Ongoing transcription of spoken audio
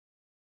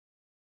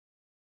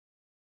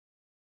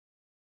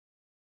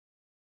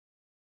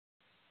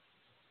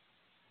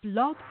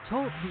Blog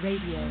Talk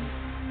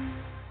Radio.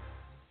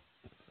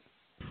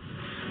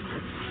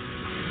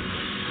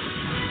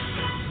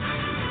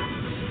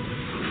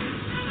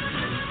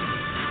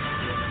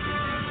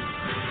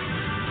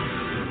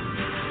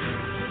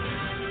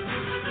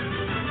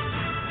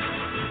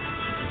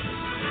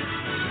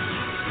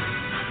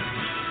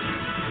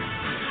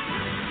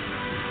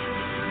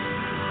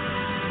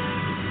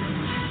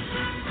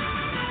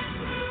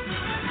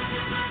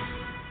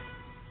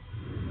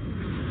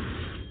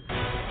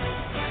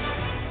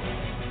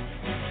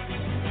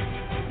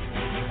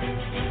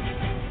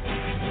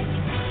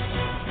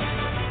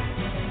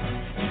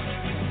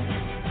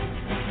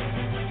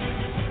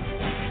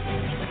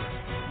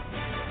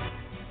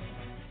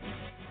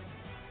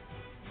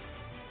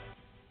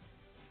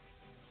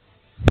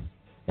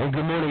 Well,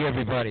 good morning,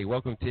 everybody.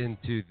 Welcome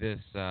into this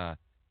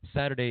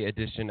Saturday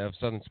edition of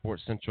Southern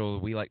Sports Central.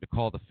 We like to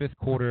call the fifth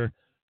quarter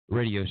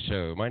radio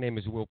show. My name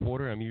is Will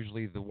Porter. I'm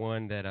usually the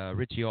one that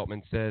Richie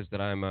Altman says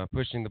that I'm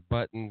pushing the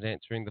buttons,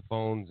 answering the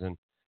phones,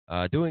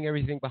 and doing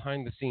everything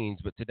behind the scenes.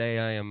 But today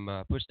I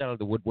am pushed out of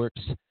the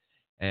woodworks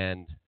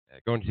and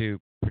going to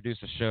produce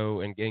a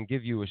show and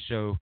give you a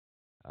show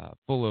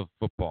full of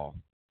football,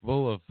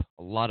 full of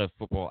a lot of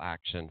football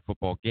action,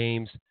 football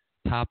games,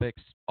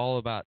 topics, all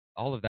of that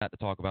to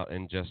talk about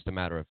in just a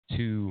matter of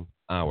 2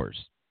 hours.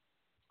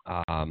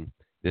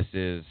 This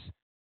is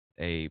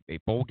a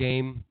bowl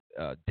game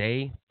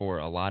day for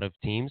a lot of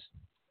teams,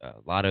 a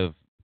lot of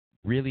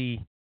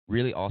really,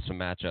 really awesome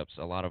matchups,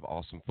 a lot of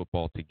awesome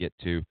football to get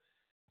to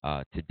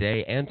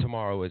today and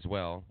tomorrow as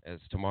well, as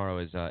tomorrow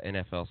is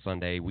NFL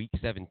Sunday, Week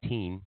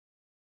 17,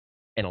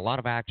 and a lot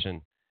of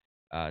action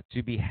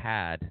to be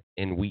had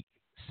in Week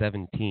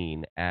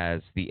 17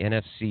 as the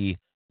NFC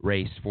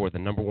race for the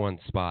number one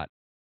spot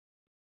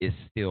is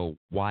still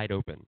wide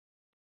open.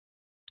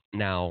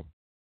 Now,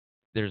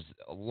 there's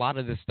a lot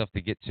of this stuff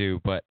to get to,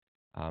 but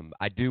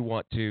I do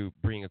want to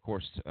bring, of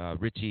course,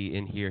 Richie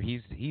in here.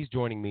 He's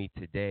joining me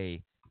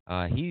today.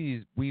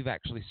 We've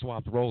actually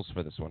swapped roles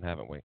for this one,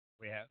 haven't we?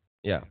 We have.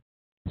 Yeah.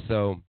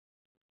 So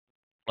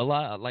a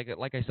lot, like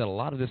I said, a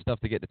lot of this stuff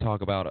to get to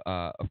talk about.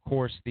 Of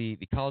course, the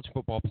college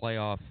football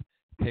playoff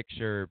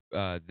picture.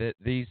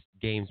 These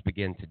games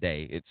begin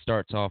today. It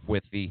starts off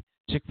with the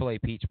Chick-fil-A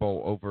Peach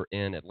Bowl over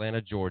in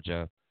Atlanta,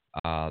 Georgia.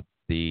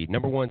 The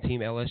number one team,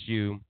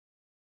 LSU,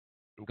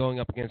 going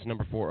up against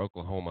number 4,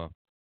 Oklahoma.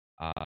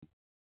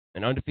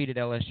 An undefeated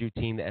LSU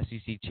team, the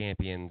SEC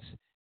champions,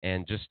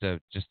 and just a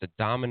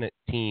dominant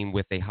team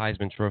with a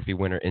Heisman Trophy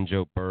winner in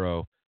Joe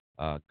Burrow,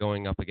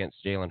 going up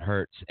against Jalen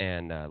Hurts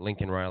and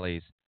Lincoln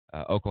Riley's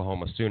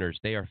Oklahoma Sooners.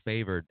 They are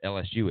favored.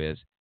 LSU is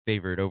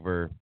favored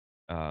over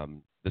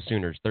the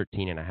Sooners,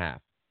 13.5.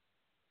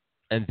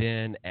 And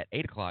then at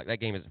 8 o'clock, that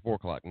game is at 4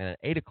 o'clock. And then at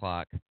 8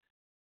 o'clock,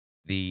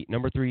 the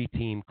number 3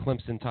 team,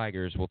 Clemson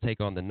Tigers, will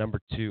take on the number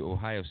 2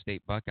 Ohio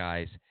State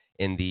Buckeyes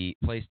in the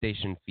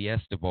PlayStation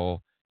Fiesta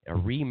Bowl, a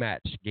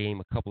rematch game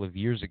a couple of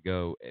years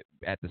ago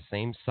at the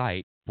same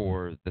site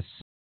for the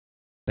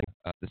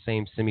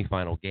same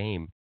semifinal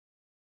game.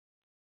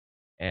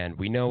 And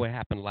we know what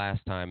happened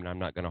last time, and I'm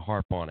not going to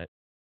harp on it.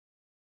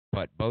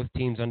 But both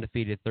teams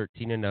undefeated,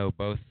 13-0,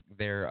 both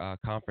their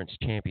conference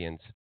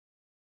champions.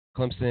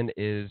 Clemson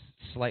is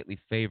slightly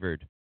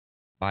favored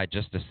by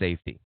just a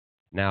safety.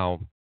 Now,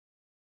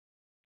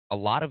 a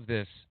lot of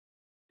this,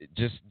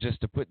 just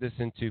to put this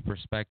into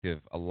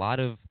perspective, a lot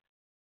of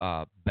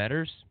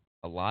bettors,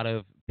 a lot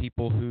of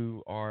people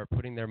who are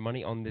putting their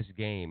money on this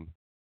game,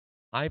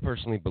 I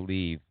personally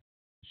believe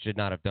should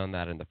not have done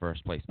that in the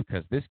first place,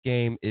 because this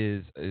game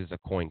is a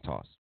coin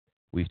toss.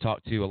 We've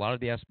talked to a lot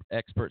of the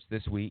experts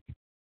this week.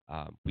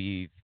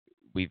 We've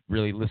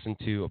really listened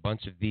to a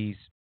bunch of these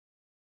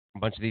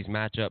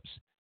matchups.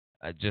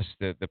 Just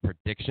the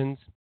predictions,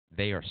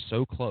 they are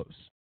so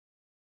close,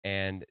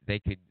 and they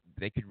could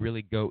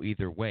really go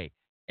either way.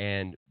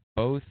 And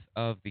both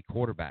of the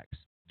quarterbacks,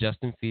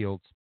 Justin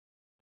Fields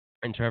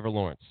and Trevor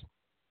Lawrence,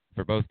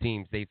 for both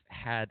teams, they've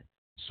had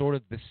sort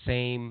of the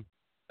same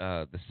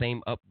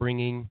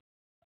upbringing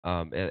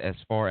as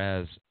far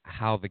as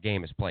how the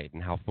game is played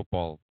and how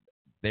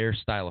their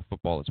style of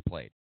football is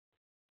played.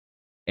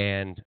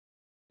 And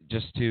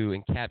just to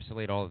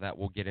encapsulate all of that,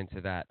 we'll get into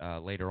that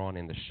later on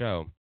in the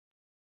show.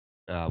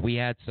 We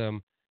had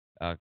some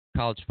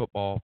college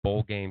football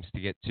bowl games to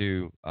get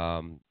to,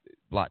 a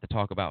lot to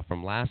talk about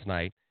from last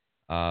night.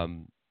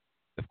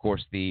 Of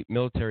course, the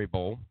Military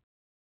Bowl,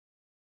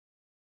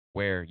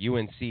 where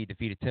UNC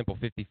defeated Temple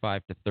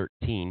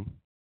 55-13.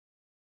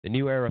 The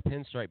New Era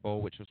Pinstripe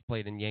Bowl, which was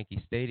played in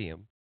Yankee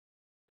Stadium,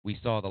 we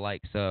saw the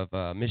likes of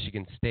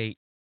Michigan State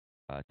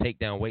take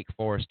down Wake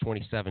Forest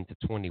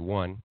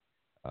 27-21.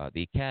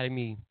 The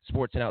Academy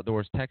Sports and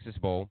Outdoors Texas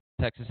Bowl,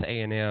 Texas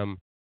A&M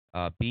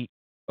beat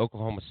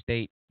Oklahoma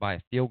State by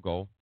a field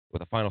goal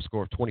with a final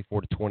score of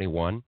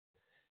 24-21.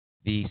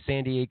 The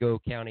San Diego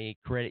County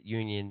Credit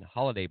Union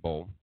Holiday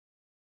Bowl,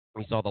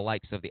 we saw the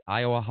likes of the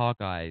Iowa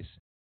Hawkeyes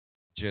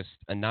just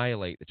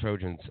annihilate the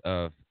Trojans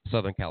of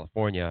Southern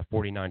California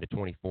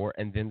 49-24.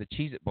 And then the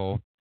Cheez-It Bowl,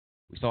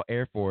 we saw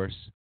Air Force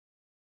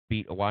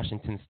beat a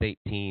Washington State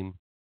team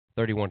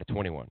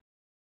 31-21.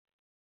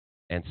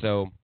 And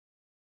so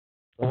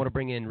I want to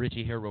bring in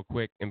Richie here real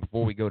quick, and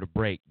before we go to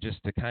break,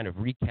 just to kind of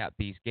recap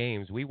these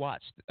games. We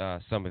watched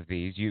some of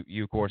these.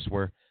 You of course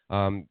were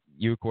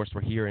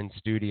here in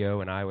studio,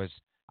 and I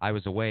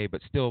was away,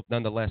 but still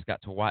nonetheless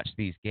got to watch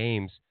these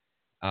games,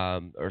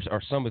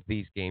 or some of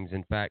these games.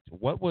 In fact,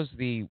 what was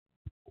the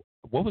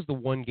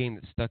one game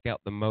that stuck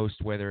out the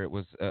most? Whether it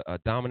was a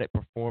dominant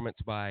performance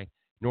by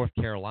North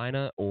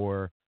Carolina,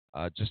 or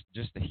just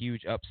a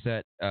huge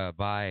upset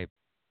by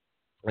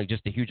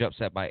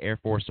Air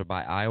Force or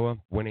by Iowa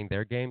winning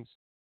their games.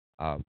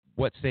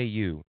 What say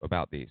you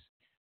about these?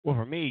 Well,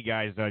 for me,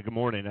 guys, good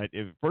morning.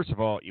 First of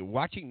all,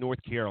 watching North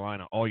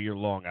Carolina all year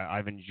long,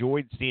 I've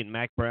enjoyed seeing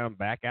Mack Brown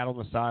back out on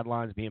the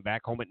sidelines, being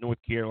back home at North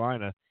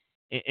Carolina,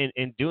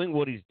 and doing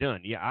what he's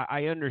done. Yeah,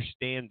 I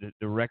understand that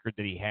the record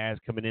that he has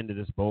coming into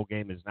this bowl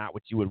game is not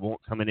what you would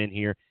want coming in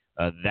here.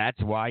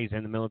 That's why he's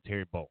in the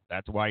Military Bowl.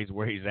 That's why he's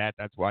where he's at.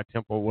 That's why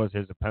Temple was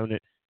his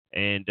opponent.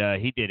 And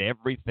he did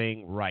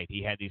everything right.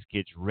 He had these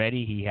kids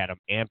ready. He had them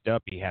amped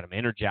up. He had them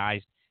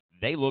energized.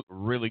 They look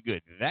really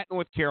good. That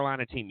North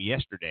Carolina team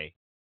yesterday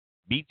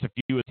beats a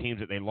few of the teams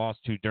that they lost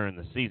to during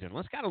the season.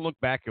 Let's kind of look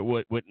back at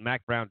what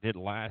Mack Brown did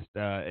last,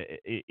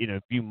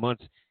 a few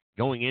months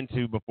going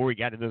into before he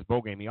got to this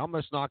bowl game. He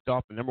almost knocked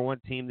off the number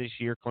one team this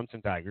year,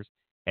 Clemson Tigers,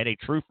 had a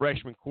true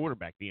freshman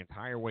quarterback the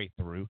entire way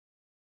through.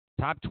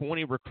 Top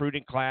 20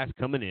 recruiting class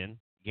coming in,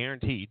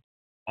 guaranteed.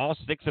 All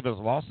 6 of his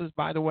losses,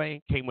 by the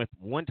way, came with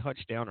 1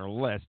 touchdown or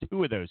less,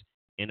 2 of those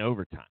in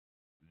overtime.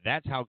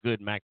 That's how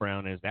good Mack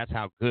Brown is. That's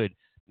how good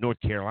North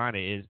Carolina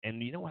is.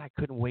 And you know what I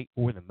couldn't wait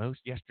for the most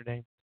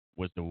yesterday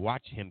was to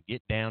watch him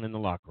get down in the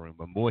locker room.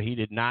 But, boy, he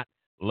did not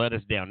let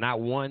us down.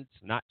 Not once,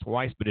 not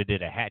twice, but it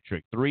did a hat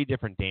trick. 3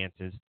 different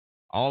dances,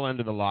 all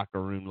under the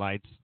locker room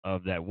lights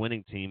of that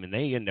winning team, and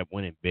they ended up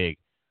winning big.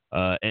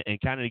 And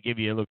kind of to give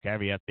you a little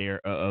caveat there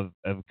of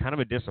kind of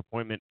a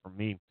disappointment for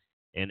me,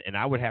 and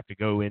I would have to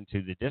go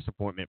into the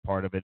disappointment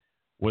part of it,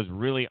 was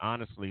really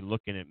honestly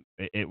looking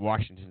at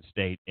Washington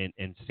State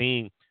and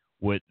seeing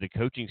what the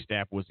coaching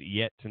staff was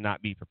yet to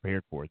not be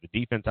prepared for. The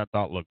defense, I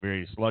thought, looked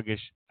very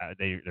sluggish.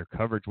 Their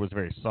coverage was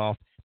very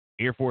soft.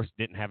 Air Force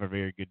didn't have a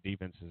very good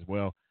defense as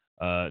well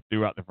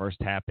throughout the first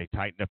half. They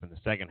tightened up in the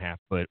second half.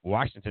 But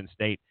Washington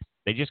State,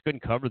 they just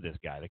couldn't cover this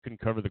guy. They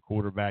couldn't cover the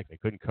quarterback. They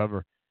couldn't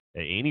cover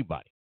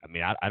anybody. I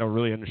mean, I don't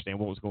really understand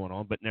what was going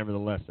on, but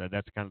nevertheless,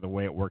 that's kind of the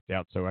way it worked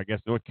out. So I guess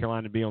North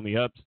Carolina to be on the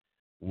ups,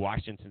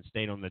 Washington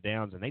State on the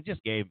downs, and they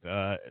just gave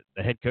the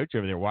head coach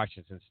over there,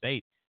 Washington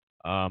State,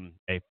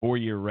 a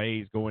 4-year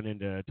raise going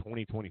into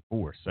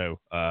 2024. So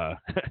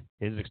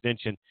his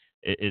extension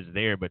is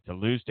there, but to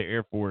lose to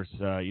Air Force,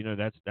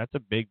 that's a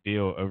big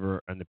deal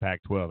over in the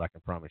Pac-12. I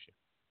can promise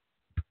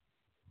you.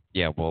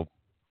 Yeah, well,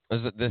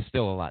 there's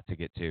still a lot to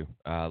get to.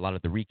 A lot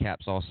of the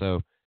recaps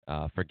also.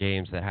 For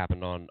games that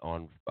happened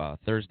on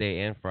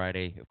Thursday and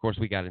Friday. Of course,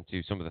 we got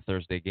into some of the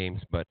Thursday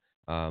games, but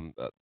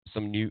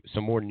some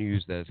more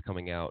news that is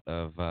coming out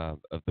of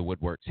the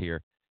woodworks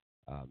here.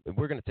 And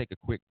we're going to take a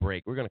quick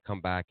break. We're going to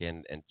come back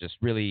and just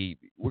really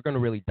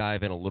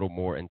dive in a little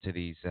more into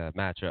these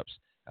matchups,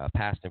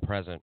 past and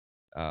present,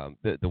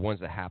 the ones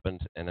that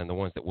happened, and then the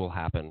ones that will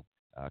happen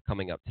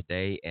coming up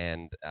today,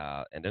 and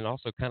then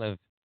also kind of.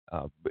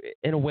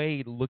 In a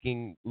way,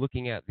 looking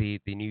at the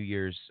New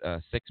Year's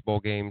 6 bowl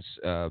games,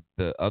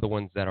 the other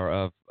ones that are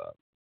of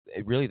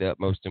really the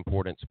utmost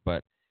importance,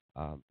 but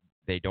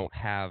they don't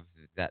have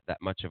that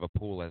much of a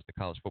pool as the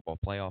college football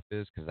playoff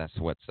is, because that's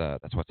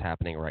what's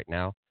happening right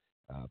now.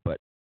 But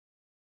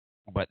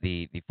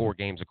the 4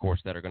 games, of course,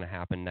 that are going to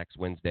happen next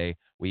Wednesday.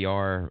 We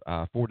are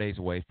 4 days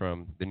away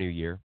from the New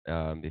Year,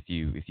 if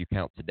you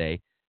count today,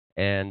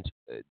 and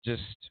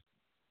just.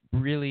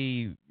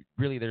 Really,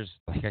 there's,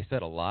 like I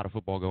said, a lot of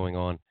football going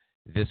on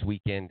this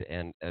weekend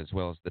and as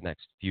well as the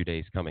next few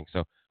days coming.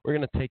 So we're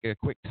going to take a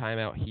quick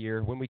timeout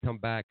here. When we come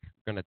back,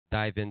 we're going to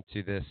dive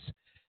into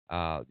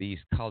these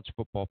college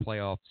football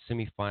playoff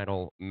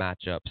semifinal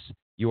matchups.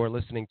 You are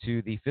listening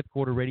to the Fifth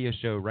Quarter Radio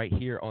Show right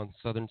here on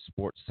Southern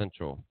Sports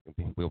Central.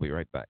 We'll be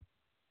right back.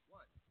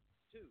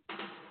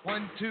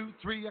 1, 2,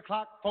 3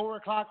 o'clock, 4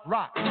 o'clock,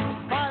 rock.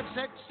 5,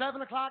 6,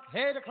 7 o'clock,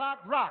 8 o'clock,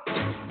 rock.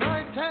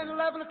 9, 10,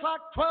 11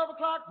 o'clock, 12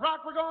 o'clock, rock.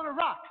 We're going to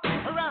rock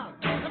around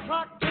the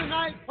clock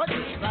tonight. Put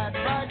your glad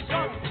right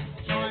song.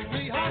 Join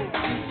me home.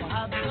 We'll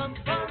have some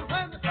fun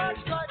when the clock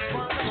strikes 1.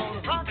 We're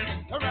going to rock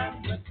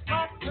around the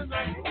clock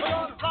tonight. We're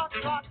going to rock,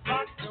 rock,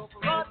 rock till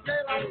broad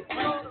daylight.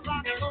 We're going to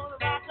rock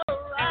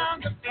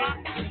around the clock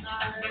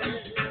tonight.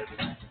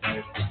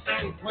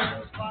 When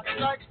the clock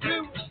strikes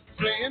 2,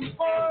 3, and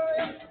 4,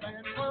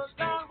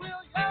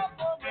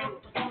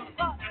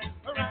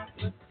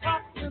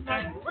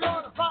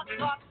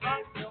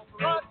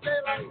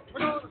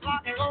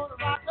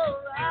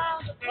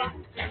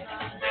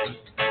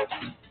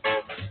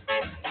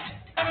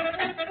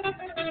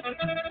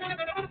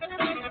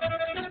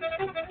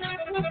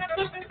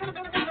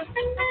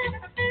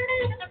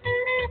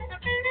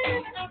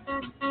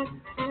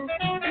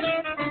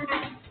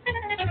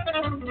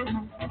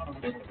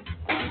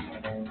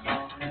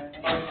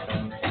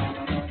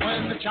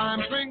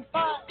 Chimes ring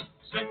 5,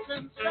 6,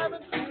 and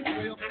 7.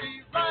 We'll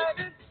be right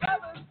in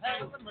 7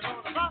 heaven. We're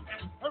gonna rock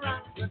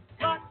around the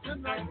clock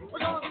tonight. We're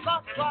gonna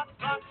rock, rock,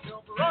 rock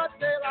till broad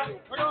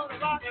daylight. We're gonna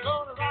rock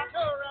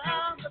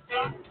around the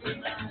clock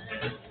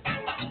tonight.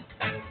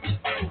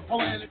 Oh,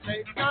 well, it's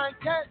 8, 9,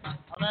 10,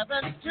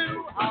 11,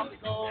 2. I'll be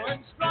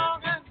going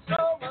strong, and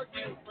so will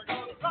you. We're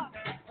gonna rock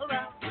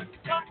around the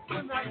clock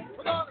tonight.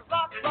 We're gonna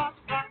rock, rock,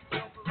 rock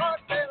till broad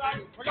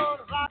daylight. We're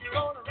gonna rock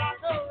around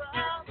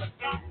the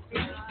clock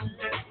tonight.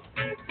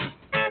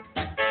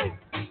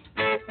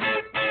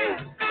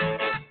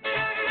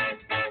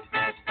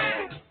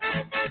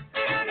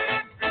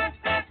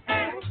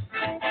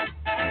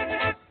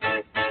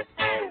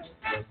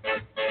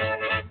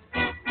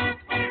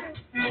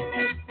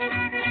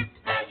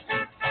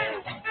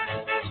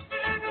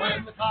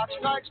 When the clock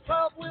strikes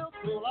 12, we'll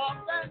cool off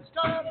and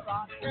start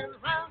rocking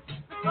around the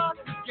clock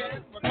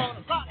again. We're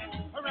gonna rock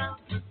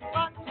around the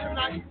clock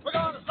tonight. We're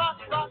gonna rock,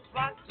 rock,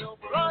 rock till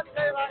broad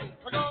daylight.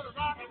 We're gonna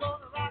rock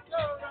around the clock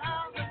tonight.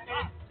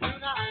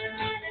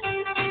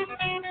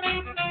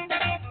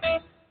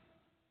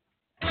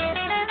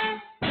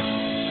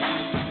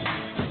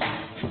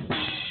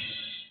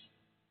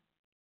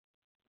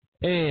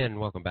 And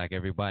welcome back,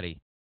 everybody.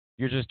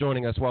 You're just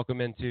joining us.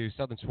 Welcome into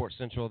Southern Sports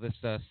Central, this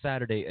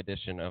Saturday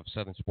edition of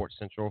Southern Sports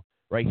Central,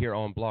 right here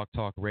on Blog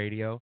Talk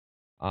Radio.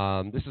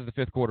 This is the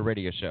fifth quarter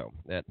radio show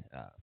that,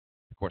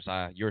 of course,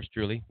 yours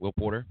truly, Will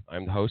Porter,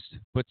 I'm the host,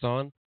 puts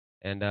on.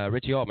 And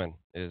Richie Altman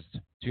is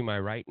to my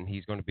right, and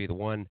he's going to be the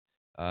one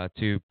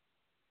to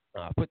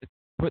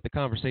put the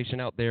conversation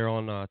out there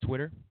on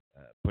Twitter,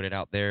 put it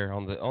out there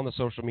on the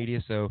social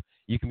media, so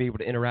you can be able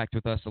to interact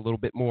with us a little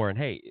bit more. And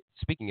hey,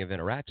 speaking of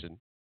interaction,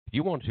 if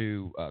you want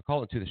to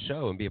call into the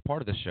show and be a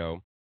part of the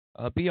show,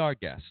 be our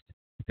guest,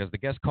 because the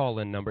guest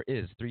call-in number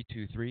is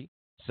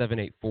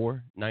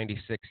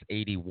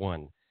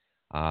 323-784-9681.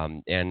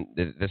 And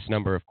this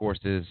number, of course,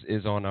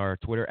 is on our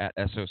Twitter at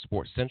SO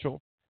Sports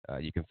Central.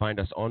 You can find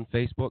us on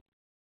Facebook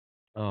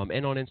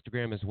and on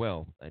Instagram as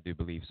well, I do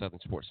believe,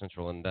 Southern Sports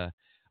Central. And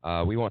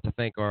we want to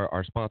thank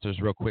our sponsors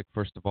real quick.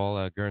 First of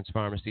all, Gern's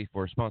Pharmacy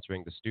for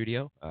sponsoring the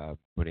studio,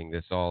 putting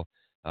this all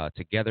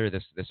together.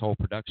 This whole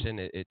production,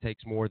 it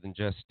takes more than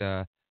just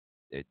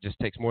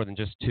takes more than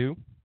just two,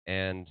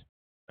 and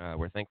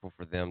we're thankful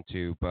for them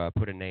to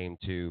put a name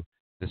to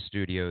the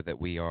studio that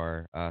we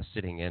are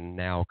sitting in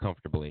now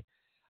comfortably.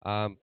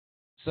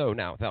 So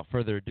now, without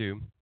further ado,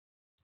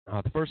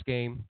 the first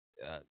game,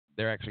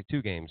 there are actually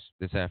two games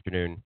this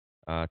afternoon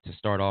to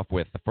start off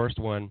with. The first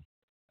one's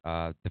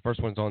on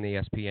the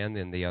ESPN,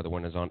 and the other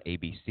one is on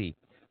ABC.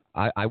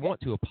 I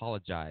want to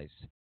apologize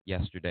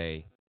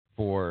yesterday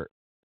for,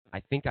 I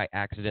think I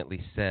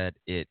accidentally said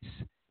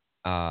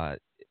I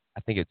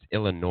think it's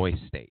Illinois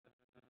State,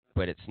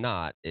 but it's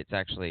not. It's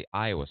actually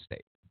Iowa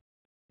State.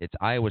 It's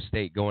Iowa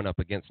State going up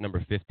against number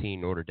 15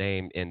 Notre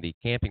Dame in the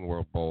Camping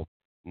World Bowl,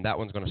 and that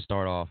one's going to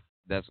start off.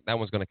 That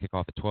one's going to kick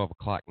off at 12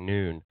 o'clock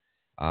noon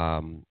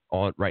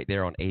right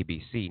there on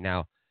ABC.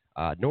 Now,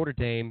 Notre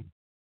Dame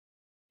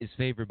is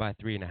favored by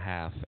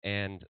 3.5,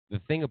 and the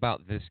thing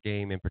about this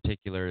game in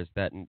particular is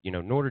that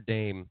Notre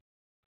Dame,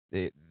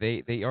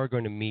 they are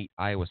going to meet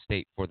Iowa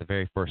State for the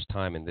very first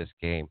time in this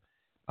game,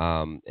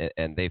 and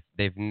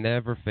they've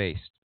never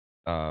faced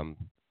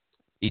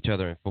each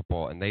other in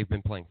football, and they've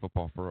been playing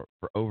football for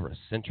over a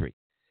century.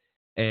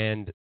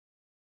 And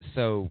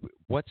so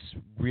what's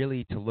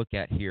really to look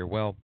at here?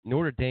 Well,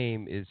 Notre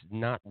Dame is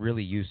not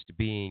really used to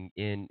being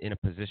in a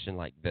position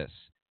like this.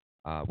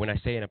 When I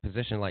say in a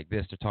position like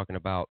this, they're talking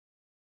about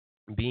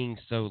being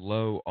so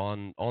low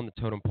on the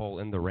totem pole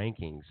in the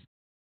rankings,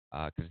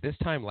 because this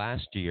time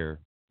last year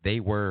they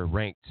were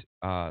ranked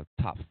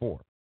top 4,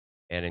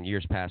 and in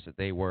years past that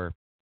they were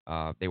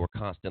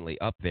constantly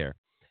up there.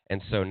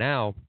 And so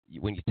now,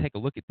 when you take a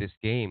look at this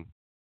game,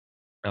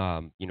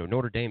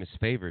 Notre Dame is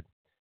favored,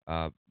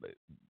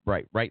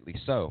 rightly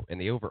so,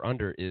 and the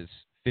over/under is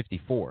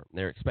 54.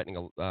 They're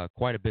expecting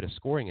quite a bit of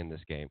scoring in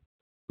this game,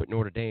 but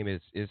Notre Dame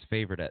is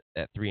favored at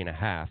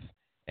 3.5,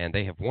 and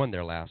they have won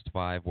their last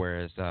 5,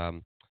 whereas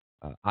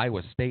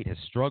Iowa State has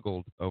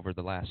struggled over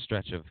the last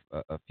stretch of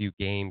a few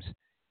games.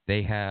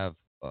 They have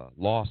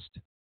lost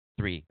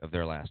 3 of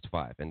their last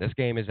 5, and this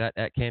game is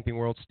at Camping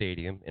World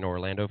Stadium in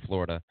Orlando,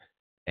 Florida,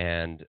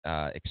 and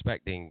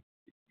expecting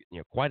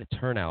quite a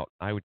turnout,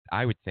 I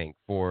would think,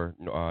 for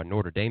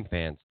Notre Dame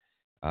fans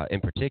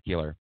in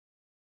particular,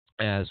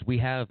 as we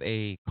have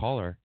a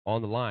caller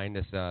on the line,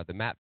 this the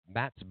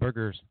Matt's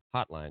Burgers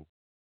hotline,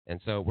 and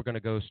so we're going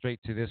to go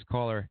straight to this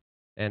caller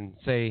and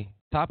say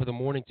top of the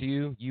morning to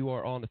you. You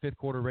are on the Fifth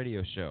Quarter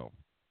Radio Show.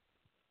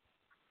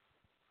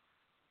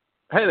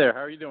 Hey there, how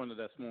are you doing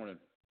this morning?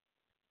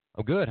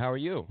 I'm good. How are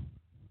you?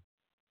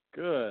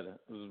 Good.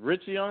 Is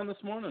Richie on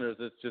this morning, or is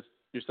this just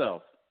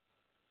yourself?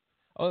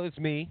 Oh, it's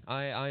me.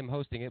 I'm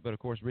hosting it, but of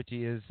course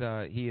Richie is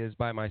he is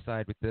by my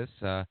side with this.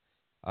 Who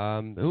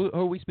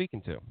are we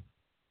speaking to?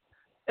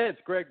 Hey,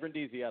 it's Greg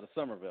Brindisi out of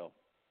Somerville.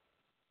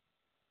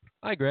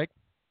 Hi, Greg.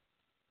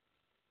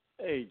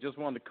 Hey, just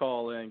wanted to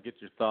call in and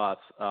get your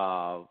thoughts.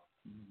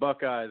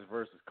 Buckeyes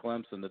versus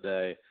Clemson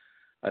today,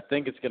 I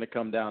think it's going to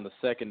come down to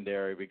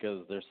secondary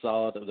because they're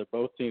solid.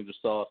 Both teams are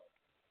solid.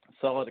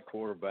 Solid at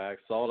quarterback,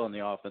 solid on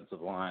the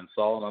offensive line,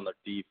 solid on their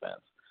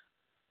defense.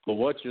 But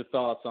what's your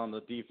thoughts on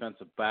the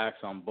defensive backs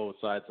on both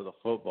sides of the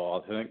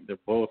football? I think they're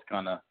both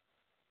kind of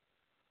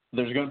 –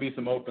 there's going to be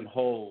some open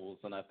holes,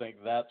 and I think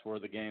that's where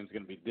the game's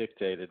going to be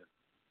dictated,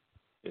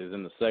 is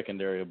in the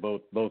secondary of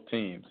both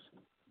teams.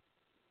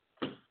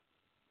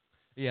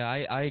 Yeah,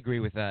 I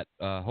agree with that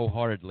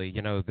wholeheartedly.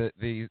 You know,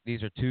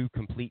 these are two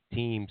complete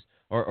teams,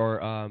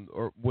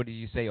 or what do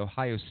you say?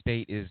 Ohio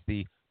State is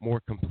the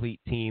more complete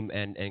team,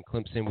 and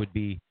Clemson would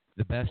be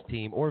the best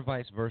team, or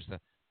vice versa.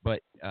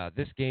 But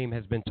this game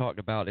has been talked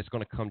about. It's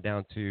going to come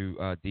down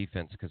to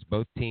defense because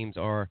both teams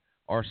are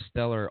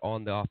stellar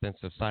on the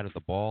offensive side of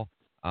the ball,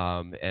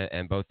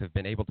 and both have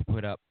been able to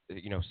put up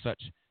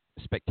such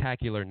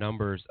spectacular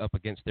numbers up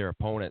against their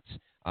opponents.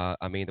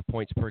 I mean, the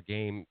points per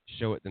game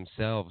show it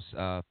themselves,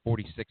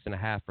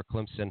 46.5 for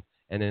Clemson,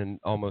 and then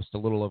almost a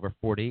little over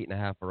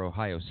 48.5 for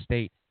Ohio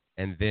State.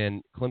 And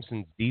then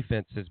Clemson's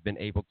defense has been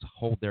able to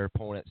hold their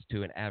opponents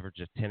to an average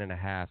of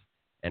 10.5,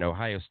 and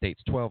Ohio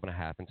State's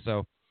 12.5. And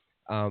so,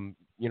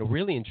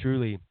 really and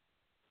truly,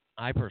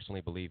 I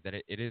personally believe that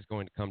it is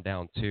going to come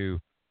down to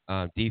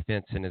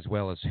defense, and as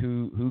well as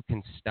who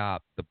can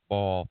stop the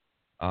ball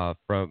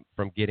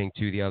from getting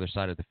to the other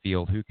side of the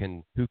field, who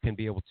can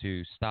be able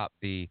to stop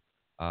the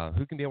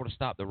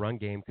run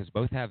game, because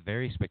both have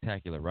very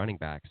spectacular running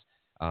backs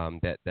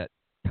that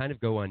kind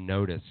of go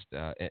unnoticed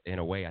in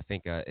a way. I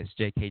think it's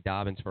J.K.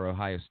 Dobbins for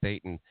Ohio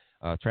State and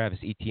Travis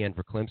Etienne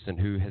for Clemson,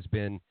 who has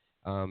been,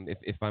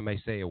 if I may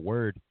say a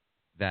word,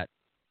 that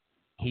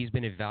he's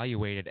been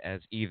evaluated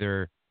as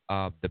either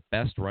the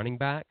best running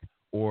back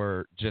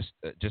or just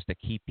a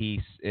key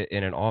piece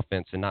in an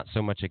offense, and not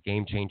so much a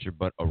game changer,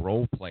 but a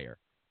role player.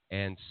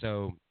 And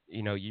so,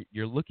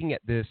 you're looking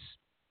at this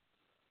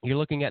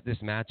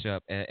matchup,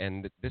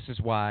 and this is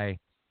why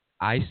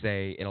I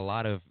say, and a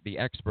lot of the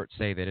experts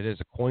say, that it is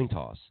a coin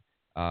toss.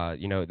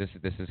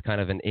 This is kind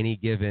of an any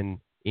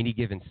given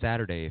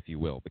Saturday, if you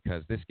will,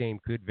 because this game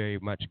could very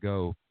much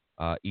go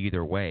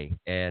either way.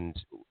 And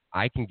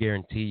I can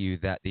guarantee you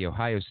that the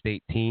Ohio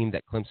State team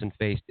that Clemson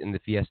faced in the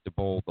Fiesta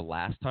Bowl the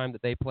last time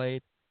that they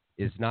played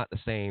is not the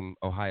same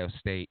Ohio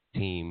State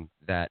team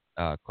that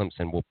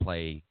Clemson will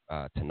play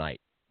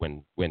tonight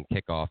when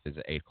kickoff is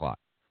at 8 o'clock.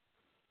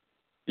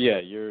 Yeah,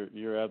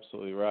 you're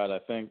absolutely right. I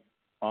think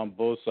on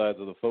both sides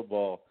of the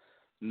football,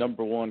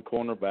 number one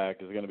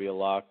cornerback is going to be a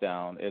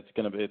lockdown. It's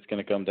going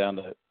to come down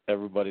to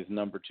everybody's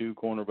number two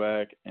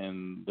cornerback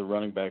and the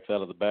running backs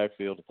out of the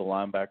backfield, if the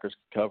linebackers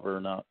can cover or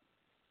not.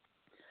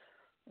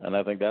 And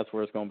I think that's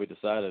where it's going to be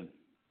decided.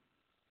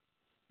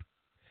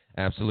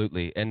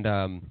 Absolutely. And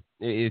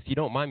if you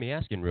don't mind me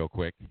asking real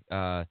quick,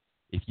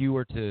 if you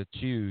were to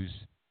choose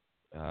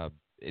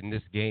in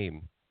this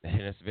game,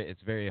 and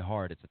it's very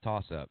hard, it's a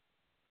toss-up,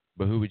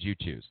 but who would you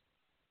choose?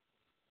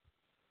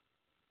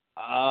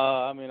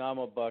 I mean, I'm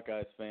a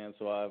Buckeyes fan,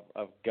 so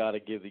I've got to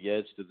give the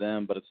edge to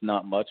them, but it's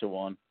not much of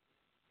one.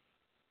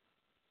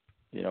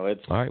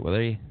 It's all right. Well,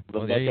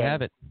 there you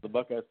have it. The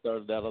Buckeyes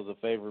started out as a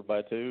favorite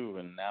by 2,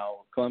 and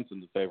now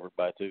Clemson's a favorite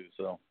by 2.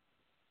 So,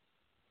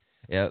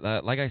 yeah,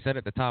 like I said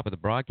at the top of the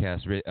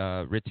broadcast,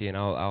 Richie, and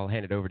I'll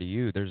hand it over to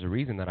you. There's a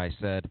reason that I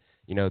said,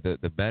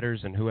 the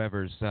bettors and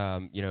whoever's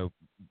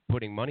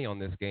putting money on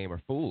this game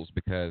are fools,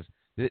 because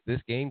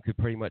this game could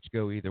pretty much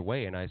go either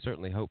way, and I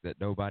certainly hope that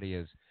nobody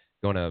is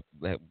going to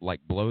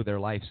blow their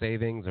life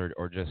savings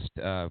or just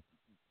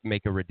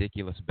make a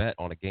ridiculous bet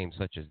on a game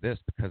such as this,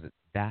 because it's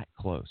that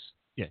close.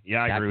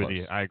 Yeah, I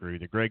agree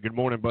with you. Greg, good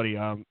morning, buddy.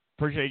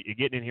 Appreciate you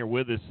getting in here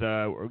with us.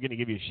 We're going to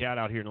give you a shout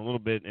out here in a little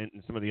bit, and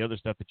some of the other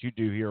stuff that you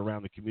do here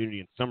around the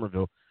community in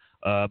Summerville.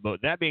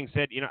 But that being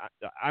said,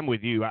 I'm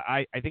with you.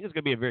 I think it's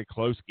going to be a very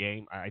close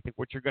game. I think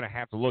what you're going to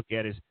have to look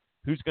at is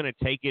who's going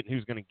to take it and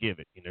who's going to give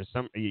it.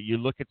 You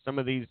look at some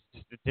of these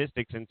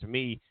statistics, and to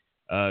me,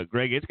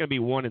 Greg, it's going to be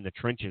one in the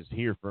trenches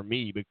here for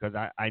me, because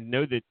I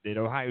know that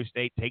Ohio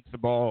State takes the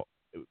ball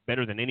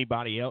better than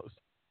anybody else.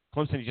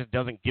 Clemson just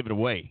doesn't give it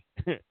away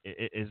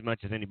as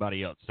much as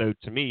anybody else. So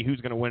to me, who's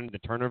going to win the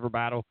turnover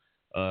battle?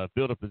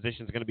 Field of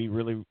position is going to be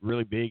really,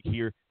 really big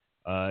here.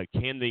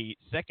 Can the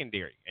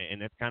secondary, and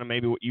that's kind of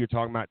maybe what you were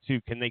talking about too,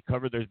 can they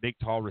cover those big,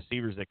 tall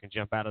receivers that can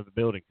jump out of the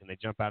building? Can they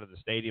jump out of the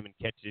stadium and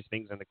catch these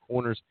things in the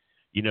corners?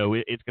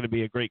 It's going to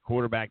be a great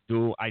quarterback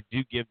duel. I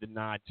do give the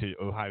nod to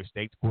Ohio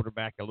State's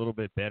quarterback a little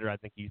bit better. I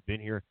think he's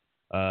been here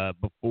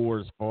before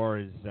as far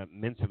as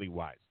mentally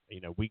wise.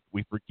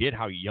 We forget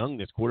how young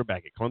this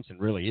quarterback at Clemson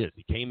really is.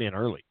 He came in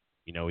early.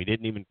 He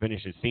didn't even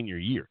finish his senior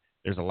year.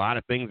 There's a lot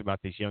of things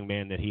about this young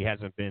man that he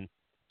hasn't been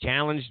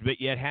challenged,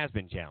 but yet has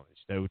been challenged.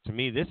 So to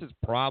me, this is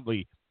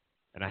probably,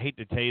 and I hate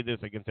to tell you this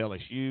against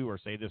LSU or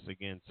say this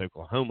against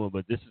Oklahoma,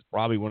 but this is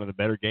probably one of the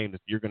better games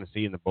that you're going to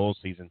see in the bowl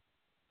season.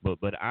 But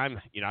I've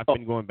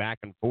been going back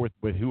and forth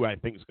with who I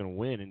think is going to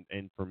win,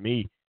 and for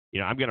me,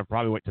 I'm going to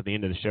probably wait till the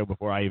end of the show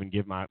before I even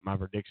give my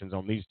predictions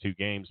on these two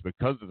games,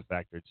 because of the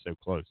fact that it's so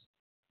close.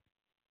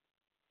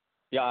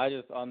 Yeah,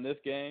 on this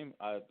game,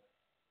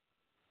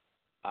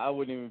 I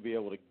wouldn't even be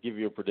able to give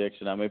you a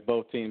prediction. I mean,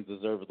 both teams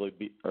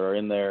are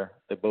in there.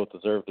 They both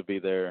deserve to be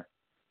there.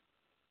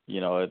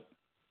 It's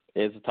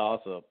a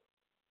toss-up.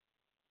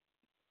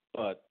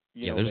 But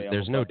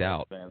there's no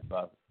doubt.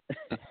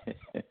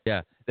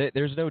 Yeah,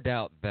 there's no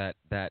doubt that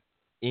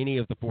any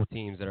of the four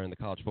teams that are in the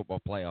college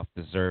football playoff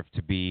deserve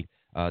to be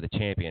the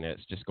champion.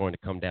 It's just going to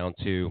come down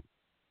to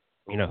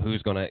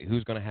who's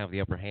gonna have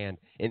the upper hand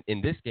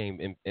in this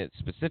game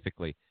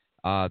specifically.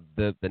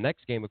 The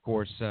next game, of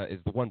course, is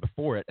the one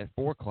before it at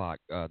 4:00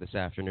 this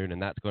afternoon,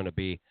 and that's going to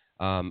be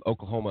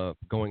Oklahoma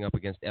going up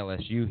against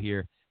LSU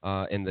here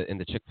in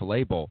the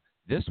Chick-fil-A Bowl.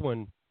 This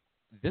one,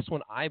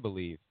 I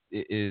believe,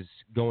 is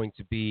going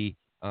to be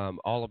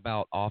all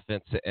about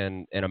offense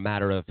and a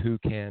matter of who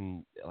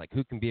can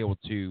be able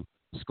to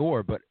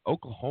score. But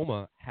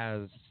Oklahoma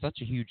has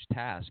such a huge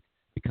task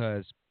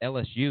because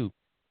LSU,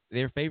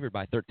 they're favored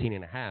by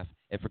 13.5,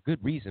 and for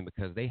good reason,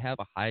 because they have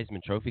a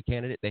Heisman Trophy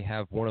candidate. They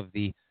have one of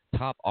the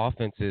top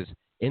offenses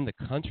in the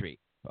country,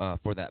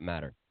 for that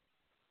matter.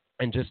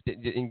 And just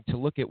to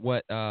look at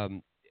what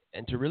and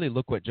to really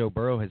look what Joe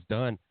Burrow has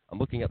done, I'm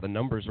looking at the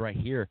numbers right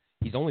here.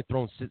 He's only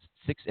thrown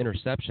six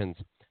interceptions,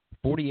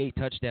 48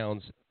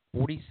 touchdowns,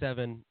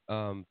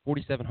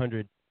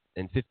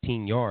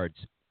 4,715 yards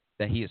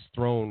that he has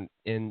thrown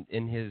in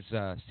his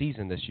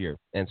season this year.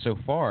 And so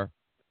far,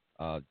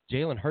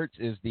 Jalen Hurts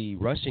is the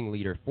rushing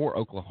leader for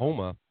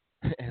Oklahoma,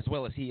 as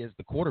well as he is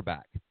the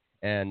quarterback.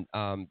 And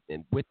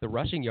with the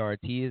rushing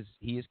yards, he has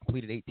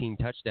completed 18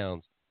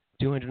 touchdowns,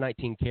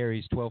 219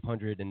 carries,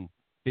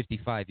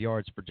 1,255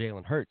 yards for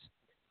Jalen Hurts.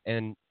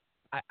 And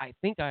I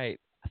think it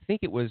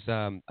was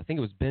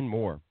Ben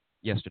Moore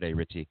yesterday,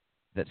 Richie,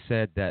 that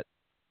said that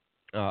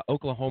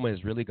Oklahoma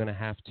is really going to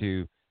have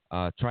to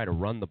try to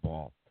run the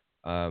ball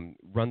a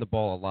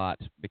lot,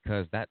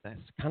 because that's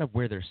kind of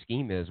where their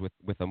scheme is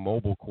with a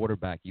mobile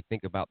quarterback. You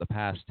think about the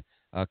past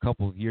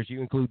couple of years,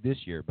 you include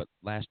this year, but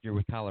last year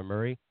with Kyler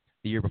Murray,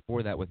 the year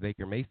before that with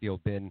Baker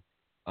Mayfield, been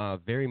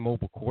very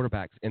mobile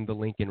quarterbacks in the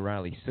Lincoln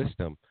Riley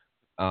system.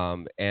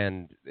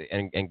 And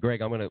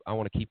Greg, I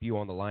want to keep you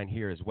on the line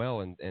here as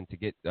well, and to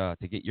get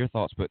your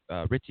thoughts. But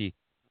Richie,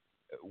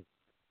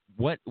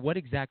 what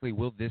exactly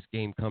will this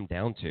game come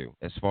down to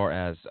as far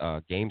as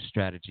game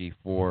strategy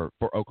for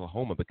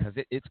Oklahoma? Because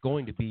it's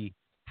going to be,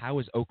 how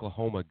is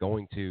Oklahoma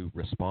going to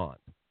respond?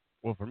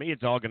 Well, for me,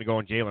 it's all going to go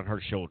on Jalen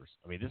Hurts' shoulders.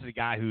 I mean, this is a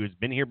guy who has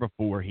been here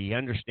before. He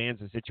understands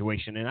the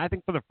situation. And I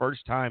think for the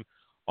first time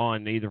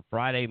on either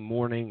Friday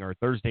morning or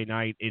Thursday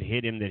night, it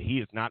hit him that he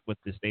is not with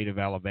the state of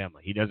Alabama.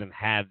 He doesn't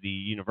have the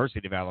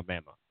University of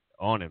Alabama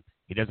on him.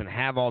 He doesn't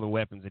have all the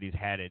weapons that he's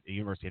had at the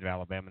University of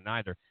Alabama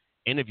neither.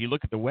 And if you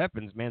look at the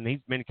weapons, man,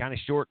 he's been kind of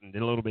shortened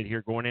a little bit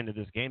here going into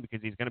this game,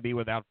 because he's going to be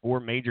without four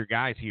major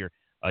guys here.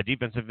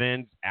 Defensive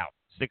ends out,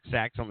 6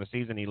 sacks on the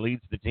season. He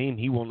leads the team.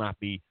 He will not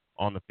be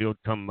on the field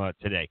come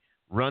today.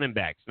 Running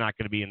back's not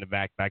going to be in the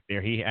back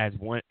there. He has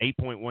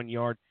 8.1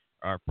 yard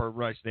per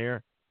rush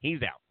there.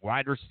 He's out.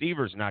 Wide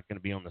receiver's not going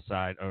to be on the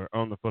side or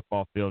on the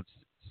football field.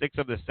 6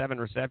 of the 7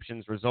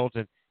 receptions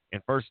resulted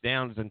in first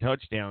downs and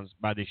touchdowns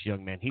by this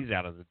young man. He's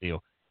out of the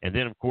deal. And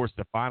then, of course,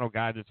 the final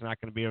guy that's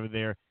not going to be over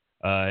there,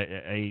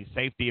 a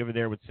safety over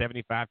there with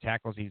 75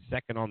 tackles. He's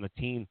second on the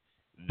team.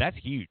 That's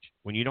huge.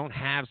 When you don't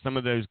have some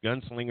of those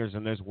gunslingers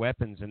and those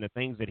weapons and the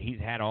things that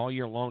he's had all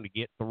year long to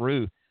get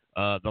through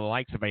the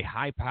likes of a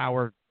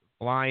high-powered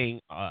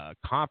flying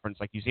conference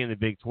like you see in the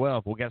Big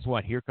 12, well, guess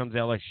what? Here comes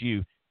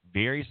LSU.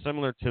 Very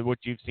similar to what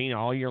you've seen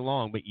all year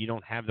long, but you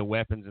don't have the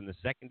weapons in the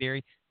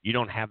secondary. You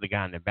don't have the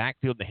guy in the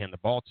backfield to hand the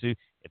ball to.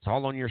 It's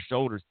all on your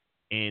shoulders.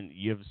 And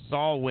you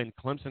saw when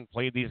Clemson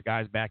played these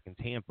guys back in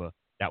Tampa,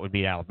 that would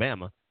be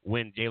Alabama,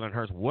 when Jalen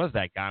Hurts was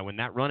that guy. When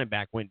that running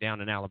back went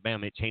down in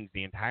Alabama, it changed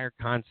the entire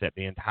concept,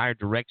 the entire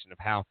direction of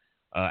how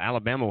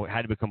Alabama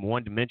had to become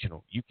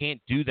one-dimensional. You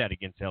can't do that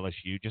against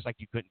LSU, just like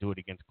you couldn't do it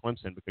against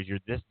Clemson, because you're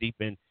this deep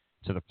into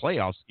the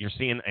playoffs. You're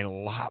seeing a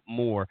lot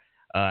more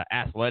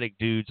athletic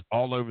dudes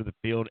all over the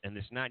field, and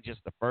it's not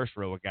just the first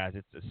row of guys,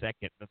 it's the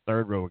second, the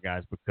third row of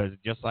guys, because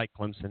just like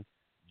Clemson,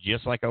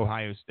 just like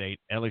Ohio State,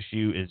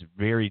 LSU is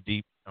very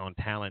deep on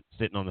talent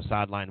sitting on the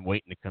sideline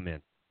waiting to come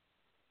in.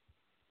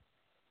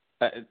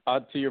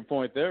 To your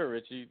point there,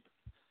 Richie,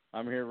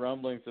 I'm hearing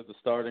rumblings that the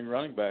starting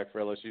running back for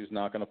LSU is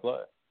not going to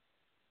play.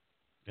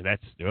 And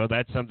that's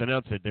something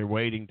else that they're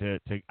waiting to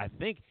I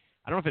think.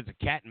 I don't know if it's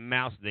a cat and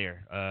mouse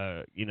there.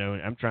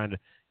 I'm trying to,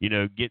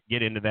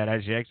 get into that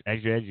as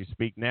you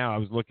speak now. I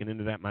was looking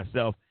into that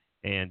myself,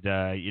 and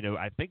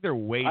I think they're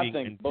waiting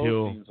until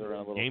both teams are in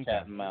a little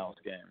cat and mouse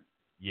game.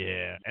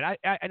 Yeah,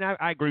 and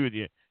I agree with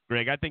you,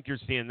 Greg. I think you're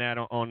seeing that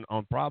on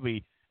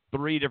probably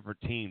 3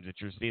 different teams,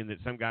 that you're seeing that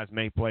some guys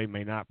may play,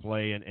 may not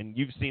play, and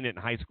you've seen it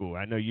in high school.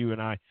 I know you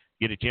and I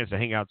get a chance to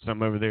hang out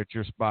some over there at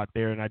your spot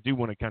there, and I do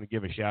want to kind of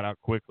give a shout out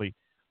quickly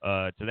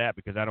to that,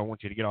 because I don't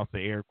want you to get off the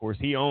air. Of course,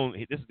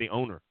 this is the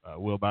owner,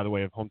 Will, by the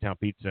way, of Hometown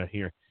Pizza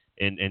here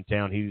in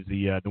town. He's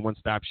the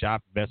one-stop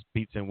shop, best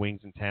pizza and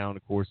wings in town.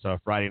 Of course,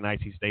 Friday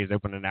nights he stays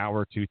open an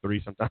hour, 2,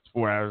 3, sometimes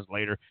 4 hours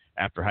later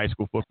after high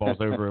school football's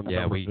over.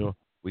 Yeah,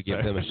 we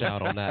give them a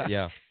shout on that.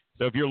 Yeah.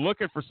 So if you're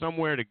looking for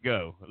somewhere to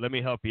go, let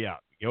me help you out.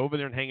 Go over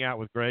there and hang out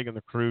with Greg and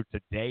the crew.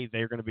 Today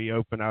they're going to be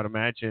open, I would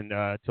imagine,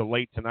 till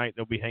late tonight.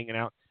 They'll be hanging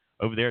out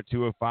over there at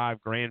 205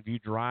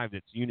 Grandview Drive.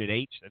 That's Unit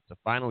H. That's the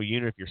final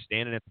unit. If you're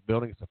standing at the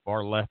building, it's the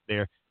far left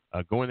there.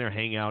 Go in there,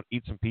 hang out,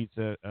 eat some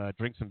pizza,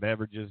 drink some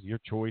beverages, your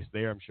choice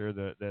there. I'm sure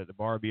the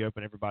bar will be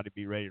open. Everybody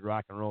will be ready to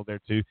rock and roll there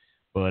too.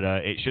 But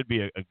it should be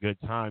a good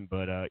time.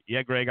 But,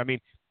 yeah, Greg, I mean,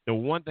 the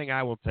one thing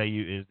I will tell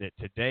you is that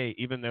today,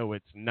 even though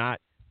it's not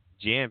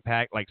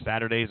jam-packed like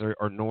Saturdays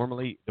are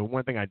normally, the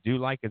one thing I do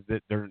like is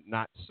that there are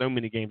not so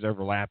many games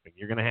overlapping.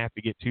 You're going to have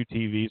to get 2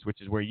 TVs,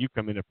 which is where you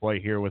come into play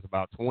here with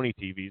about 20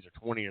 TVs or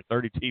 20 or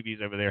 30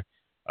 TVs over there.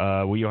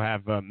 Where you'll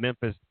have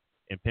Memphis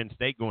and Penn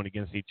State going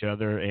against each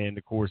other, and,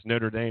 of course,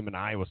 Notre Dame and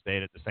Iowa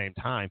State at the same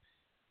time.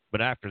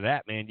 But after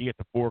that, man, you get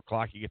the 4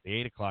 o'clock, you get the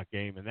 8 o'clock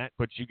game, and that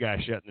puts you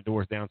guys shutting the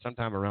doors down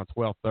sometime around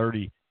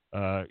 12:30.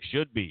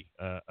 Should be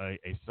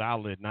a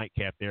solid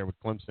nightcap there with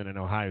Clemson and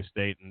Ohio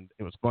State. And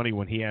it was funny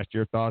when he asked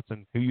your thoughts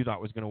and who you thought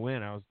was going to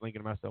win. I was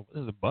thinking to myself,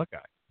 this is a Buckeye.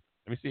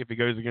 Let me see if he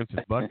goes against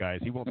his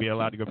Buckeyes. He won't be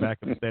allowed to go back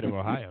to the state of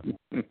Ohio.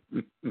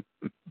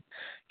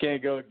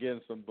 Can't go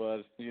against them,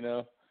 bud, you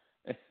know.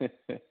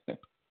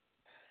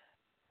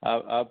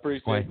 I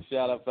appreciate the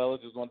shout-out,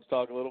 fellas. Just want to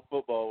talk a little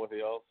football with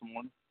y'all this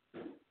morning.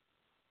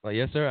 Well,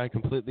 yes, sir. I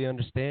completely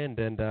understand.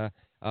 And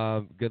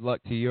good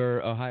luck to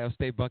your Ohio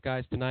State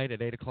Buckeyes tonight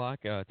at 8 o'clock,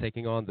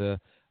 taking on the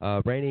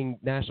reigning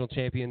national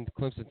champion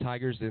Clemson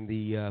Tigers in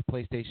the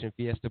PlayStation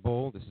Fiesta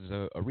Bowl. This is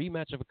a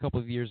rematch of a couple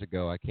of years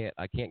ago. I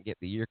can't get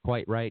the year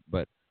quite right,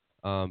 but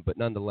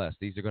nonetheless,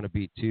 these are going to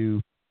be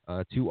two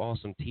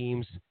awesome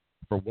teams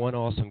for one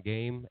awesome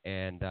game,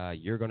 and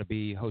you're going to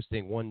be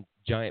hosting one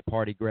giant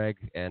party, Greg,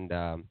 and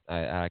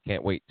I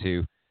can't wait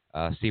to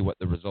see what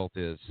the result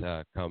is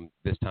come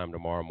this time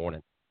tomorrow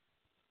morning.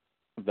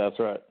 That's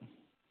right.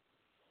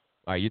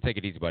 All right, you take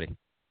it easy, buddy.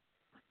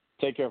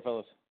 Take care,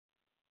 fellas.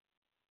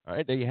 All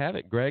right, there you have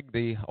it. Greg,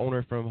 the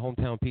owner from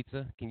Hometown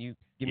Pizza. Can you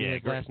give me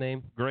his last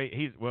name? Great.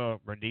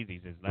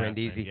 Brandisi's his last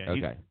name. Brandisi? Yeah, okay.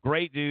 He's a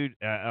great dude,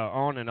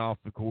 on and off,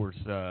 of course,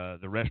 the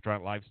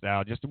restaurant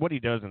lifestyle, just what he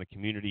does in the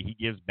community. He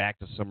gives back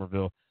to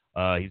Summerville.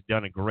 He's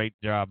done a great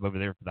job over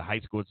there for the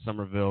high school at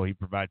Summerville. He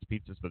provides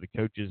pizzas for the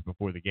coaches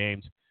before the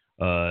games.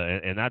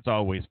 And that's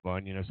always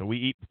fun, you know. So we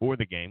eat before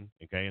the game,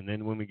 okay, and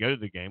then when we go to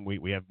the game,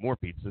 we have more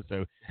pizza.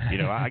 So, you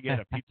know, I get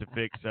a pizza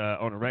fix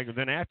on a regular.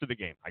 Then after the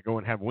game, I go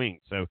and have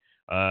wings. So,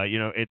 you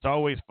know, it's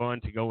always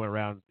fun to go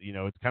around. You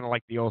know, it's kind of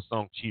like the old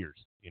song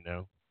 "Cheers." You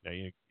know,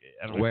 I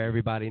don't know where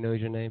everybody knows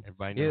your name.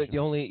 Everybody knows.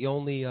 You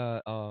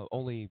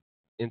only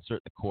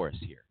insert the chorus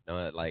here.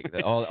 Like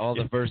all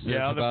the verses,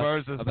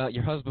 about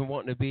your husband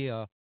wanting to be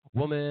a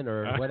woman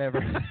or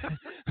whatever.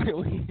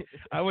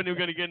 I wasn't even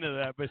going to get into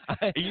that, but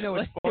you know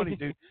what's funny,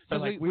 dude? So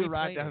we were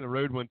riding down the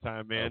road one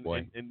time, man,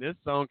 and this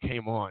song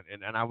came on,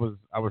 and I was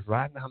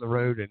riding down the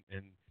road,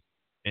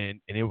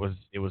 and it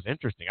was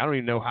interesting. I don't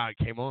even know how it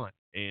came on,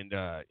 and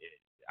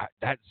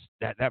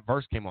that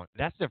verse came on.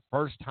 That's the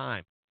first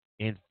time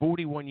in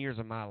 41 years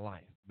of my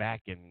life,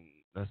 back in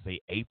let's say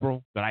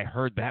April, that I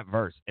heard that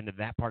verse into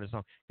that part of the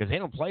song, because they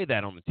don't play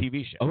that on the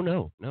TV show. Oh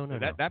no.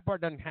 That part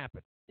doesn't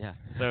happen. Yeah.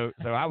 So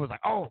I was like,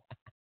 oh,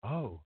 I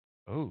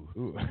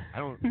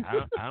don't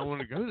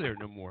want to go there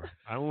no more.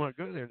 I don't want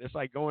to go there. It's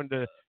like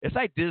it's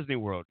like Disney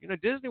World. You know,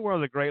 Disney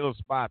World is a great little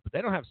spot, but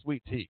they don't have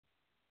sweet tea.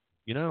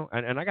 You know,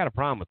 and I got a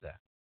problem with that.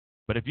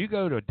 But if you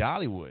go to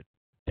Dollywood's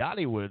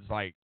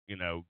like, you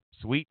know,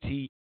 sweet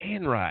tea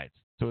and rides.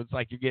 So it's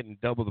like you're getting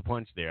double the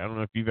punch there. I don't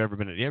know if you've ever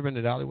been. Have you ever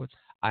been to Dollywood's?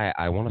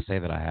 I want to say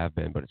that I have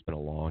been, but it's been a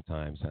long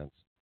time since,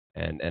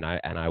 and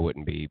I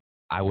wouldn't be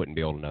old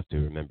enough to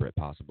remember it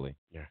possibly.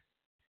 Yeah.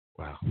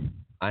 Wow.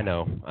 I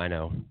know.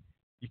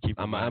 You keep.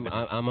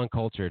 I'm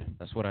uncultured.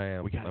 That's what I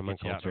am. I'm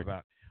uncultured.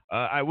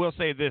 I will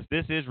say this.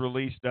 This is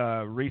released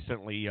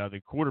recently.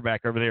 The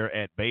quarterback over there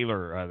at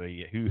Baylor,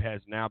 who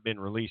has now been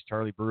released,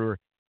 Charlie Brewer,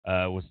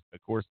 was,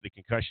 of course, the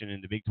concussion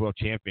in the Big 12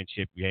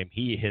 championship game.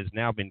 He has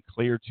now been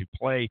cleared to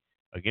play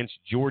against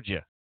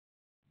Georgia.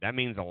 That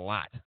means a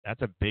lot.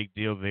 That's a big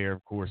deal there,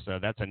 of course.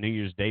 That's a New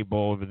Year's Day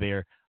bowl over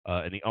there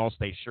in the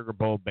All-State Sugar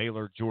Bowl.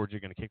 Baylor, Georgia,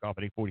 going to kick off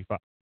at 8:45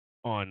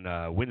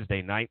 on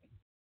Wednesday night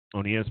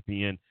on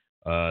ESPN.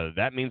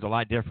 That means a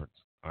lot of difference.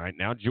 All right,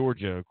 now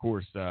Georgia, of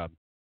course,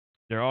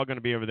 they're all going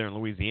to be over there in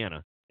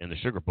Louisiana in the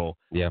Sugar Bowl.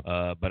 Yeah.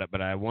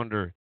 But I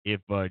wonder if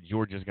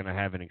Georgia's going to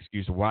have an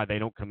excuse of why they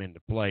don't come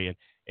into play.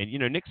 And you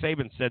know, Nick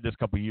Saban said this a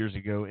couple of years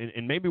ago,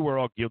 and maybe we're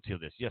all guilty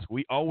of this. Yes,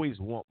 we always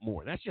want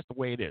more. That's just the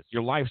way it is.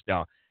 Your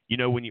lifestyle. You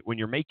know, when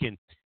you're making,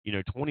 you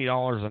know,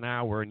 $20 an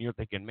hour and you're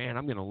thinking, man,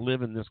 I'm going to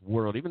live in this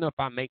world. Even though if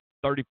I make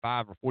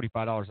 $35 or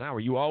 $45 an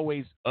hour, you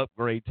always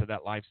upgrade to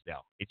that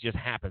lifestyle. It just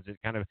happens. It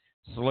kind of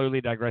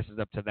slowly digresses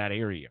up to that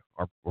area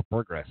or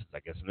progresses, I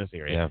guess, in this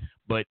area. Yeah.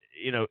 But,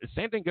 you know, the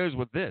same thing goes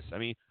with this. I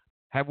mean,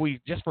 have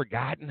we just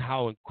forgotten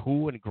how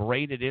cool and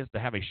great it is to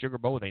have a Sugar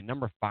Bowl with a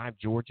number 5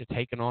 Georgia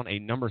taking on a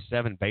number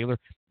 7 Baylor?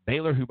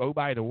 Baylor, who, oh,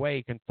 by the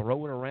way, can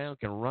throw it around,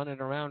 can run it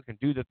around, can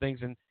do the things.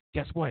 And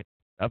guess what?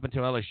 Up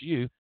until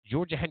LSU,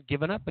 Georgia hadn't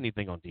given up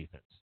anything on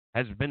defense.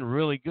 Has been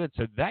really good.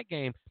 So that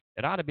game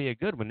It ought to be a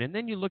good one. And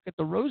then you look at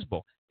the Rose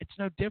Bowl. It's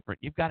no different.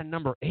 You've got a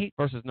number 8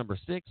 versus number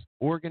 6.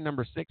 Oregon,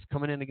 number 6,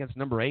 coming in against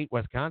number 8,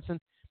 Wisconsin.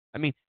 I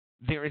mean,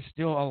 there is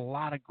still a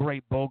lot of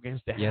great bowl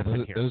games to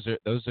happen here.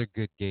 Those are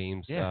good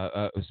games,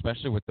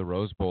 especially with the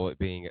Rose Bowl. It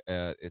being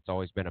it's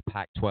always been a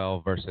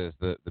Pac-12 versus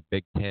the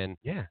Big Ten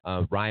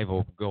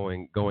rival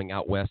going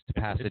out west to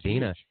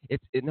Pasadena.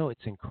 It's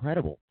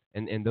incredible.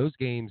 And those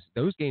games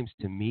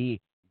to me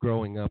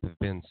growing up have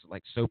been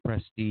like so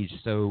prestige,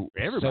 so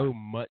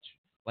much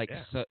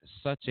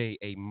such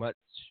a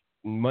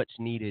much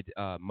needed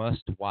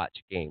must watch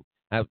game.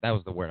 That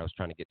was the word I was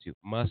trying to get to.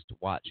 Must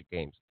watch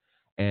games.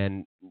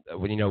 And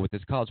with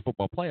this college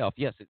football playoff,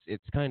 yes,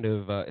 it's kind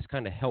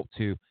of helped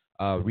to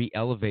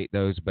re-elevate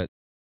those. But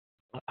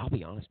I'll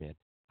be honest, man,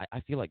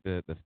 I feel like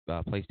the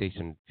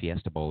PlayStation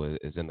Fiesta Bowl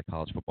is in the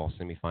college football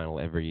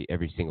semifinal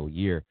every single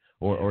year,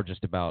 or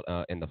just about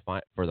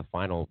for the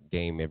final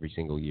game every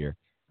single year.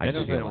 I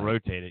just feel like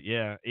rotate it,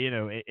 yeah.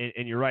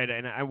 And you're right.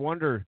 And I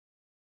wonder.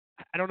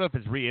 I don't know if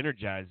it's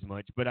re-energized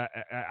much, but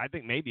I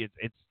think maybe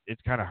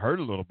it's kind of hurt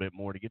a little bit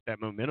more to get that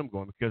momentum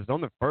going, because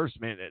on the first,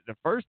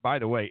 by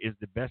the way, is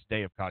the best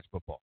day of college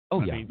football.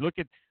 Oh, I mean,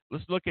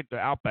 let's look at the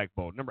Outback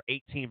Bowl, number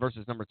 18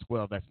 versus number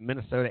 12. That's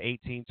Minnesota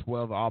 18,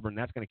 12 Auburn.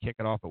 That's going to kick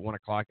it off at 1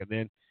 o'clock, and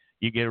then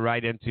you get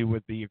right into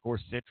with the, of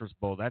course, Citrus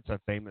Bowl. That's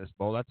a famous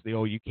bowl. That's the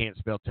old you can't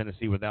spell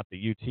Tennessee without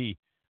the UT.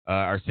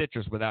 Or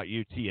Citrus without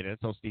UT, and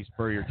that's old Steve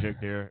Spurrier joke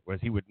there, was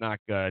he would knock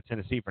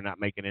Tennessee for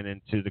not making it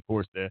into the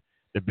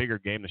bigger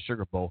game, the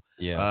Sugar Bowl.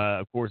 Yeah.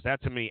 Of course,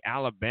 that's going to be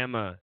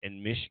Alabama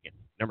and Michigan.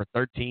 Number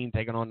 13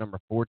 taking on number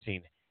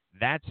 14.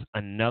 That's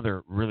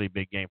another really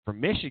big game. For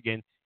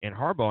Michigan and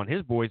Harbaugh and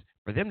his boys,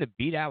 for them to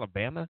beat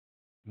Alabama,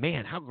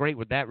 man, how great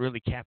would that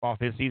really cap off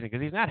his season?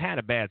 Because he's not had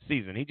a bad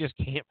season. He just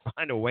can't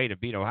find a way to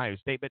beat Ohio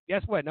State. But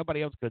guess what?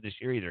 Nobody else could this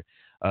year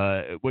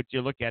either. Would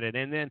you look at it?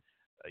 And then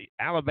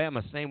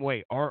Alabama, same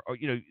way.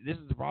 This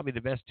is probably the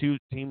best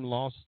two-team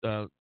loss.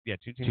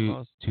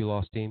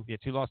 Two-loss team. Yeah,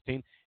 two-loss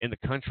team in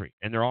the country,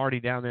 and they're already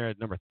down there at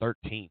number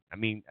 13. I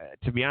mean,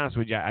 to be honest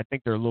with you, I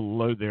think they're a little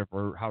low there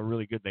for how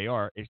really good they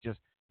are. It's just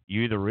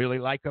you either really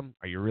like them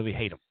or you really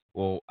hate them.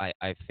 Well,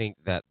 I think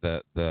that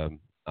the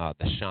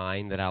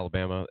shine that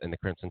Alabama and the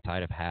Crimson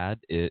Tide have had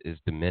is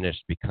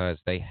diminished because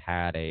they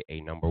had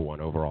a number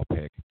 1 overall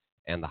pick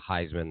and the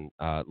Heisman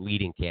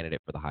leading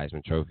candidate for the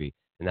Heisman Trophy,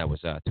 and that was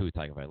Tua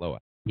Tagovailoa.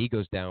 He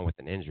goes down with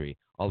an injury.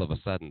 All of a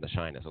sudden, the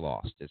shine is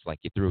lost. It's like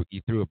you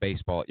threw a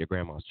baseball at your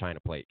grandma's china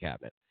plate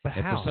cabinet. But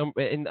how?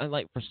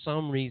 For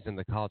some reason,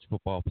 the college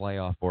football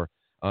playoff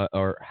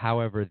or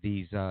however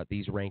these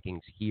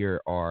rankings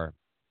here are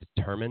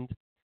determined,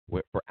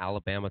 for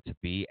Alabama to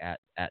be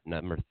at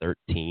number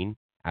 13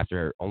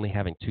 after only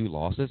having 2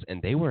 losses,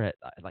 and they were at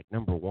like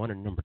number 1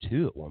 and number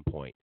 2 at one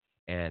point,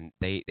 and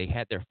they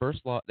had their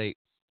first loss. They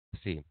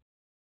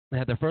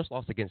had their first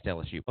loss against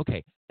LSU.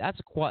 Okay, that's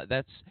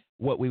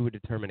what we would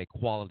determine a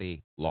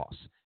quality loss,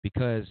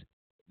 because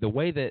the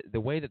way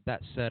that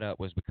set up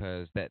was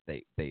because that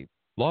they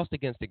lost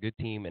against a good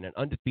team and an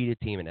undefeated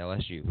team in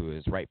LSU, who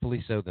is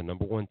rightfully so the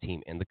number 1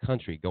 team in the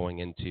country going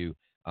into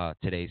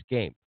today's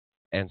game.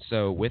 And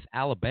so with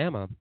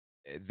Alabama,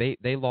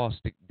 they lost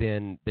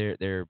then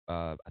their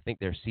I think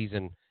their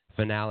season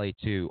finale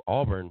to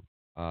Auburn.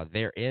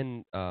 They're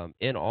in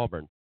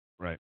Auburn,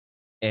 right?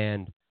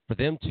 And for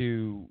them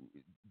to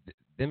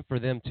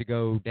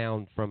go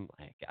down from,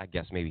 I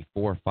guess, maybe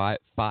 4 or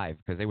 5,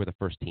 because they were the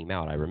first team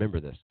out. I remember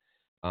this.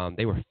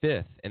 They were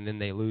 5th, and then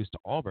they lose to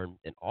Auburn,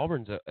 and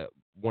Auburn's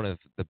one of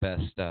the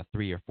best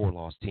 3 or 4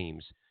 loss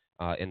teams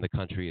in the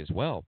country as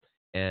well.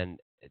 And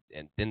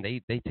then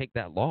they take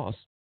that loss,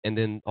 and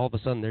then all of a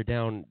sudden they're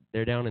down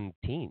in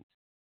teens,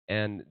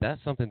 and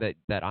that's something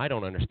that I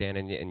don't understand,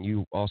 and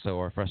you also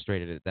are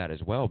frustrated at that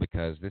as well,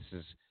 because this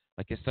is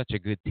it's such a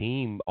good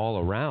team all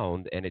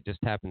around, and it just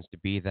happens to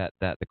be that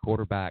the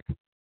quarterback.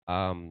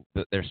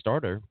 Their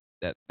starter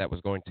that was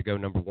going to go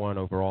number 1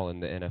 overall in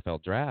the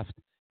NFL draft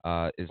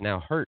is now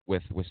hurt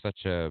with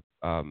such a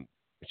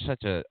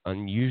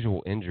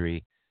unusual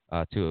injury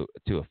to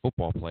a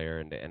football player,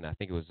 and I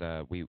think it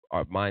was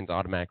our minds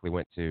automatically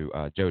went to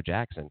Joe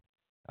Jackson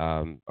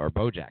or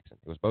Bo Jackson.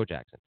 It was Bo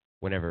Jackson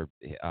whenever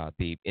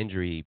the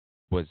injury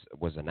was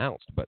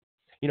announced, but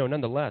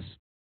nonetheless.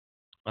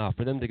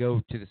 For them to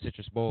go to the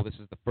Citrus Bowl, this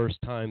is the first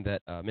time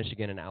that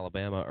Michigan and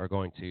Alabama are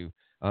going to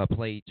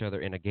play each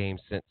other in a game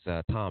since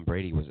Tom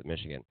Brady was at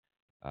Michigan.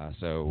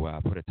 So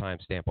put a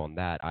timestamp on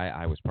that.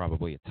 I was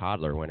probably a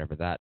toddler whenever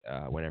that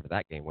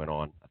game went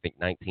on. I think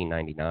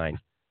 1999.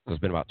 So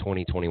it's been about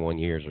 21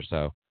 years or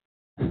so.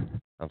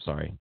 I'm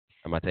sorry.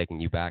 Am I taking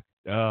you back?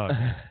 Oh,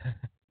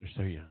 you're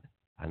so young.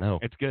 I know.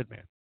 It's good,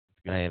 man.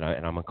 And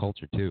I'm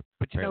uncultured too.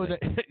 But you're not.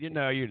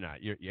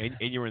 And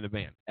you were in the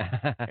band.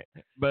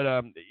 But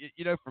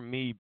for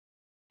me,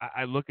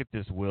 I look at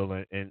this, Will,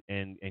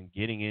 and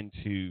getting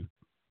into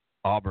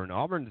Auburn.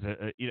 Auburn's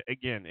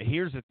again.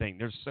 Here's the thing: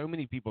 there's so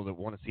many people that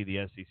want to see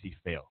the SEC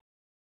fail,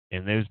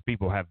 And those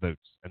people have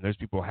votes, and those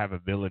people have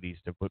abilities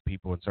to put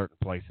people in certain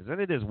places. And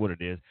it is what it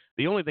is.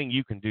 The only thing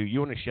you can do, you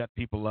want to shut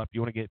people up,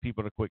 you want to get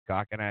people to quit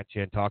cocking at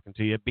you and talking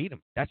to you, beat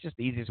them. That's just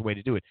the easiest way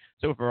to do it.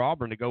 So for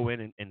Auburn to go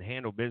in and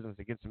handle business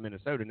against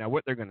Minnesota, now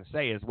what they're going to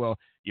say is, well,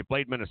 you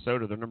played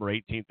Minnesota, they're number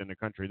 18th in the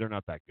country. They're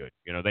not that good.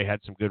 You know, they had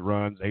some good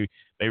runs.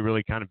 They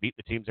really kind of beat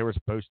the teams they were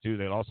supposed to.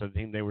 They lost the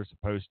team they were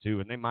supposed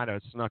to, and they might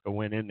have snuck a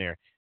win in there.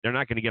 They're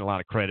not going to get a lot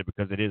of credit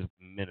because it is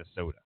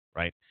Minnesota,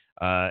 right?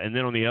 And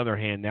then on the other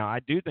hand, now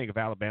I do think if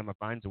Alabama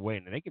finds a way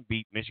and they can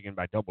beat Michigan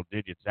by double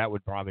digits, that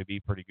would probably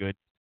be pretty good.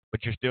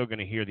 But you're still going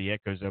to hear the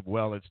echoes of,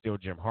 well, it's still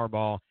Jim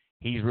Harbaugh.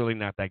 He's really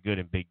not that good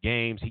in big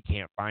games. He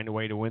can't find a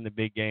way to win the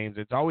big games.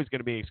 It's always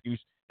going to be an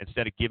excuse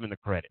instead of giving the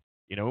credit.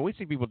 You know, we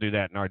see people do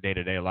that in our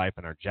day-to-day life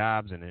and our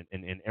jobs and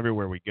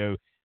everywhere we go.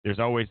 There's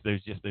always those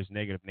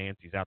negative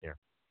Nancy's out there.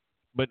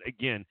 But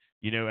again,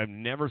 you know, I've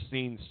never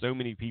seen so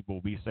many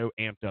people be so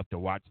amped up to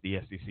watch the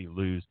SEC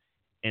lose.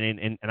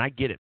 And I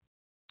get it.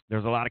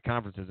 There's a lot of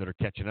conferences that are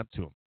catching up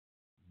to them,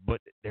 but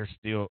they're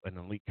still an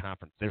elite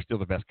conference. They're still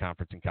the best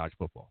conference in college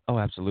football. Oh,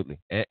 absolutely.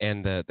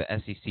 And the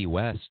SEC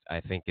West,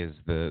 I think, is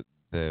the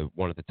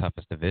one of the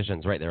toughest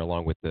divisions right there,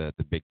 along with the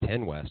Big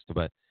Ten West.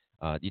 But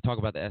you talk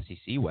about the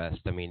SEC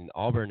West. I mean,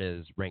 Auburn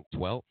is ranked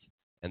 12th,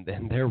 and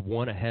then they're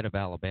one ahead of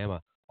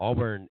Alabama.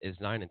 Auburn is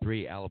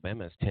 9-3.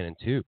 Alabama is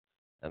 10-2.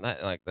 And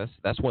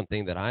that's one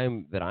thing that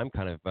I'm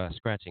kind of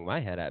scratching my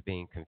head at,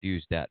 being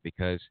confused at,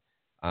 because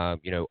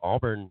you know,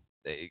 Auburn.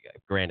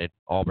 Granted,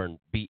 Auburn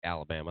beat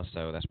Alabama,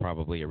 so that's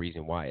probably a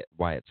reason why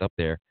it's up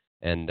there.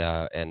 And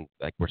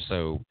like we're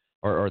so,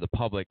 or the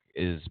public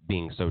is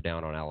being so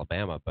down on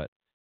Alabama. But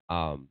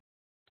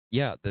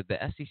yeah, the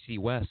SEC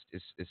West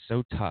is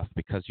so tough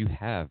because you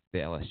have the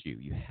LSU,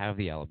 you have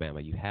the Alabama,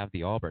 you have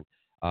the Auburn,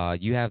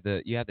 you have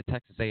the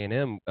Texas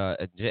A&M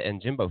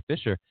and Jimbo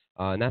Fisher,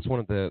 and that's one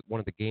of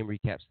the game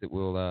recaps that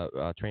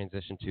we'll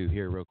transition to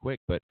here real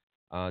quick. But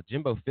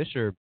Jimbo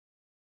Fisher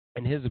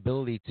and his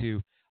ability to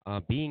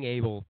being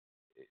able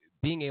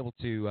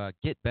to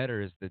get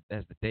better as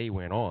the day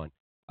went on.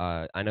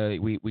 I know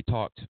we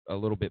talked a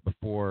little bit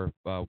before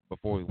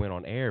we went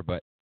on air,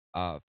 but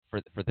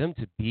for them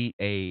to beat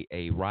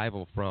a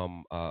rival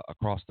from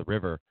across the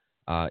river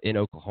in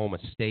Oklahoma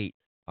State,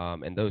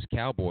 and those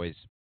Cowboys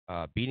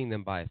beating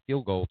them by a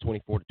field goal,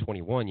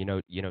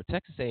 24-21. You know,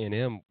 Texas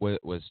A&M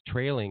was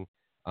trailing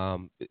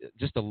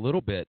just a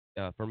little bit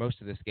for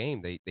most of this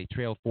game. They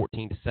trailed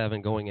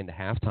 14-7 going into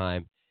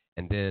halftime.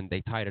 And then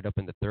they tied it up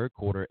in the third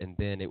quarter, and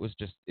then it was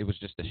just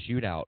a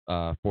shootout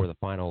for the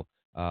final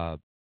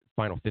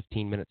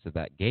 15 minutes of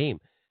that game.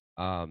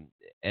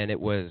 And it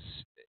was,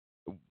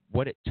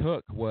 what it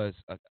took was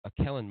a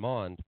Kellen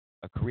Mond,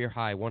 a career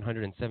high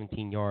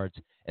 117 yards,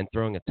 and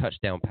throwing a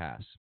touchdown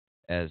pass.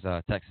 As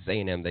Texas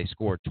A&M, they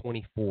scored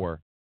 24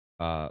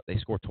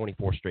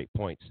 straight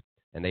points,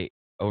 and they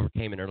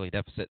overcame an early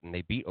deficit, and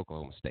they beat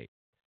Oklahoma State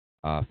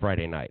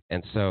Friday night.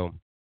 And so.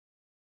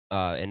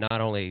 And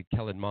not only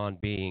Kellen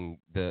Mond being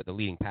the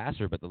leading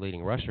passer, but the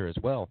leading rusher as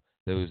well.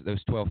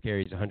 Those 12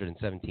 carries,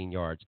 117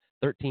 yards,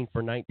 13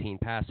 for 19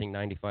 passing,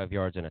 95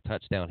 yards, and a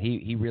touchdown.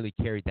 He really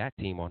carried that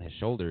team on his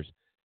shoulders.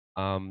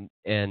 And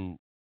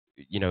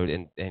you know,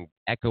 and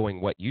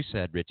echoing what you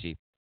said, Richie,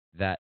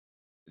 that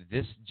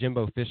this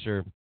Jimbo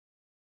Fisher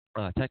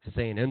Texas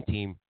A&M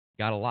team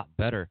got a lot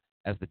better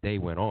as the day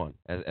went on,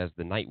 as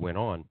the night went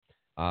on.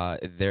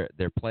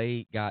 Their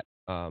play got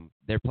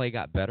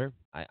better.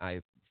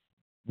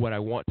 What I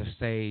want to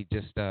say,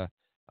 just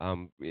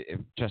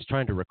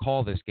trying to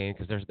recall this game,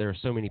 because there are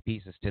so many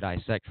pieces to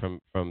dissect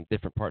from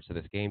different parts of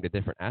this game to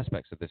different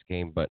aspects of this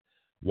game. But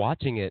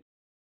watching it,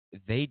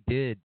 they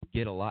did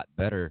get a lot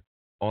better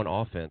on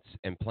offense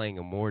and playing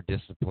a more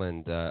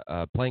disciplined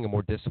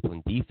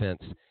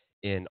defense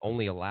in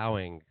only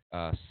allowing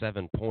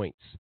 7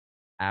 points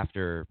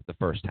after the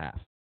first half.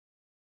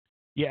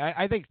 Yeah,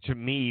 I think to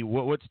me,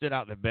 what stood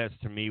out the best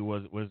to me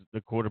was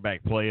the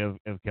quarterback play of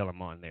Kellen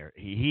Mond there.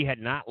 He had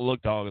not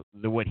looked all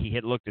the way he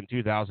had looked in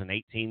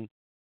 2018.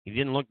 He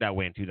didn't look that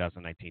way in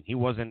 2019. He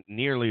wasn't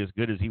nearly as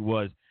good as he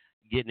was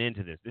getting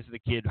into this. This is the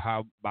kid,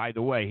 how, by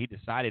the way, he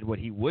decided what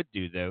he would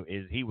do, though,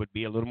 is he would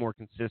be a little more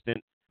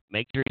consistent,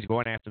 make sure he's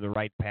going after the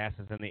right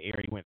passes in the air.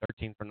 He went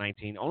 13 for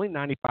 19, only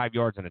 95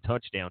 yards and a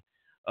touchdown.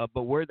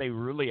 But where they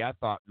really, I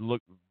thought,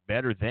 looked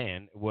better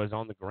than was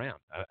on the ground.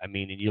 I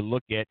mean, and you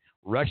look at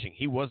rushing.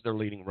 He was their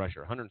leading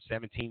rusher,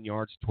 117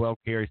 yards, 12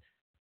 carries.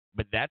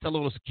 But that's a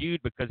little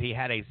skewed because he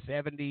had a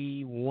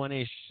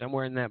 71-ish,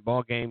 somewhere in that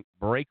ball game,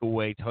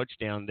 breakaway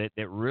touchdown that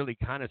really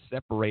kind of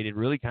separated,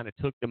 really kind of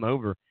took them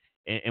over.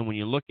 And when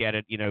you look at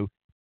it, you know,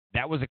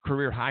 that was a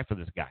career high for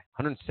this guy,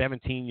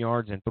 117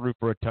 yards and threw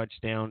for a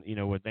touchdown, you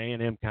know, with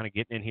A&M kind of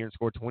getting in here and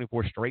scored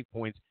 24 straight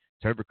points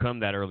to overcome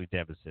that early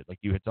deficit, like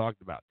you had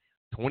talked about.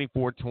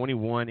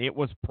 24-21. It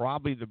was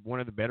probably one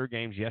of the better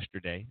games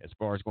yesterday as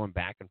far as going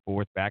back and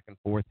forth.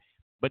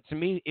 But to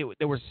me,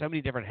 there were so many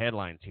different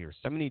headlines here,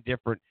 so many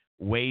different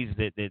ways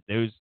that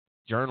those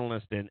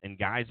journalists and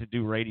guys that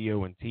do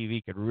radio and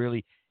TV could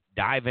really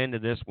dive into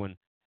this one.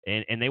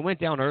 And they went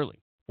down early,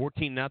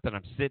 14-0.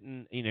 I'm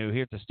sitting,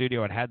 here at the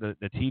studio. I had the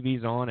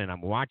TVs on, and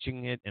I'm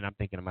watching it, and I'm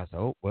thinking to myself,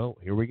 oh, well,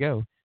 here we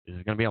go. This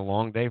is going to be a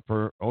long day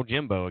for old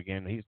Jimbo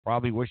again. He's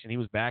probably wishing he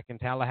was back in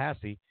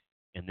Tallahassee.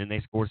 And then they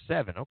score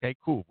 7. Okay,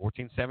 cool.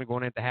 14-7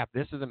 going into half.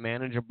 This is a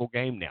manageable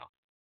game now.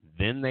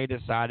 Then they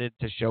decided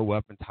to show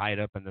up and tie it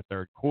up in the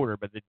third quarter,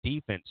 but the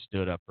defense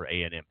stood up for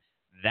A&M.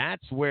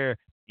 That's where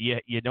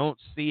you don't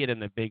see it in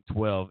the Big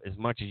 12 as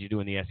much as you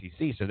do in the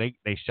SEC. So they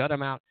shut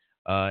them out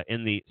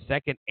in the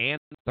second and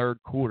third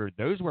quarter.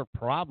 Those were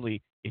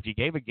probably, if you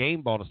gave a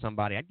game ball to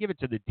somebody, I'd give it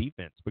to the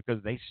defense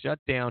because they shut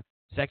down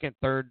second,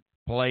 third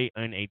play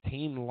on a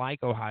team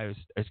like Oklahoma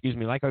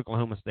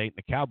State and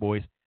the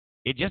Cowboys.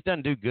 It just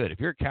doesn't do good. If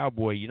you're a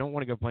Cowboy, you don't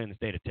want to go play in the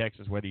state of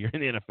Texas, whether you're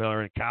in the NFL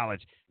or in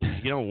college.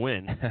 You don't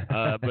win.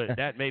 But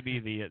that may be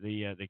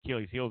the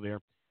Achilles heel there.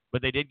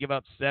 But they did give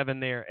up 7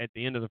 there at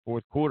the end of the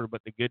fourth quarter.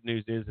 But the good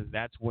news is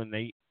that's when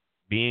they,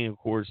 being, of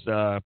course,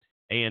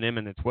 A&M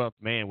in the 12th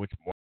man, which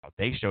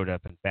they showed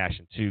up in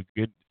fashion too.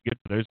 Good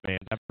for those fans.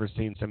 I've never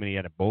seen so many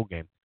at a bowl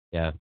game.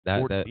 Yeah,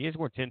 he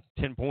scored 10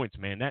 points,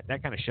 man.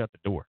 That kind of shut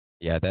the door.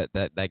 Yeah,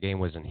 that game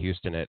was in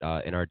Houston at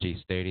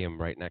NRG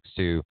Stadium, right next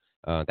to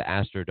the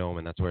Astrodome,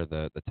 and that's where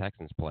the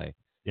Texans play.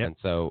 Yep. And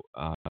so,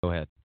 go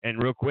ahead.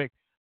 And real quick,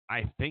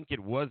 I think it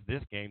was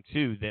this game,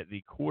 too, that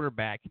the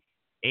quarterback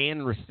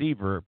and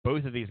receiver,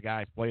 both of these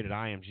guys played at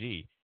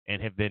IMG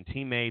and have been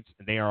teammates.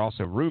 They are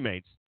also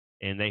roommates,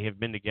 and they have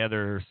been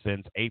together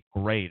since 8th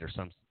grade or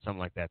something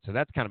like that. So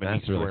that's kind of a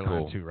neat really storyline,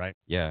 cool. too, right?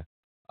 Yeah.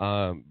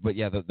 But,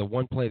 yeah, the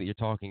one play that you're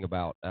talking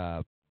about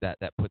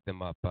that put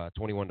them up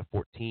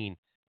 21-14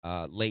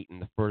 late in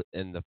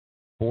the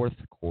fourth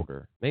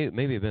quarter,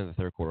 maybe it been the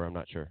third quarter. I'm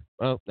not sure.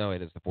 Oh no,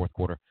 it is the fourth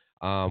quarter.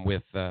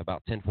 With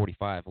about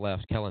 10:45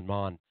 left, Kellen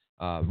Mond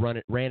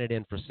ran it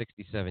in for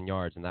 67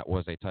 yards, and that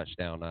was a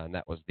touchdown. And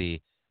that was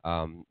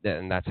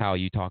and that's how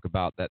you talk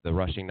about that. The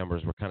rushing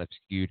numbers were kind of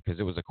skewed because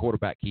it was a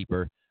quarterback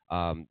keeper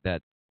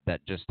that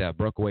just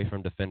broke away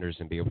from defenders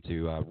and be able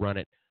to run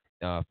it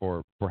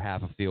for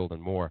half a field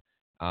and more.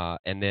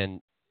 And then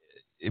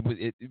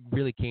it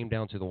really came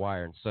down to the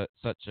wire, and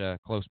such a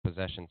close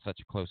possession, such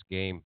a close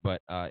game.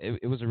 But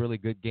it was a really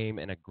good game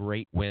and a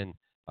great win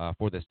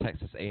for this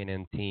Texas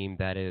A&M team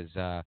that is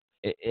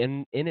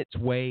in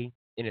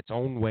its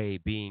own way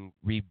being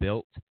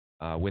rebuilt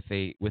with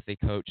a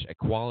coach, a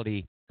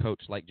quality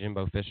coach like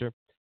Jimbo Fisher.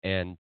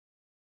 And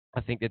I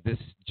think that this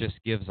just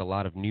gives a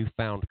lot of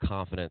newfound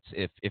confidence,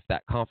 if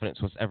that confidence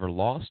was ever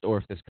lost, or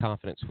if this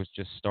confidence was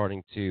just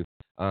starting to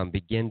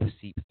begin to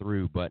seep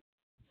through. But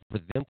for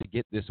them to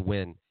get this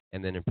win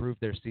and then improve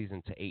their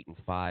season to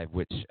 8-5,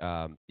 which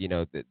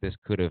this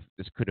could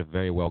have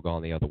very well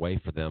gone the other way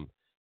for them.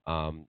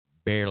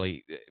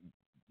 Barely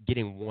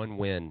getting one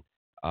win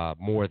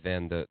more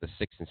than the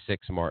 6-6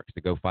 mark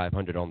to go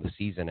 500 on the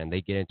season, and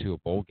they get into a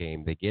bowl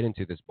game. They get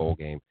into this bowl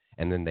game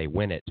and then they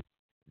win it.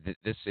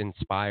 This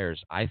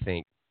inspires, I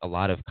think, a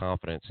lot of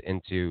confidence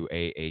into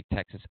a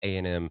Texas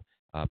A&M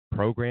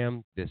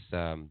program. This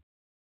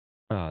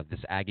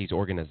Aggies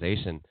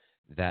organization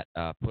that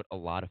put a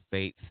lot of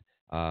faith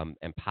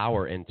and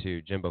power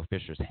into Jimbo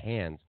Fisher's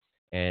hands,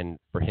 and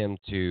for him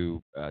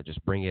to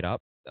just bring it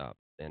up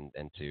and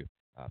to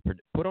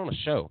put on a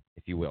show,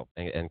 if you will.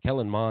 And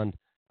Kellen Mond,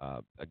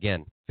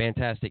 again,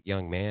 fantastic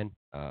young man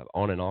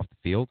on and off the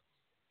field,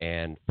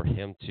 and for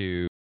him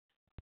to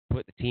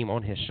put the team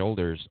on his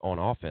shoulders on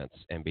offense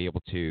and be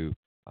able to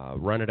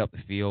run it up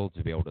the field,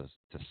 to be able to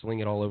sling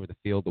it all over the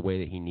field the way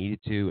that he needed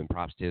to, and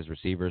props to his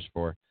receivers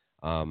for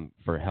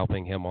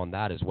helping him on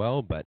that as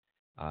well. But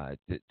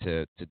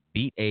to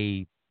beat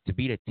a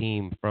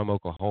team from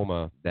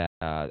Oklahoma that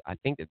I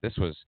think that this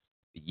was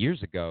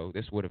years ago,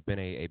 this would have been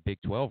a Big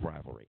 12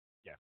 rivalry.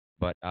 Yeah.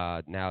 But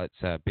now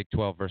it's Big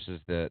 12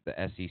 versus the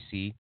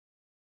SEC,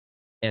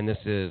 and this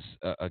is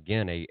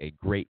again a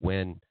great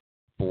win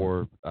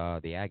for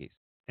the Aggies.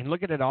 And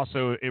look at it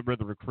also with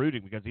the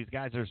recruiting, because these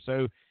guys are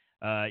so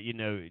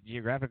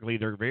geographically,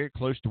 they're very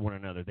close to one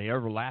another. They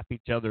overlap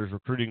each other's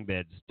recruiting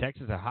beds.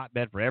 Texas is a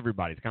hotbed for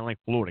everybody. It's kind of like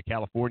Florida,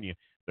 California.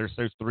 There's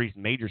those three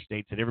major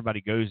states that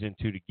everybody goes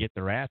into to get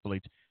their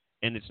athletes,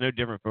 and it's no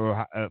different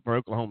for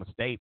Oklahoma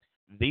State.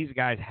 These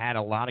guys had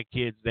a lot of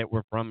kids that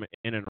were from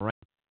in and around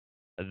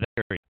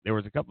there. There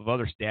was a couple of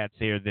other stats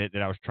here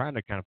that I was trying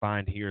to kind of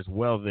find here as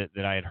well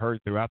that I had heard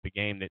throughout the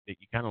game that you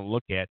kind of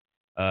look at.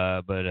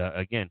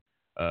 Again,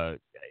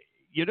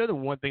 the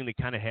one thing that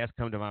kind of has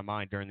come to my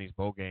mind during these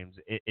bowl games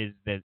is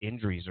that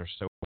injuries are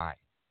so high.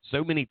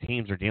 So many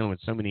teams are dealing with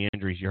so many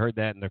injuries. You heard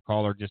that in the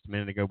caller just a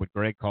minute ago, but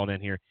Greg called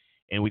in here,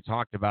 and we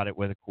talked about it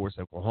with, of course,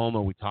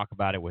 Oklahoma. We talk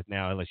about it with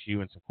now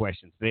LSU and some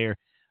questions there.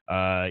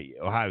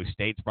 Ohio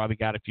State's probably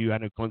got a few. I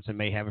know Clemson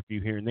may have a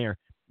few here and there.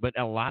 But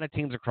a lot of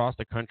teams across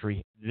the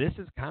country, this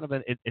is kind of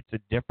it's a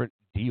different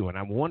deal. And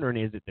I'm wondering,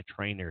 is it the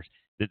trainers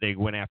that they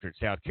went after at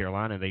South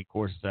Carolina? They, of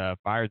course,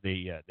 fired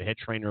the head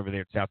trainer over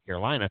there at South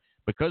Carolina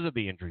because of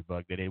the injury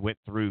bug that it went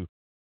through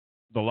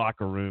the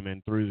locker room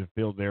and through the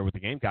field there with the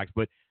Gamecocks.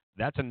 But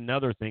that's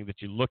another thing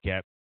that you look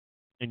at,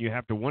 and you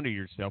have to wonder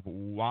yourself,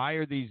 why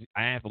are these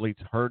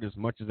athletes hurt as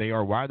much as they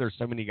are? Why are there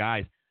so many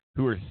guys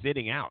who are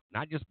sitting out,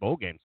 not just bowl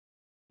games,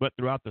 but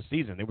throughout the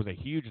season. There was a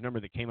huge number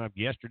that came up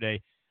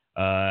yesterday,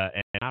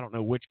 and I don't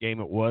know which game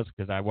it was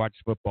because I watched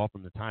football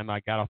from the time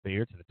I got off the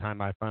air to the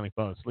time I finally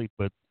fell asleep.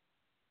 But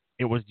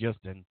it was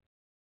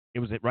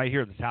right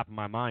here at the top of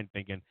my mind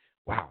thinking,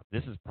 wow,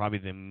 this is probably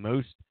the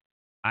most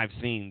I've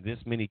seen this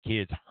many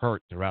kids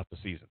hurt throughout the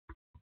season.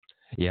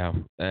 Yeah,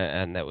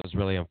 and that was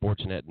really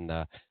unfortunate. And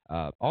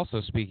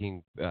also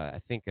speaking, I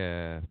think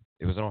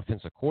it was an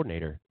offensive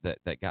coordinator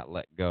that got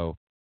let go.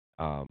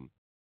 I'm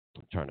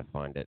trying to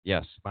find it.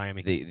 Yes,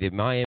 Miami. The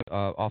Miami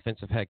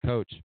offensive head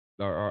coach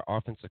or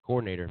offensive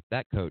coordinator,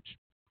 that coach,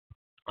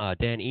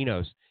 Dan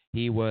Enos,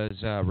 he was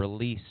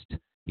released.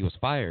 He was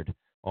fired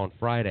on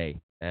Friday,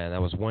 and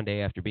that was one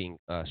day after being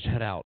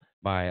shut out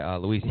by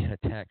Louisiana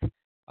Tech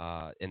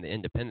in the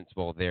Independence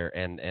Bowl there,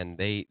 and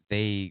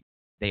they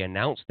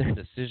announced their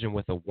decision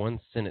with a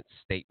one-sentence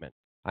statement.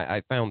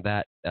 I found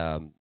that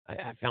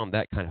I found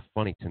that kind of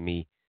funny to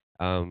me,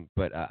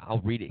 but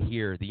I'll read it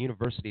here. The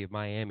University of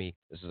Miami,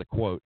 this is a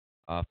quote,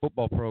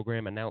 football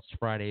program announced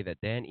Friday that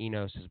Dan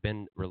Enos has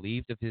been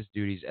relieved of his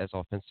duties as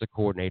offensive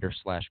coordinator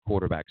 /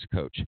 quarterbacks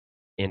coach.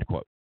 End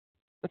quote.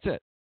 That's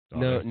it.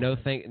 No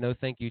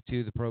thank you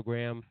to the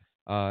program.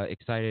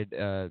 Excited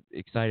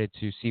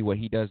to see what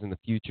he does in the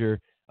future.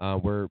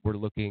 We're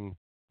looking.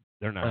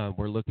 They're not.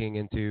 We're looking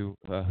into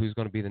who's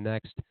going to be the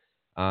next.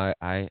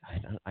 I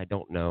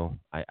don't know.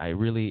 I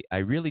really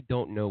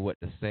don't know what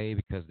to say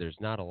because there's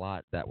not a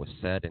lot that was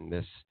said in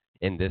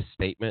this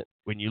statement.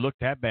 When you look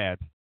that bad,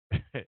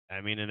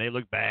 I mean, and they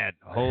look bad.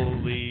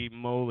 Holy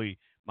moly,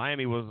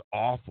 Miami was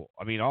awful.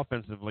 I mean,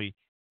 offensively,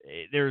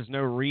 there's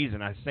no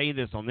reason. I say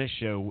this on this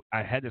show.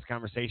 I had this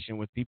conversation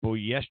with people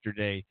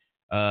yesterday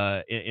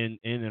in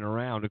and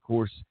around. Of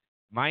course,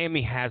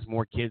 Miami has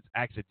more kids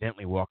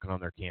accidentally walking on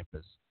their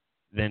campus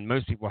than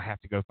most people have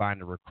to go find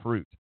a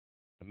recruit.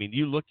 I mean,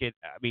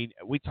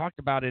 we talked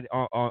about it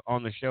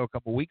on the show a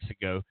couple weeks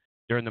ago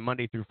during the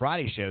Monday through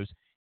Friday shows,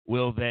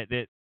 Will, that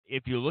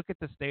if you look at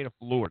the state of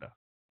Florida,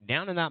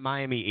 down in that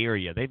Miami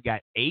area, they've got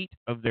 8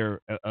 of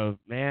their,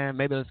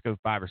 maybe let's go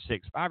 5 or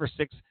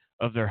 6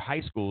 of their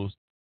high schools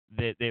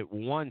that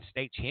won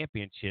state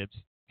championships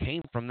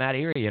came from that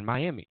area in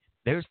Miami.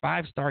 There's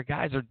 5-star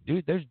guys,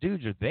 those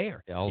dudes are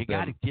there. You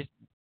got to just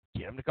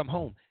get them to come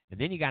home. And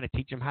then you got to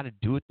teach them how to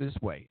do it this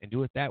way and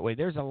do it that way.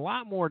 There's a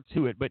lot more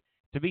to it, but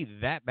to be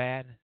that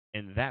bad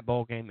in that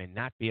ball game and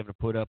not be able to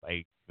put up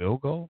a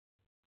field goal,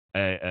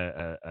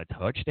 a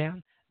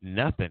touchdown,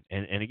 nothing.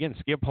 And again,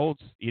 Skip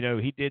Holtz,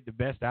 he did the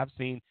best I've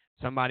seen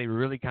somebody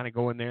really kind of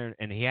go in there,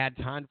 and he had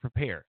time to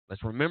prepare.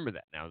 Let's remember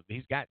that. Now,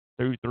 he's got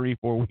 2, 3,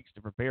 4 weeks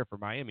to prepare for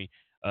Miami.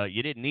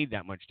 You didn't need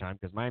that much time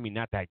because Miami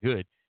not that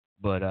good.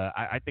 But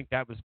I think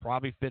that was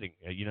probably fitting.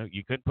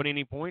 You couldn't put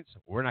any points.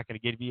 We're not going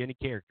to give you any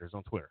characters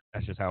on Twitter.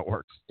 That's just how it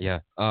works. Yeah.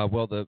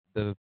 Well,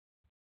 the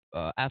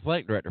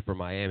athletic director for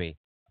Miami,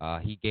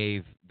 he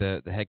gave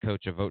the head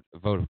coach a vote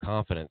of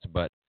confidence,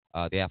 but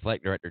the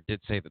athletic director did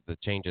say that the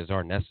changes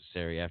are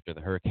necessary after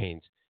the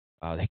Hurricanes.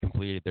 They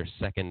completed their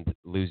second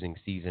losing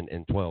season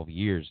in 12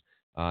 years,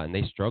 and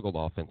they struggled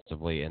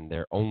offensively in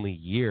their only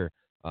year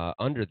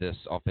under this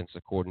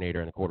offensive coordinator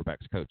and the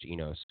quarterbacks coach,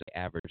 Enos. They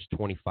averaged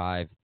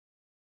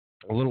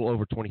a little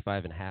over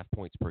 25.5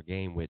 points per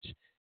game, which,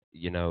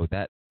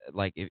 that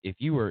like if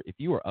you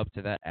were up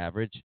to that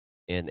average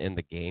in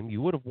the game,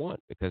 you would have won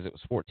because it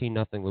was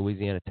 14-0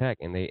 Louisiana Tech,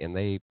 and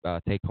they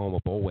take home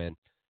a bowl win.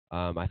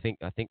 I think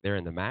they're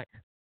in the MAC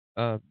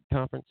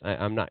conference.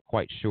 I'm not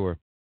quite sure.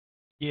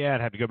 Yeah,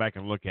 I'd have to go back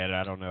and look at it.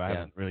 I don't know. I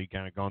haven't really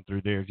kind of gone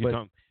through there.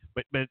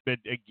 But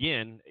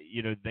again,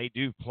 they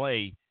do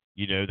play.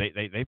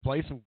 They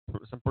play some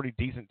pretty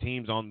decent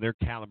teams on their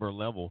caliber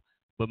level.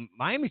 But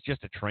Miami's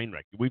just a train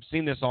wreck. We've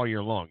seen this all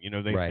year long.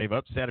 They've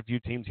upset a few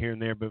teams here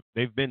and there, but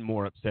they've been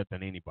more upset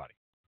than anybody.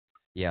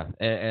 Yeah,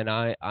 and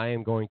I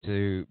am going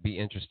to be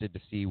interested to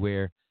see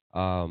where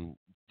Dan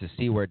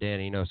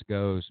Enos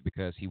goes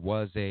because he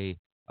was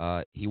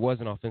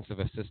an offensive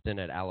assistant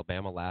at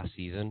Alabama last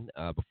season.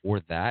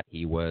 Before that,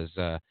 he was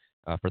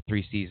for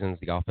 3 seasons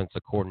the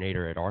offensive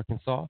coordinator at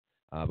Arkansas.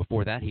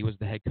 Before that, he was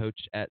the head coach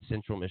at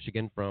Central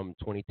Michigan from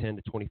 2010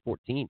 to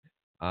 2014.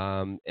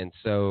 And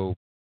so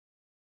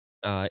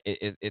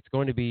it's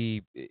going to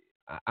be.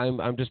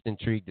 I'm just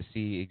intrigued to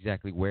see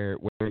exactly where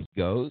he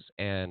goes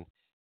and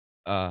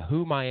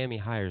who Miami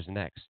hires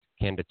next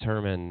can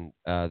determine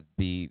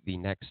the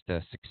next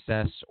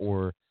success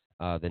or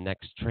the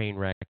next train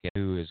wreck and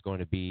who is going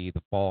to be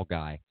the fall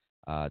guy.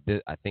 I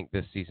think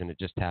this season it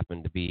just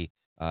happened to be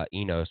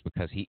Enos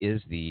because he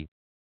is the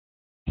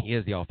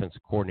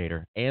offensive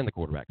coordinator and the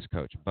quarterbacks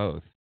coach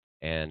both,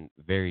 and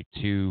very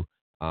two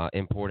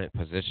important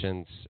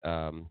positions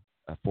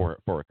for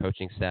a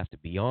coaching staff to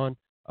be on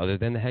other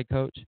than the head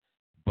coach.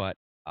 But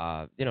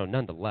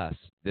nonetheless,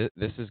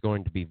 this is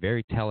going to be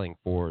very telling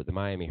for the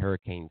Miami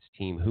Hurricanes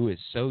team, who is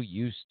so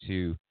used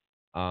to,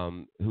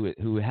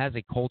 who has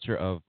a culture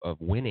of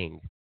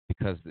winning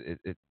because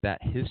that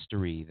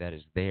history that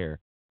is there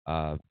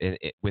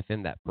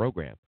within that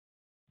program.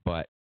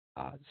 But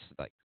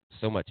like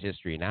so much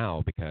history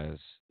now because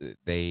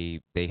they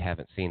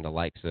haven't seen the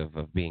likes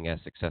of being as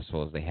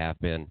successful as they have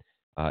been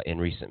in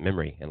recent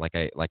memory. And like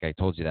I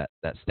told you,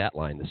 that stat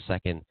line, the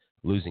second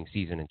losing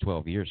season in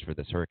 12 years for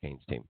this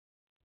Hurricanes team.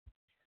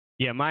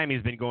 Yeah,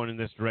 Miami's been going in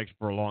this direction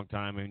for a long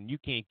time, and you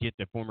can't get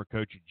the former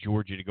coach of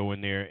Georgia to go in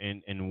there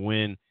and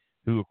win,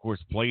 who, of course,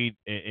 played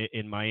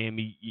in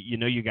Miami. You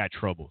know you got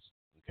troubles,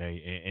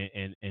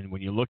 okay? And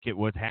when you look at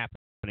what's happening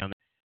on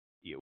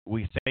there,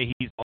 we say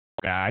he's a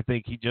guy. I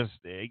think he just,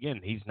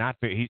 again, he's not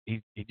 –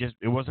 he just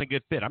 – it wasn't a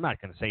good fit. I'm not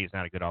going to say he's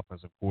not a good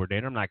offensive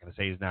coordinator. I'm not going to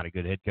say he's not a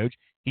good head coach.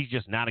 He's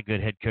just not a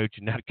good head coach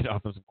and not a good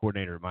offensive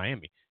coordinator at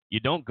Miami. You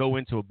don't go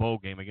into a bowl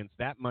game against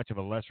that much of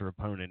a lesser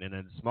opponent in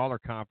a smaller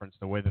conference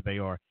the way that they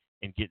are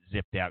and get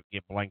zipped out,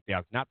 get blanked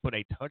out, not put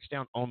a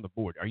touchdown on the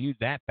board. Are you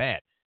that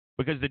bad?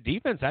 Because the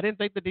defense, I didn't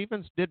think the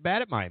defense did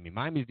bad at Miami.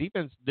 Miami's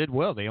defense did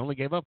well. They only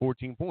gave up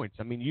 14 points.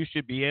 I mean, you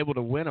should be able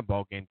to win a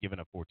ball game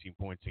giving up 14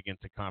 points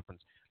against a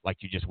conference like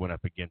you just went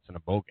up against in a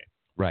bowl game.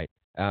 Right.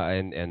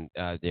 And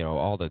you know,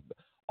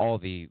 all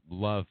the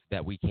love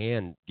that we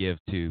can give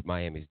to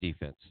Miami's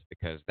defense,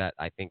 because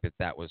I think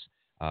that was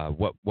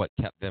what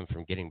kept them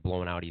from getting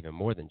blown out even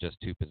more than just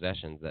two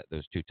possessions,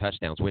 those two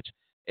touchdowns, which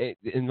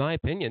in my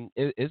opinion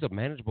is a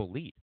manageable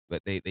lead,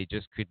 but they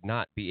just could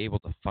not be able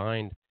to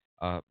find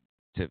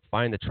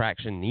the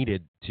traction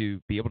needed to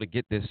be able to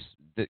get this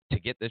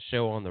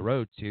show on the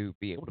road to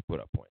be able to put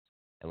up points.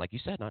 And like you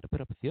said, not to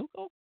put up a field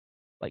goal,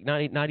 like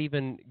not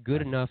even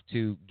good enough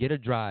to get a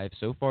drive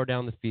so far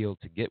down the field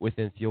to get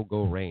within field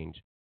goal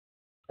range,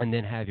 and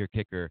then have your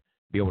kicker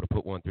be able to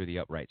put one through the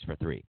uprights for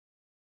 3.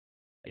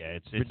 Yeah,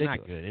 it's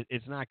not good.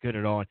 It's not good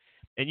at all.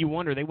 And you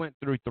wonder, they went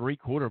through 3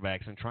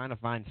 quarterbacks and trying to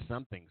find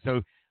something.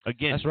 So,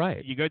 again, that's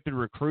right. You go through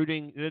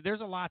recruiting.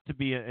 There's a lot to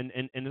be, and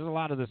there's a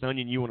lot of this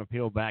onion you want to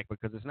peel back,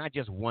 because it's not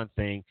just one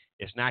thing.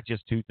 It's not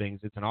just two things.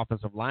 It's an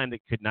offensive line that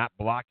could not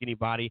block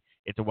anybody.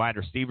 It's a wide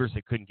receivers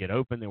that couldn't get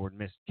open. There were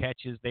missed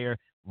catches there.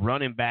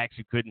 Running backs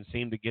who couldn't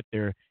seem to get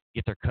their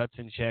cuts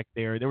in check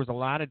there. There was a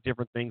lot of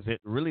different things that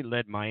really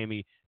led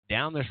Miami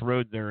down this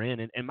road they're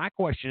in. And my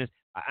question is,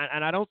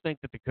 and I don't think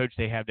that the coach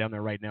they have down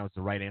there right now is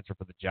the right answer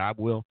for the job,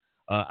 Will.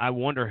 I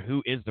wonder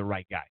who is the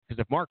right guy.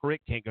 Because if Mark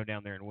Richt can't go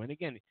down there and win,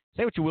 again,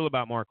 say what you will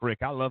about Mark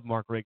Richt. I love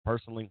Mark Richt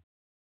personally.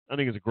 I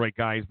think he's a great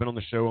guy. He's been on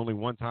the show only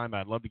one time.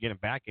 I'd love to get him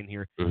back in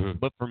here. Mm-hmm.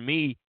 But for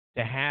me,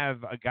 to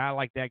have a guy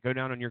like that go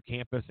down on your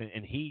campus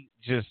and he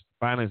just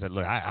finally said,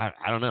 look, I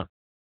don't know.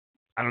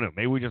 I don't know.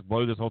 Maybe we just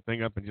blow this whole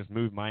thing up and just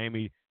move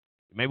Miami.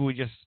 Maybe we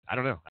just, I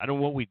don't know. I don't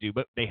know what we do.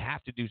 But they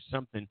have to do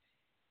something.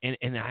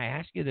 And I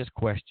ask you this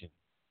question.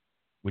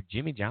 Would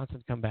Jimmy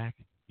Johnson come back?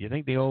 You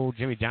think the old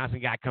Jimmy Johnson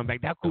guy come back?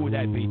 How cool would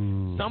that be?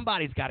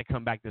 Somebody's got to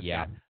come back this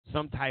guy.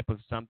 Some type of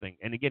something.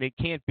 And again, it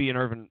can't be an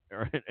Urban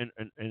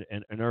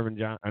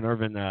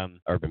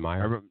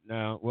Meyer.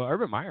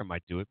 Urban Meyer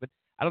might do it, but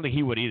I don't think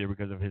he would either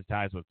because of his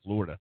ties with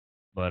Florida.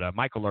 But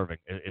Michael Irvin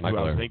is who I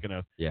was thinking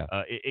of. Yeah.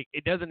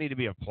 It doesn't need to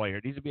be a player.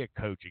 It needs to be a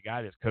coach, a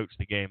guy that's coached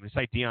the game. It's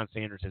like Deion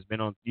Sanders has been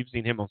on. You've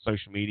seen him on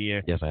social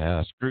media. Yes, I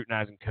have.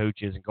 Scrutinizing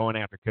coaches and going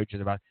after coaches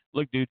about,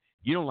 look, dude,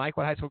 you don't like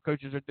what high school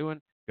coaches are doing?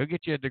 Go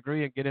get you a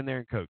degree and get in there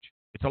and coach.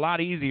 It's a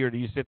lot easier to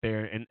you sit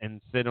there and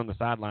sit on the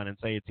sideline and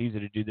say it's easy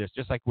to do this,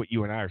 just like what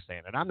you and I are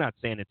saying. And I'm not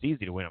saying it's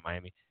easy to win at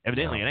Miami.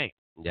 Evidently, it ain't.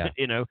 Yeah.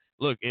 You know,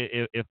 look,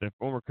 if the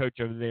former coach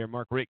over there,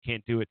 Mark Richt,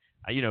 can't do it,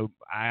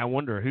 I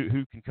wonder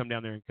who can come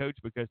down there and coach,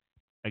 because,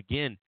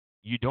 again,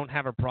 you don't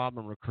have a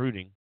problem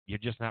recruiting. You're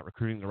just not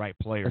recruiting the right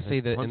players.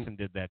 Clemson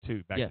did that,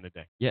 too, back in the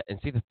day. Yeah, and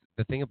see,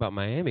 the thing about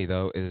Miami,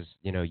 though, is,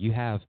 you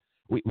have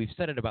 – we've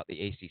said it about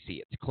the ACC.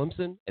 It's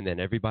Clemson and then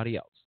everybody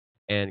else.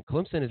 And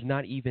Clemson is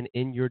not even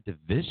in your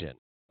division.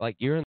 Like,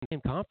 you're in the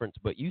same conference,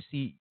 but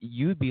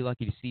you'd be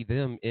lucky to see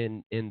them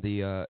in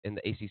the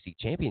ACC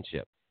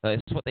championship.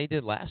 That's what they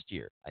did last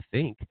year, I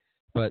think.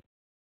 But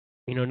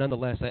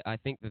nonetheless, I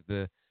think that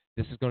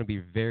this is going to be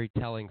very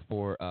telling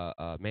for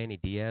Manny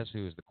Diaz,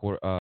 who is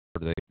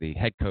the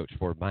head coach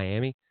for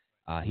Miami.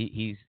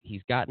 He's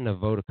gotten a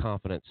vote of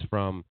confidence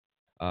from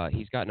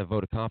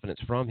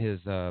his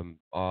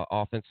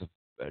offensive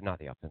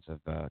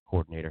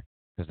coordinator,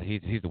 because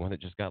he's the one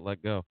that just got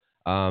let go.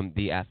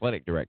 The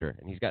athletic director,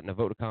 and he's gotten a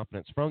vote of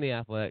confidence from the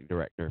athletic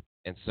director.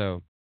 And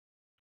so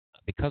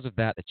because of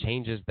that, the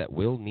changes that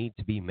will need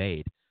to be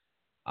made,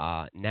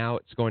 now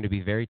it's going to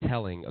be very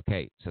telling.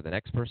 Okay, so the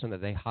next person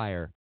that they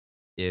hire,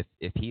 if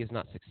he is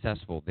not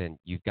successful, then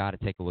you've got to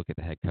take a look at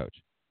the head coach,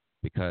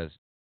 because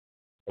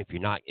if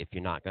you're not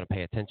going to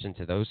pay attention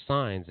to those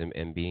signs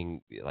and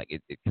being like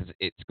it, because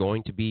it's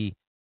going to be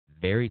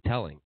very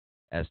telling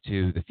as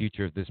to the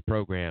future of this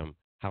program,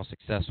 how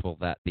successful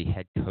that the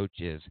head coach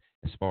is,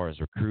 as far as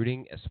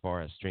recruiting, as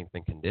far as strength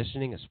and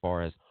conditioning, as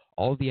far as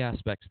all of the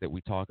aspects that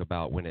we talk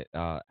about when it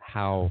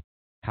how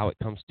it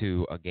comes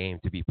to a game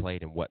to be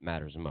played and what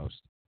matters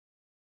most.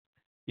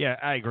 Yeah,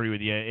 I agree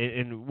with you.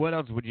 And what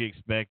else would you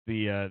expect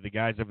the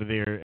guys over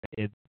there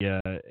at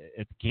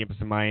the campus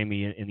in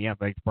Miami in the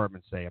athletic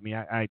department say? I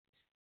mean,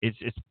 it's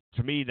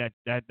to me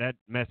that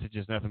message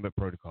is nothing but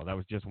protocol. That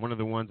was just one of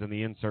the ones in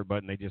the insert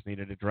button. They just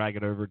needed to drag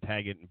it over,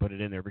 tag it, and put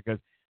it in there, because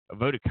a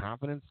vote of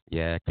confidence.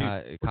 Yeah,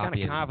 Dude, what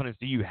kind of confidence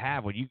do you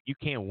have when you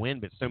can't win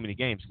but so many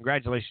games?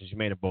 Congratulations, you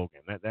made a bowl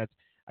game.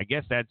 I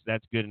guess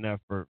that's good enough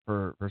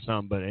for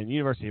some. But in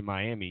University of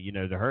Miami,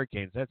 the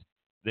Hurricanes,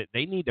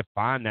 they need to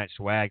find that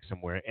swag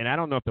somewhere. And I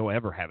don't know if they'll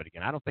ever have it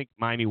again. I don't think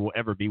Miami will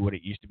ever be what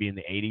it used to be in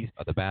the 80s.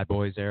 The Bad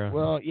Boys era.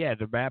 Well, yeah,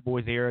 the Bad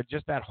Boys era,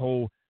 just that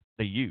whole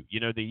the U.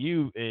 The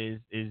U is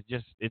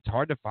just, it's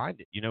hard to find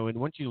it. And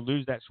once you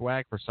lose that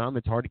swag for some,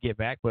 it's hard to get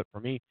back. But for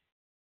me,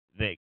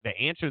 the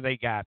answer they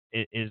got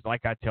is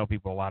like I tell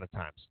people a lot of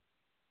times.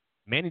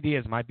 Manny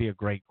Diaz might be a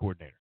great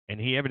coordinator, and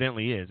he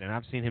evidently is, and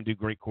I've seen him do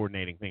great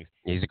coordinating things.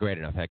 He's a great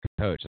enough head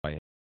coach.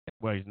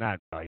 Well, he's not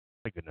a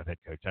good enough head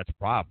coach. That's a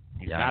problem.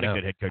 He's not a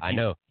good head coach. I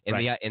know.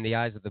 In the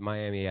eyes of the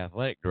Miami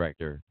athletic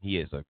director, he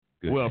is a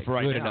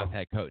good enough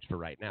head coach for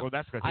right now. Well,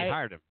 that's because he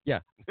hired him.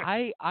 Yeah,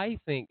 I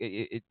think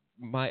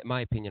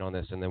my opinion on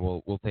this, and then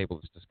we'll table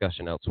this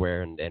discussion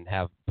elsewhere and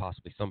have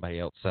possibly somebody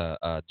else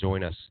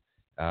join us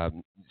at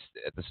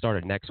the start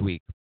of next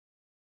week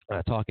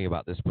talking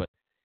about this. But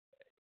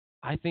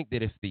I think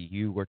that if the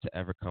U were to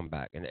ever come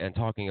back, and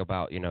talking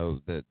about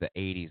the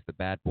 80s, the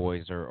Bad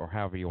Boys, or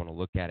however you want to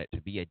look at it,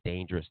 to be a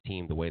dangerous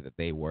team the way that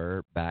they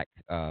were back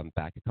a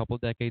couple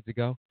of decades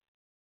ago,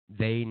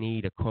 they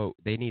need a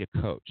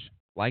coach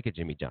like a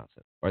Jimmy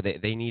Johnson, or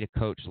they need a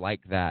coach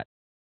like that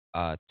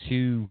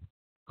to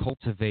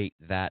cultivate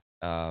that,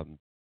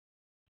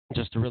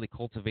 just to really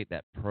cultivate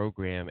that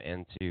program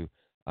and to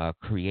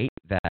create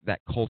that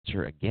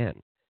culture again.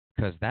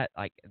 Because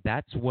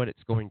that's what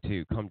it's going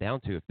to come down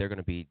to if they're going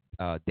to be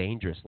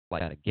dangerous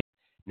like that again.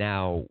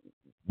 Now,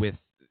 with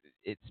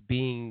this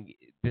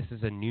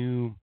is a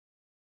new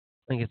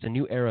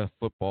era of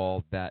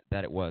football that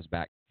it was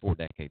back 4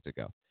 decades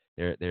ago.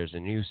 There's a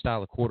new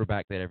style of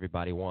quarterback that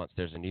everybody wants.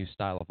 There's a new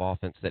style of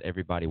offense that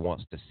everybody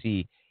wants to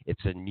see.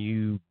 It's a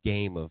new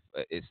game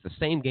it's the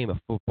same game of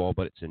football,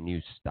 but it's a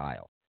new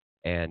style.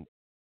 And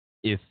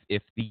if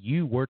the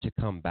U were to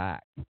come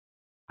back,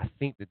 I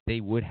think that they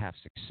would have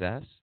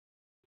success.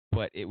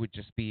 But it would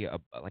just be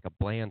like a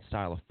bland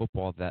style of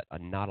football that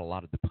not a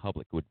lot of the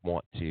public would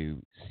want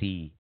to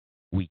see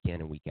week in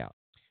and week out.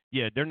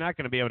 Yeah, they're not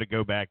going to be able to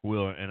go back,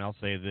 Will, and I'll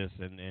say this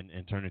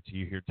and turn it to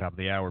you here at the top of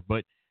the hour.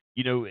 But,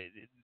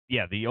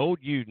 the old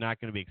U not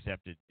going to be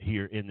accepted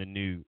here in the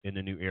new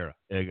era.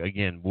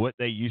 Again, what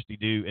they used to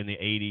do in the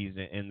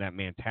 80s and that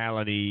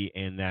mentality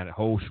and that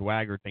whole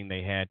swagger thing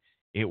they had,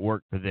 it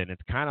worked for them.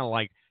 It's kind of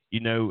like,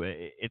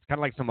 it's kind of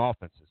like some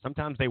offenses.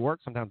 Sometimes they work,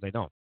 sometimes they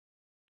don't.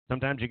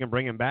 Sometimes you can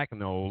bring them back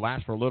and they'll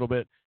last for a little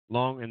bit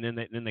long, and then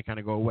they kind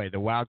of go away. The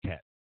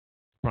Wildcat,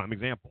 prime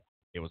example.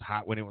 It was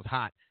hot when it was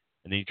hot,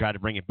 and then you try to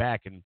bring it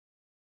back, and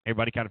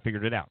everybody kind of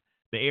figured it out.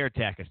 The air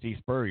attack of Steve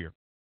Spurrier.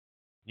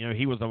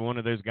 He was one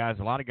of those guys.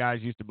 A lot of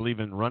guys used to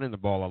believe in running the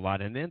ball a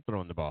lot and then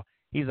throwing the ball.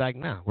 He's like,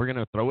 no, we're going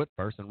to throw it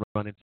first and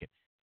run it.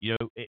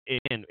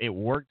 It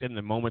worked in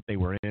the moment they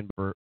were in.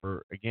 For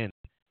again,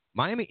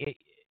 Miami,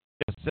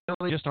 the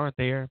facilities just aren't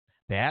there.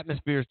 The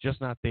atmosphere is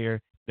just not there.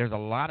 There's a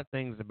lot of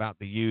things about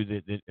the U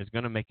that is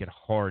going to make it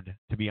hard,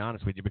 to be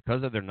honest with you,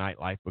 because of their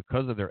nightlife,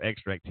 because of their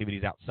extra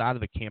activities outside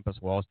of the campus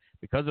walls,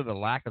 because of the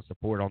lack of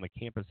support on the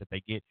campus that they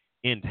get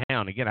in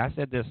town. Again, I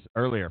said this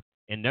earlier.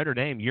 In Notre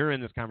Dame, you're in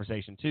this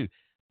conversation too.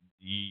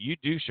 You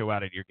do show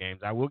out at your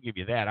games. I will give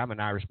you that. I'm an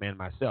Irish man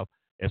myself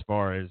as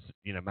far as,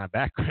 my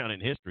background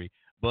in history.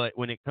 But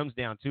when it comes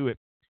down to it,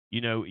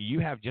 you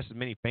have just as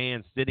many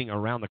fans sitting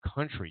around the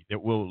country that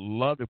will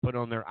love to put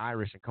on their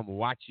Irish and come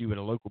watch you at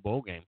a local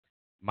bowl game.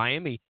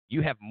 Miami,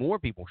 you have more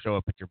people show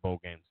up at your bowl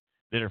games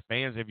that are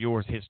fans of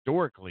yours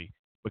historically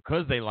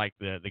because they like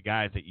the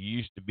guys that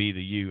used to be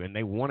the U, and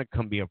they want to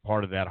come be a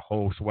part of that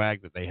whole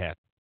swag that they had.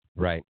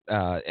 Right.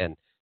 And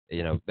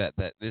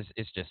that this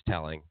is just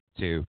telling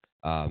to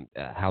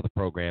how the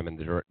program and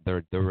the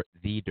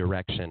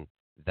direction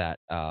that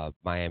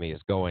Miami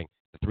is going.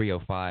 The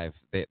 305,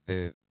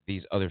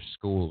 these other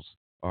schools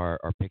are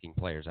picking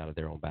players out of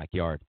their own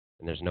backyard,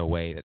 and there's no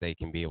way that they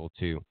can be able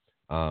to.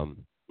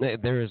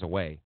 There is a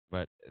way,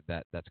 but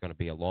that's going to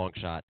be a long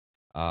shot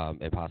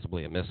and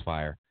possibly a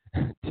misfire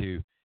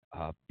to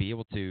be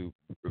able to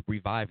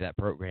revive that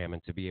program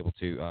and to be able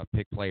to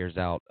pick players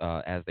out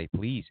as they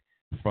please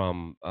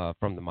from the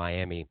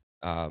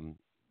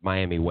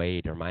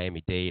Miami-Wade or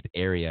Miami-Dade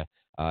area.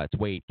 It's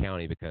Wade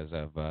County because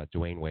of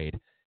Dwayne Wade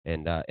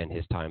and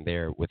his time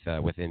there with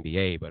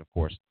NBA. But, of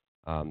course,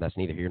 that's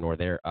neither here nor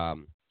there.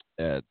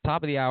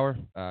 Top of the hour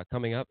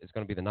coming up. It's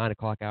going to be the 9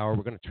 o'clock hour.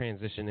 We're going to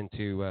transition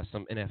into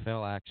some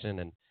NFL action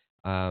and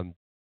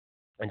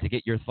to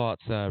get your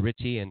thoughts,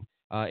 Richie, and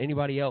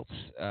anybody else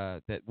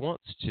that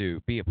wants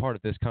to be a part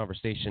of this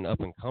conversation up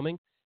and coming,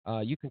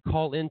 you can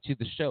call into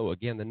the show.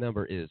 Again, the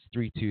number is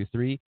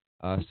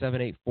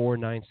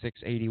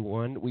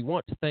 323-784-9681. We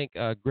want to thank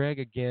Greg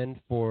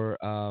again for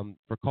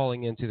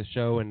calling into the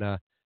show and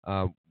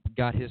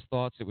got his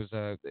thoughts. It was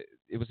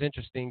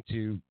interesting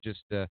to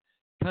just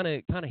kind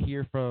of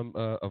hear from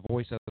a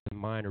voice other than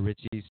mine or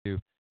Richie's to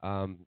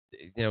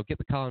get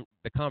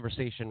the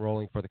conversation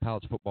rolling for the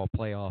college football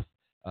playoff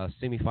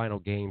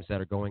semifinal games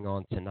that are going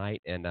on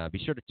tonight, and be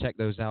sure to check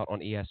those out on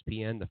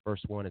ESPN. The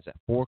first one is at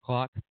 4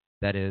 o'clock.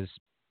 That is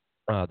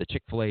the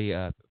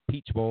Chick-fil-A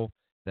Peach Bowl.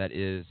 That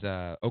is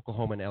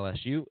Oklahoma and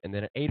LSU. And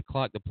then at 8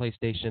 o'clock, the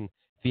PlayStation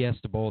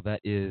Fiesta Bowl.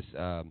 That is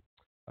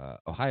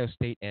Ohio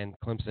State and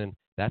Clemson.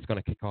 That's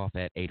going to kick off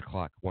at 8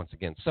 o'clock once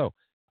again. So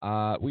we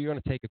are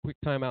going to take a quick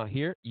time out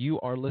here. You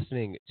are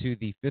listening to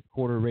the Fifth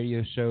Quarter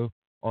Radio Show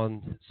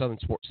on Southern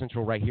Sports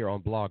Central right here on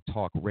Blog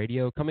Talk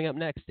Radio. Coming up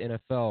next,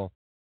 NFL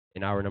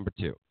in hour number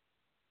 2.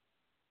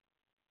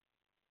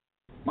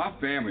 My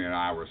family and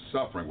I were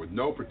suffering with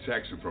no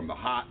protection from the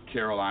hot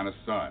Carolina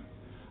sun.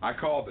 I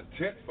called the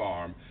Tent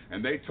Farm,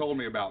 and they told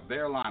me about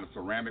their line of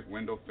ceramic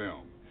window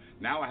film.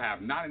 Now I have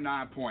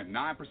 99.9%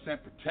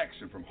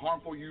 protection from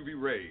harmful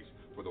UV rays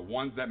for the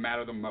ones that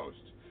matter the most.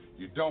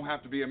 You don't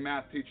have to be a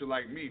math teacher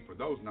like me for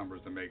those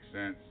numbers to make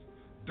sense.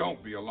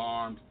 Don't be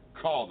alarmed.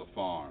 Call the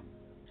farm.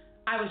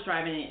 I was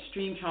driving in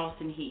extreme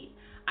Charleston heat.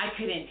 I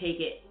couldn't take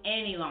it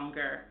any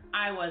longer.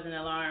 I wasn't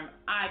alarmed.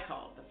 I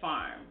called the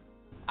farm.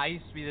 I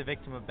used to be the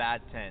victim of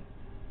bad tent.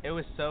 It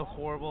was so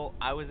horrible,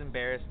 I was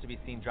embarrassed to be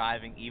seen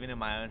driving even in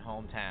my own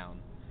hometown.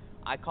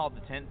 I called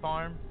the tent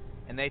farm,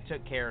 and they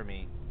took care of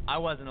me. I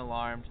wasn't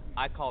alarmed.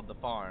 I called the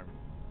farm.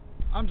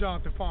 I'm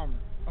Jonathan Farmer,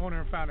 owner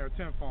and founder of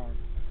Tent Farm.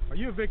 Are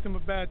you a victim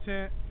of bad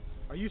tent?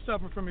 Are you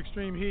suffering from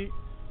extreme heat?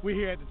 We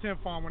here at the Tent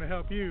Farm want to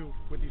help you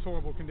with these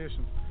horrible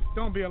conditions.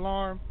 Don't be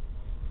alarmed.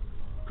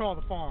 Call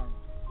the farm.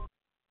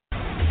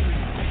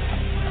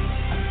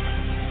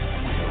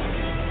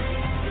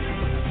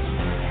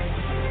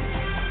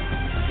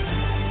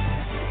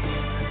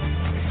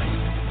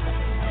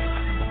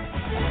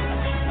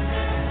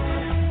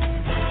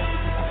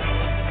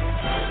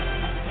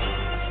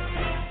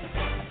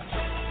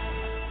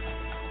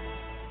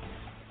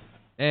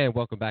 And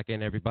welcome back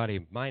in,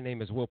 everybody. My name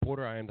is Will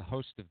Porter. I am the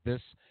host of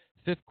this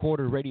Fifth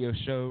Quarter Radio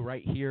Show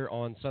right here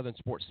on Southern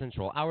Sports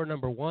Central. Hour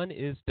number 1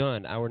 is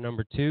done. Hour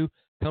number 2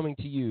 coming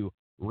to you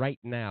right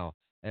now.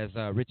 As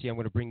Richie, I'm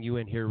going to bring you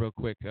in here real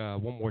quick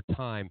one more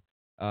time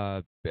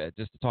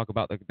just to talk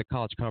about the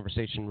college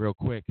conversation real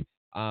quick.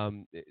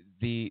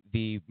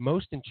 The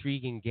most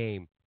intriguing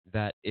game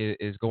that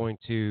is going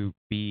to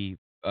be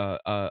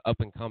up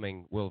and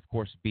coming will, of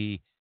course,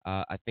 be,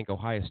 I think,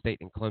 Ohio State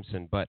and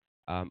Clemson. But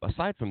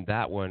aside from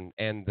that one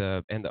and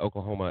the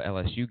Oklahoma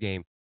LSU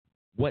game,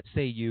 what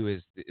say you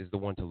is the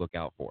one to look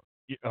out for?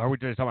 Are we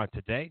talking about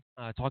today?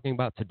 Talking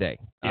about today.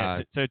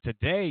 Yeah, so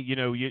today,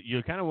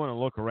 you kind of want to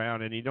look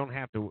around, and you don't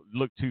have to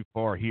look too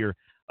far here.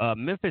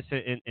 Memphis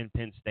and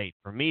Penn State,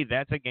 for me,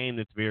 that's a game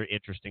that's very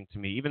interesting to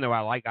me, even though I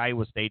like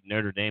Iowa State and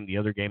Notre Dame, the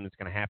other game that's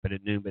going to happen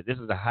at noon. But this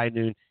is a high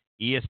noon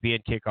ESPN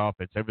kickoff.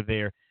 It's over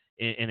there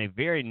in a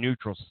very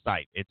neutral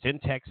site. It's in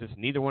Texas.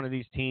 Neither one of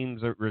these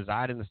teams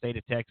reside in the state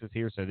of Texas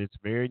here, so it's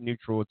very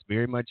neutral. It's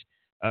very much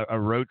a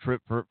road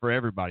trip for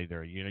everybody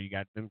there. You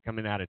got them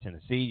coming out of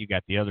Tennessee. You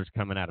got the others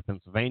coming out of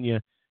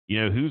Pennsylvania.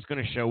 Who's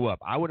going to show up?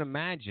 I would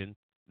imagine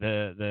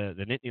the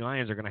Nittany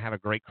Lions are going to have a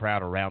great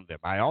crowd around them.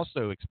 I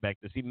also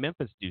expect to see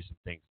Memphis do some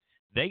things.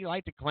 They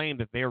like to claim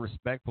that they're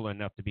respectful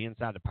enough to be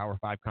inside the Power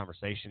 5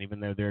 conversation, even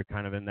though they're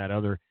kind of in that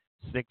other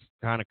 6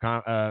 kind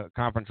of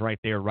conference right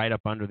there, right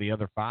up under the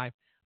other 5.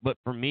 But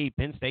for me,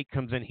 Penn State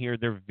comes in here.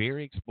 They're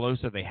very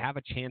explosive. They have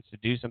a chance to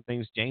do some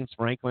things. James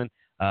Franklin,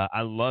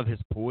 I love his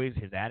poise,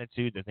 his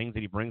attitude, the things that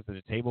he brings to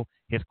the table.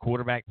 His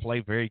quarterback play,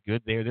 very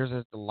good there. There's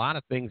just a lot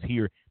of things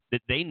here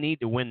that they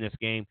need to win this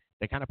game.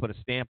 They kind of put a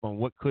stamp on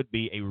what could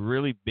be a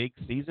really big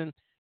season.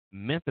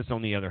 Memphis,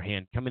 on the other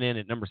hand, coming in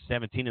at number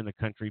 17 in the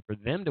country, for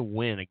them to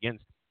win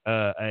against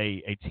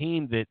a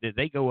team that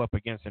they go up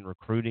against in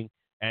recruiting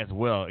as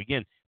well.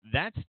 Again,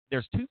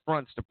 there's 2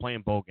 fronts to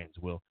playing bowl games,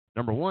 Will.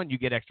 Number 1, you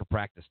get extra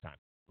practice time.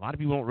 A lot of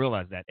people won't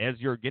realize that. As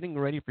you're getting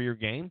ready for your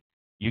game,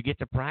 you get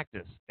to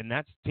practice. And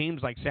that's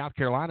teams like South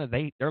Carolina.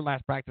 Their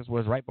last practice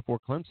was right before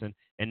Clemson,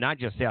 and not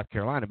just South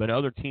Carolina, but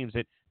other teams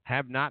that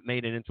have not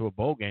made it into a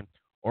bowl game,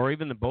 or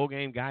even the bowl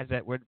game guys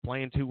that were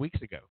playing 2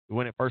 weeks ago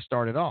when it first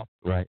started off.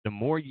 Right. The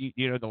more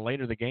the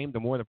later the game, the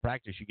more the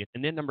practice you get.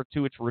 And then number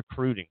 2, it's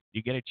recruiting.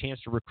 You get a chance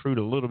to recruit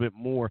a little bit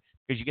more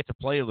because you get to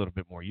play a little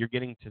bit more. You're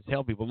getting to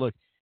tell people, look,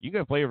 you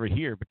can play over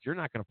here, but you're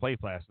not going to play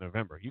past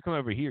November. You come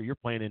over here, you're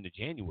playing into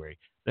January.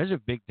 There's a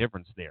big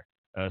difference there.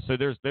 So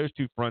there's those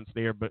 2 fronts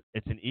there, but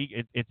it's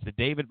the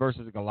David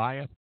versus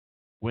Goliath.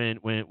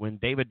 When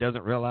David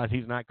doesn't realize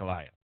he's not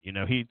Goliath,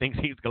 he thinks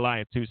he's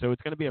Goliath too. So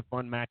it's going to be a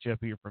fun matchup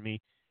here for me.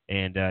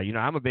 And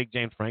I'm a big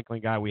James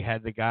Franklin guy. We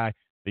had the guy,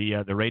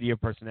 the radio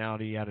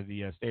personality out of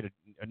the state of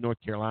North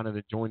Carolina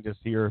that joined us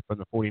here from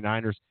the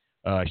 49ers,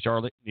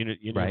 Charlotte,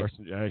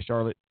 University,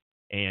 Charlotte.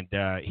 And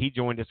he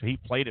joined us. He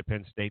played at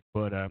Penn State.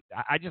 But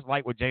I just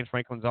like what James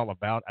Franklin's all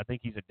about. I think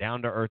he's a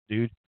down-to-earth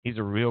dude. He's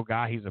a real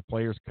guy. He's a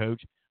player's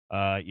coach.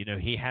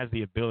 He has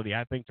the ability,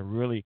 I think, to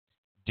really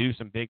do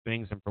some big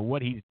things. And for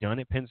what he's done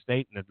at Penn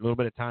State and the little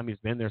bit of time he's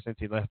been there since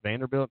he left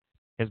Vanderbilt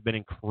has been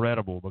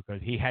incredible, because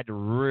he had to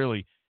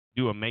really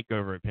do a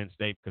makeover at Penn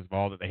State because of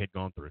all that they had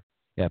gone through.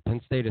 Yeah,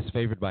 Penn State is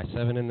favored by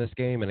 7 in this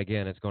game. And,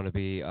 again, it's going to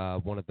be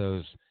one of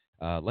those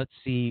let's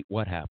see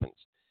what happens.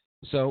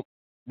 So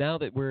now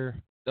that we're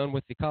done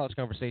with the college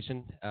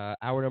conversation,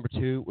 hour number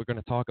 2, we're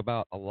going to talk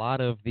about a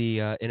lot of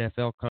the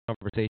NFL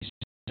conversation,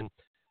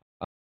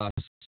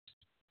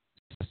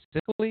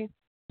 specifically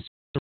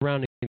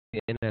surrounding the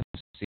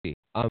NFC.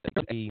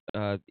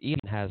 Ian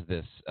has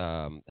this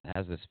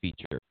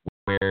feature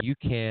where you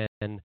can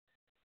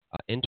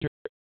enter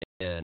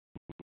an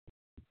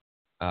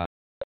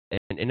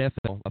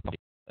NFL.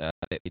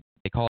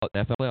 They call it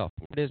NFL playoff.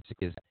 What it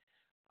is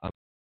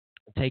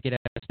take it as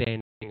a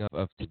standing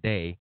of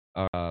today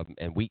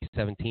and Week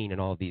 17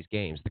 and all of these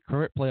games. The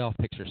current playoff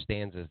picture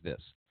stands as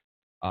this.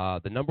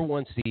 The number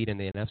 1 seed in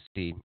the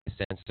NFC is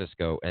San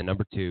Francisco, and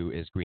number 2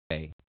 is Green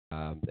Bay.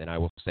 And I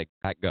will say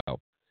that go.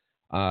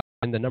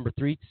 And the number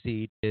 3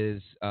 seed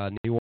is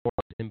New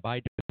Orleans, and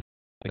by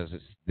because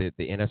it's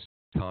the NFC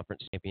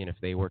conference champion. If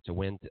they were to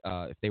win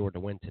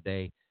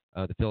today,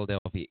 the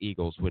Philadelphia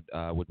Eagles would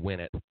win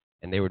it,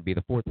 and they would be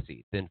the 4th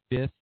seed. Then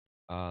 5th,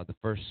 the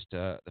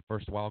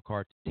first wild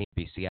card team would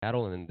be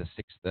Seattle, and then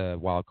the 6th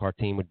wild card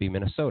team would be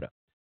Minnesota.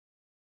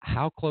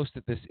 How close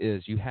that this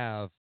is? You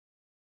have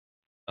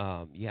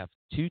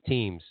 3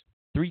 teams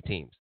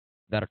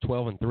that are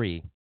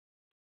 12-3,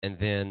 and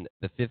then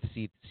the 5th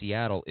seed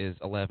Seattle is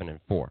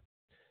 11-4.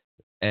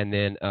 And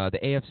then the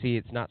AFC,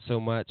 it's not so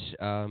much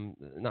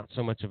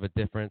of a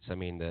difference. I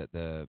mean,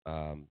 the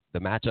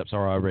matchups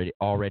are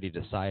already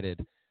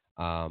decided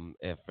for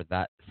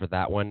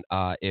that one.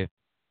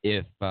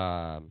 If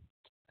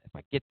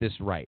I get this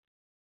right,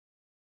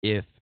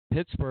 if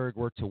Pittsburgh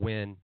were to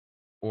win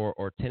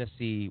or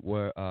Tennessee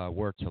were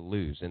to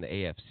lose in the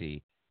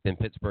AFC, then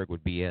Pittsburgh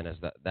would be in as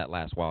that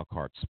last wild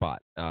card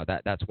spot.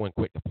 That's one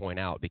quick to point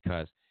out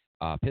because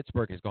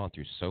Pittsburgh has gone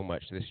through so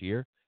much this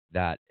year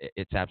that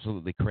it's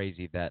absolutely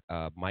crazy that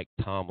Mike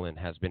Tomlin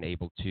has been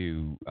able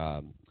to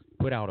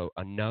put out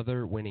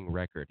another winning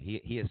record.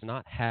 He has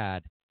not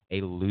had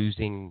a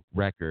losing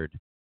record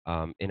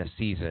in a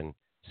season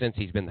since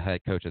he's been the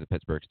head coach of the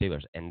Pittsburgh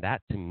Steelers, and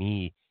that to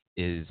me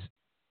is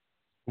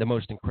the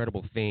most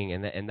incredible thing,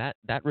 and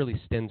that really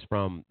stems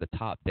from the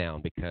top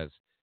down because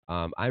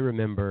I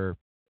remember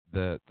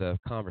the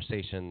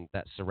conversation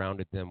that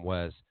surrounded them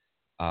was,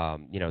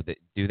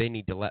 do they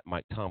need to let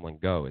Mike Tomlin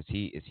go? Is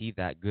he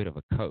that good of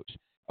a coach?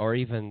 Or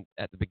even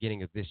at the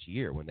beginning of this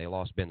year when they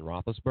lost Ben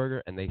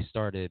Roethlisberger and they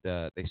started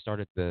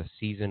the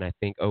season I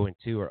think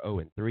 0-2 or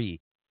 0-3,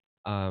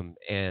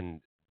 and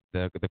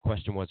the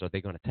question was, are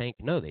they going to tank?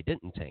 No, they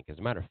didn't tank. As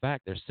a matter of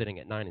fact, they're sitting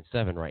at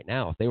 9-7 right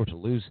now. If they were to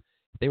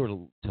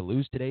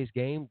lose today's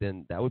game,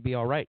 then that would be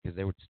all right because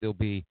they would still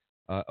be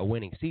a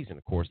winning season.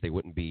 Of course, they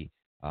wouldn't be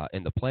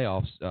in the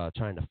playoffs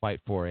trying to fight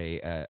for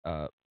a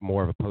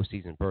more of a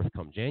postseason berth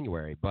come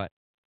January. But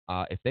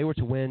if they were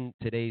to win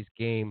today's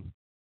game,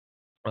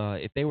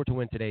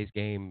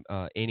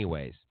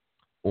 anyways,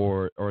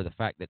 or the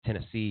fact that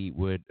Tennessee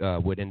would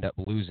end up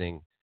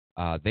losing,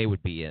 they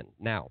would be in.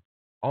 Now,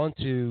 on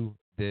to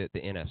the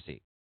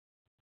NFC.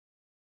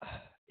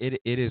 It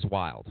is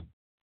wild.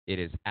 It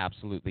is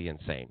absolutely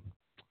insane.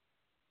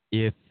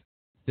 If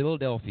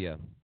Philadelphia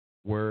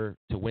were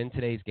to win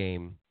today's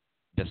game,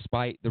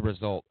 despite the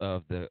result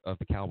of the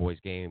Cowboys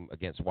game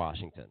against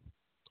Washington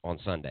on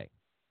Sunday,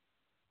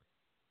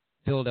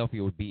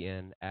 Philadelphia would be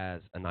in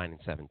as a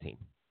 9-7 team.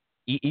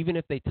 Even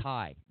if they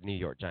tie the New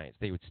York Giants,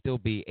 they would still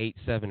be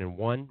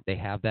 8-7-1. They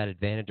have that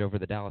advantage over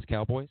the Dallas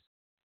Cowboys,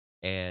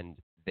 and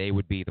they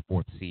would be the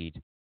 4th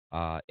seed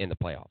in the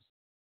playoffs.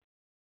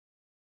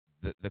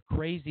 The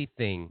crazy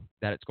thing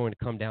that it's going to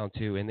come down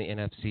to in the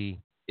NFC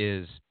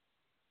is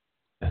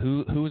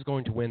who is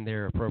going to win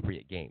their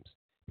appropriate games.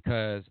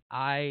 Because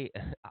I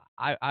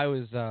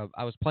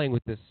was playing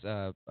with this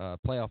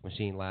playoff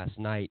machine last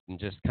night and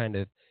just kind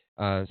of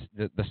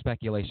the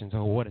speculations.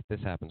 Oh, what if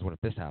this happens? What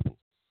if this happens?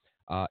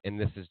 And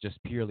this is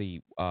just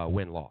purely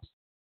win-loss.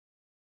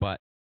 But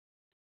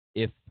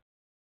if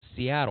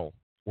Seattle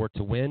were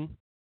to win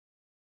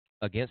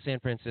against San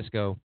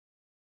Francisco,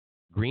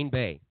 Green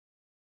Bay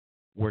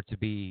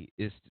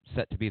is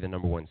set to be the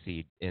number 1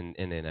 seed in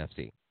the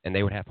NFC, and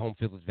they would have home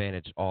field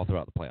advantage all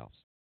throughout the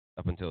playoffs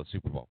up until the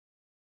Super Bowl.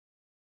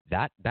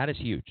 That is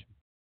huge.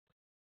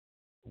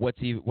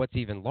 What's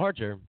even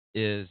larger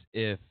is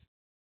if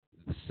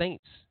the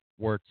Saints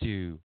were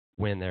to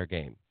win their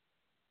game,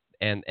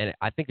 and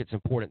I think it's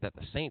important that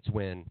the Saints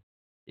win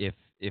if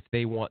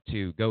they want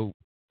to go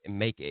and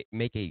make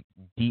a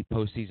deep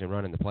postseason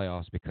run in the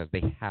playoffs, because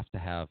they have to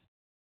have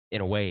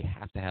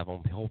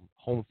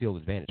home field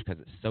advantage because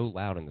it's so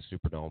loud in the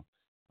Superdome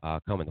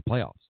come in the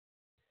playoffs.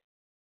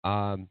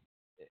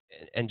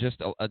 And just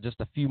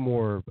a few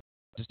more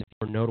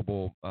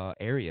notable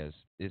areas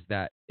is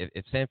that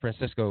if San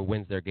Francisco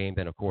wins their game,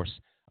 then of course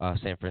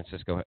San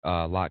Francisco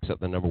locks up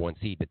the number 1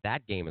 seed. But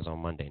that game is on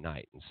Monday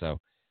night, and so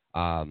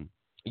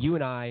you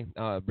and I,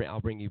 I'll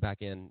bring you back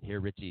in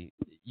here, Richie.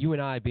 You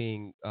and I,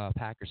 being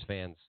Packers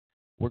fans,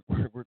 we're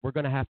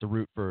going to have to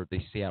root for the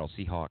Seattle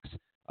Seahawks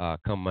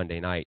come Monday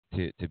night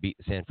to beat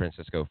the San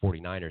Francisco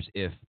 49ers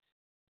if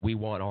we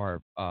want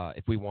our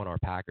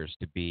Packers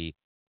to be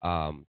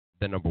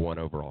the number 1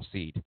 overall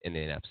seed in the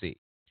NFC.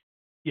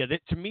 Yeah,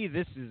 to me,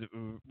 this is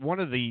one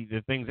of the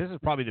things. This is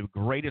probably the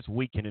greatest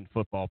weekend in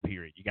football,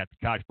 period. You got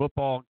the college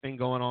football thing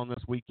going on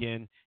this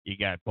weekend. You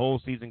got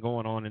bowl season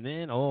going on. And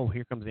then,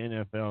 here comes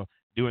the NFL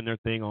doing their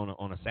thing on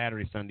a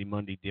Saturday, Sunday,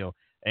 Monday deal.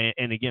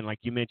 And again, like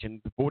you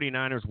mentioned, the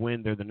 49ers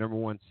win. They're the number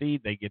one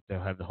seed. They get to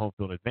have the home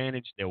field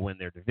advantage. They'll win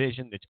their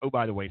division. Which,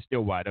 by the way, is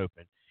still wide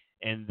open.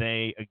 And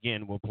they,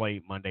 again, will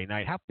play Monday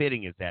night. How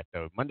fitting is that,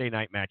 though? Monday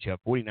night matchup,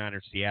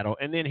 49ers, Seattle.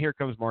 And then here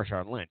comes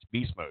Marshawn Lynch,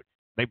 beast mode.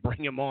 They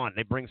bring him on.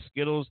 They bring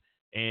Skittles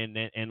and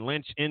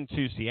Lynch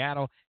into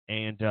Seattle,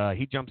 and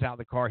he jumps out of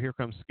the car. Here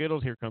comes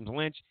Skittles. Here comes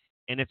Lynch,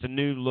 and it's a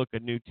new look, a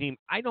new team.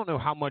 I don't know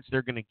how much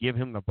they're going to give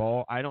him the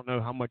ball. I don't know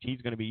how much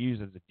he's going to be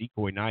used as a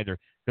decoy neither,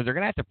 because they're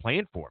going to have to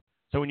plan for him.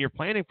 So when you're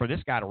planning for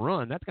this guy to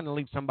run, that's going to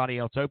leave somebody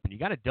else open. You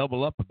got to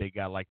double up a big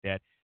guy like that.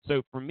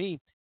 So for me,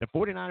 the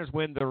 49ers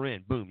win, they're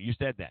in. Boom, you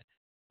said that.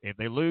 If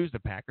they lose, the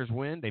Packers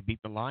win, they beat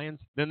the Lions,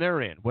 then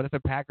they're in. What if the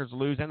Packers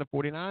lose and the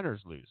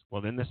 49ers lose?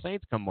 Well, then the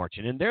Saints come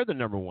marching in. They're the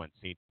number one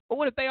seed. But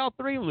what if they all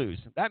three lose?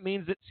 That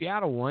means that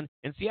Seattle won,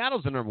 and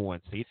Seattle's the number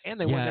one seed, and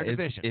they won their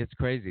division. It's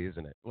crazy,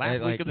 isn't it?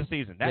 Last week of the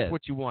season. That's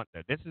what you want,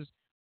 though.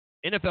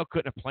 NFL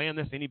couldn't have planned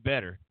this any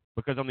better,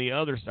 because on the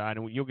other side,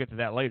 and you'll get to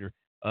that later,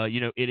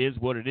 it is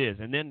what it is.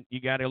 And then you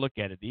got to look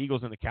at it. The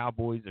Eagles and the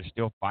Cowboys are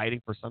still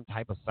fighting for some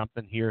type of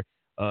something here.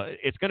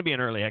 It's going to be an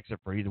early exit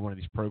for either one of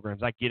these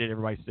programs. I get it.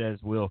 Everybody says,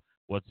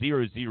 it's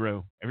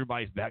 0-0.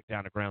 Everybody's back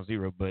down to ground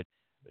zero. But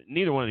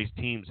neither one of these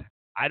teams,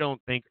 I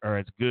don't think, are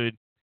as good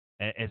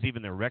as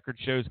even their record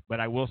shows. But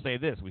I will say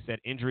this. We said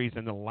injuries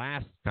in the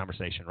last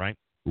conversation, right?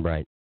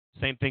 Right.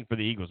 Same thing for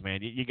the Eagles, man.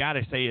 You got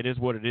to say it is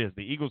what it is.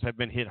 The Eagles have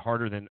been hit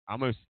harder than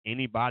almost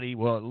anybody,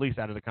 well, at least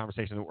out of the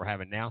conversation that we're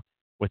having now,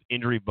 with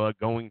injury bug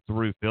going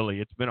through Philly.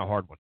 It's been a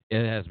hard one.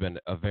 It has been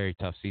a very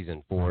tough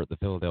season for the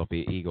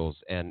Philadelphia Eagles,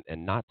 and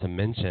not to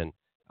mention,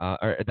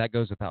 or that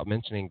goes without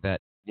mentioning that,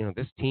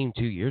 this team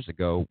 2 years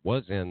ago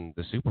was in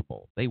the Super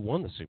Bowl. They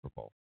won the Super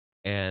Bowl,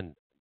 and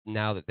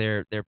now that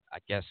they're I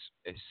guess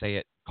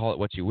call it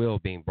what you will,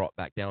 being brought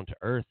back down to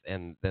earth,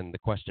 and then the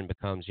question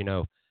becomes,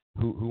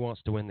 who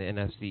wants to win the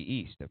NFC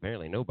East?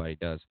 Apparently nobody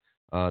does.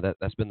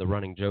 That's been the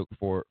running joke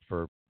for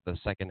the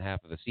second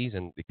half of the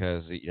season,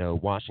 because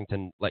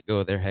Washington let go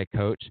of their head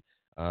coach.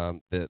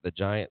 The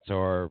Giants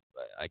are,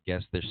 I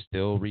guess they're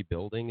still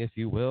rebuilding, if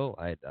you will.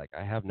 I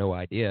have no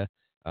idea.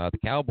 The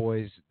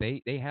Cowboys,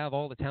 they have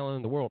all the talent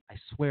in the world. I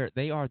swear,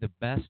 they are the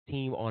best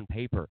team on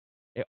paper.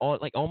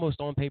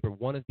 Almost on paper,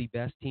 one of the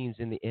best teams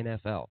in the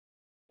NFL.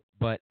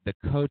 But the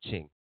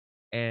coaching,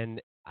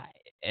 and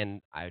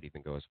I would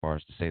even go as far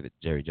as to say that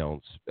Jerry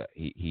Jones,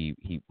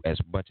 he as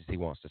much as he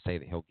wants to say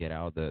that he'll get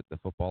out of the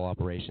football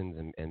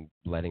operations and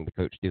letting the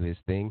coach do his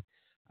thing,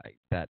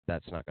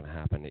 that's not going to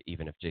happen,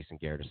 even if Jason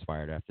Garrett is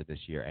fired after this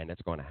year. And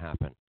it's going to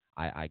happen.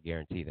 I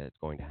guarantee that it's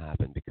going to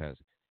happen, because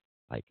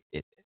let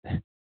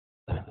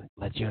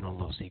you in on a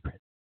little secret.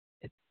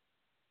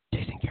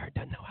 Jason Garrett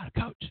doesn't know how to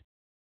coach.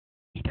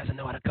 He doesn't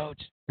know how to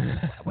coach.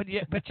 But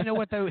you know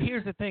what, though?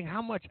 Here's the thing.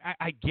 How much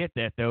I get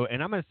that, though,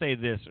 and I'm going to say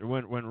this.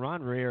 When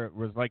Ron Rivera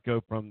was let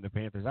go from the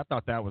Panthers, I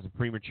thought that was a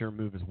premature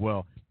move as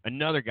well.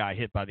 Another guy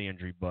hit by the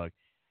injury bug.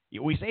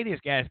 We say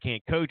these guys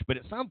can't coach, but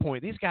at some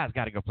point, these guys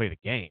got to go play the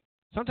game.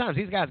 Sometimes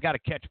these guys got to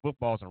catch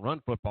footballs and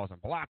run footballs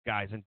and block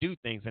guys and do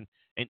things. And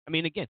I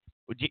mean, again,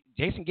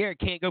 Jason Garrett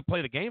can't go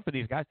play the game for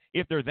these guys.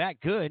 If they're that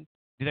good,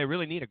 do they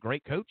really need a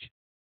great coach?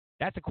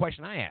 That's a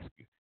question I ask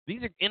you.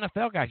 These are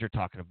NFL guys you're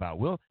talking about,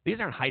 Will.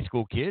 These aren't high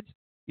school kids.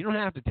 You don't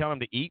have to tell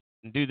them to eat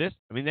and do this.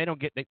 I mean,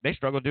 they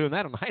struggle doing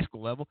that on the high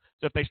school level.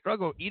 So if they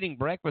struggle eating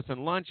breakfast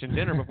and lunch and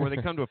dinner before they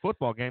come to a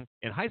football game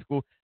in high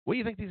school, what do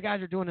you think these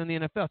guys are doing in the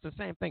NFL? It's the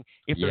same thing.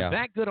 If they're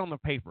that good on the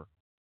paper,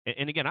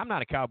 and again, I'm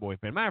not a Cowboy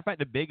fan. Matter of fact,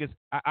 the biggest,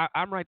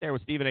 I'm right there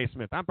with Stephen A.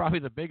 Smith. I'm probably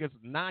the biggest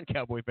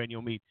non-Cowboy fan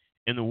you'll meet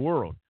in the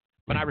world.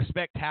 But I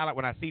respect talent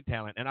when I see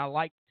talent, and I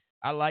like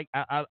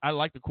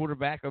the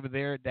quarterback over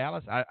there at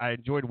Dallas. I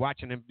enjoyed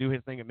watching him do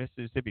his thing at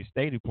Mississippi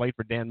State, who played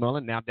for Dan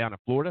Mullen, now down in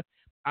Florida.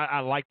 I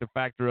like the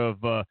factor of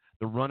the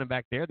running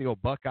back there, the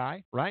old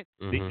Buckeye, right?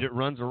 Mm-hmm. That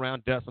runs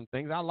around, does some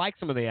things. I like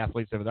some of the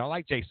athletes over there. I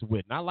like Jason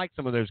Witten. I like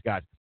some of those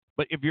guys.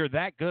 But if you're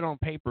that good on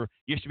paper,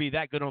 you should be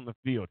that good on the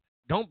field.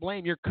 Don't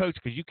blame your coach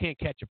because you can't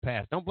catch a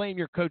pass. Don't blame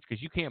your coach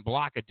because you can't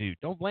block a dude.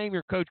 Don't blame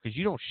your coach because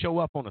you don't show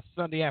up on a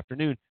Sunday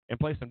afternoon and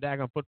play some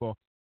daggone football.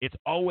 It's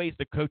always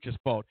the coach's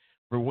fault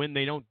for when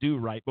they don't do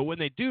right. But when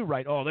they do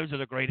right, those are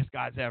the greatest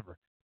guys ever.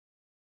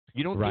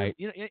 You don't right.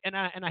 And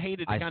I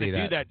hated to kind of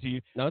do that to you.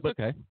 No, it's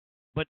okay.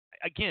 But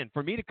again,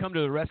 for me to come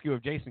to the rescue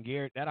of Jason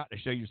Garrett, that ought to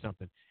show you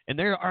something. And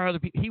there are other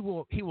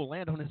people. He will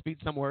land on his feet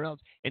somewhere else,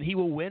 and he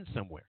will win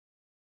somewhere.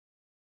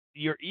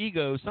 Your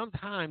ego,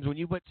 sometimes when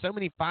you put so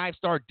many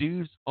five-star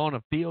dudes on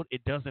a field,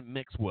 it doesn't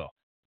mix well.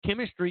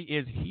 Chemistry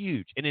is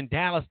huge. And in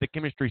Dallas, the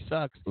chemistry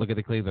sucks. Look at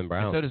the Cleveland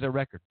Browns. And so does their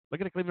record. Look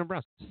at the Cleveland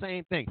Browns.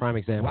 Same thing. Prime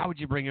example. Why would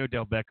you bring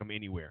Odell Beckham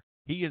anywhere?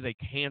 He is a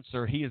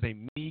cancer. He is a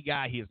me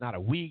guy. He is not a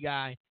we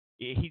guy.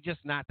 He's just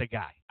not the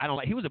guy.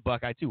 He was a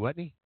Buckeye too, wasn't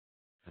he?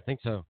 I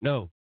think so.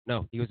 No,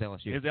 he was LSU.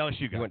 He was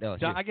LSU guy. He went to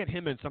LSU. So I get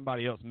him and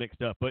somebody else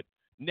mixed up. But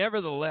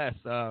nevertheless,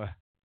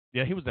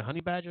 Yeah, he was the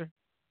Honey Badger.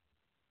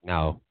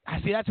 No,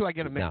 I see. That's who I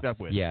get him mixed up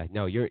with. Yeah,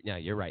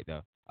 you're right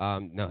though.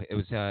 No, it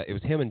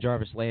was him and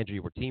Jarvis Landry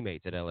were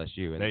teammates at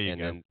LSU,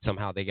 and then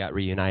somehow they got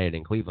reunited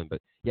in Cleveland.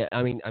 But yeah,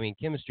 I mean,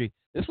 chemistry.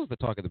 This was the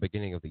talk at the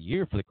beginning of the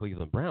year for the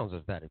Cleveland Browns.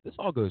 Is that if this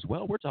all goes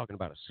well, we're talking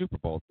about a Super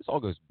Bowl. If this all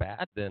goes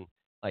bad, then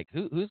like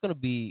who's going to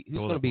be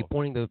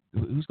pointing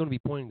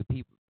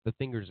the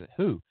fingers at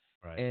who?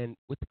 Right. And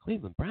with the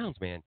Cleveland Browns,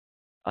 man,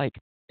 like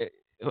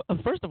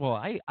first of all,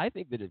 I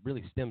think that it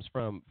really stems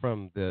from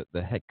the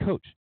head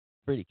coach,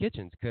 Freddie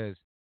Kitchens, because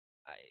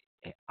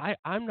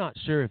I'm not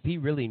sure if he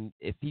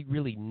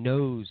really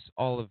knows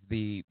all of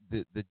the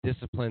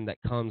discipline that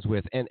comes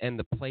with and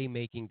the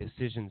playmaking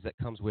decisions that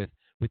comes with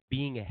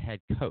being a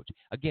head coach.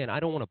 Again, I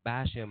don't want to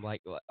bash him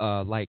like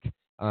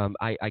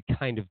I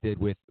kind of did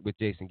with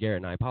Jason Garrett,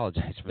 and I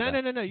apologize for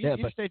that. No.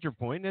 You state your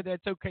point.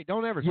 That's okay.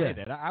 Don't ever say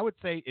that. I would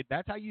say if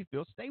that's how you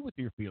feel, stay with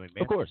your feeling,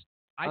 man. Of course.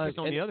 I just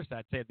on the other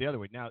side say it the other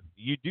way. Now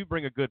you do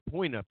bring a good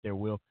point up there,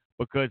 Will,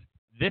 because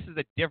this is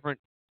a different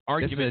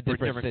argument for a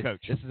different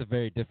coach. This is a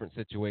very different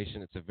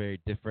situation. It's a very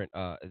different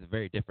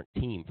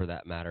team for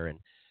that matter. And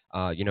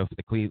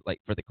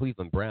for the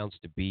Cleveland Browns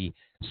to be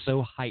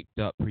so hyped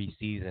up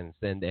preseasons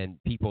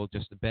and people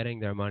just betting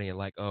their money and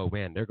like, oh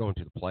man, they're going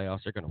to the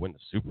playoffs, they're going to win the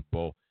Super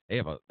Bowl. They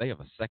have a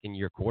second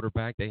year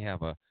quarterback. They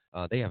have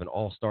an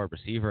all-star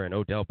receiver in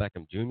Odell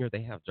Beckham Jr.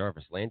 They have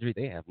Jarvis Landry.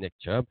 They have Nick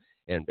Chubb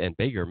and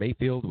Baker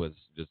Mayfield was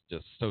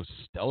just so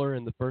stellar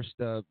in the first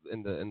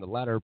in the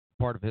latter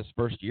part of his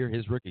first year,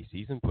 his rookie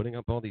season, putting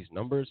up all these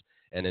numbers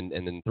and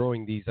then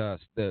throwing these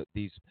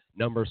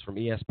numbers from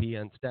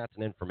ESPN stats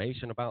and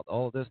information about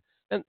all of this.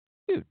 And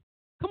dude,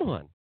 come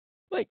on,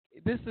 like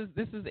this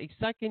is a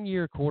second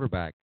year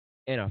quarterback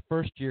and a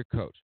first year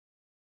coach.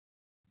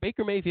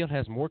 Baker Mayfield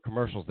has more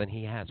commercials than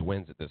he has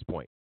wins at this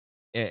point,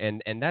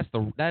 and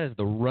that is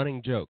the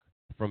running joke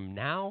from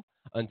now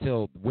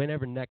until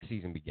whenever next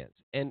season begins.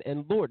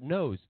 And Lord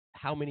knows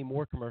how many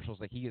more commercials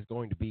that he is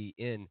going to be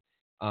in.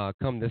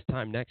 Come this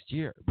time next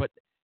year. But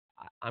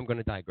I'm going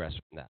to digress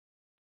from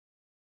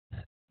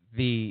that.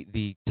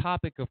 The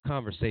topic of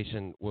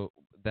conversation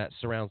that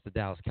surrounds the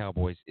Dallas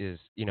Cowboys is,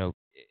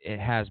 it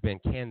has been,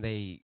 can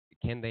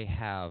they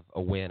have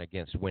a win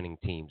against winning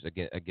teams,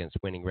 against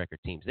winning record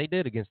teams? They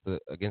did against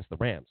the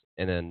Rams,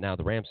 and then now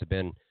the Rams have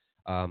been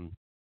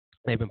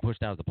they've been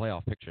pushed out of the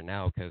playoff picture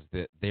now because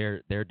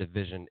their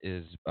division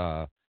is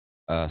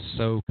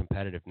so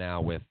competitive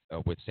now with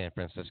San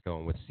Francisco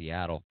and with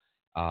Seattle.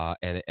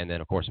 And then,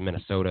 of course,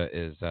 Minnesota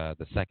is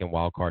the second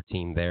wild card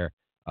team there,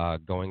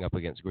 going up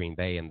against Green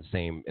Bay in the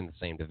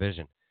same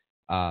division.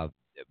 But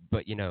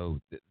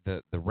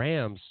the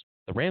Rams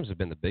have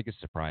been the biggest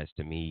surprise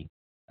to me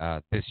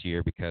this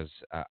year because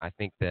I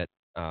think that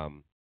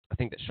Sean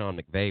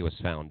McVay was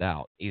found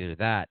out. Either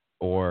that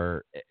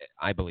or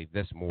I believe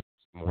this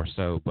more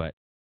so. But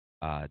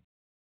I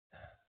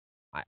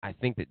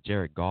think that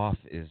Jared Goff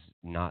is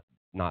not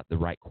the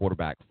right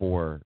quarterback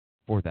for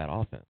that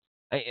offense.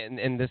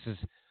 And this is,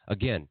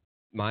 again,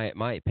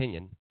 my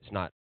opinion. It's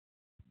not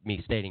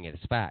me stating it as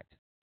fact.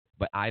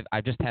 But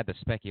I've just had the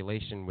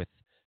speculation with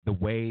the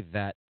way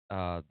that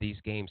these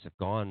games have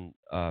gone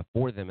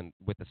for them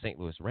with the St.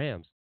 Louis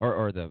Rams,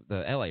 or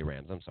the L.A.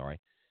 Rams, I'm sorry.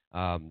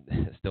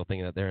 Still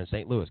thinking that they're in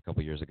St. Louis a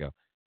couple years ago.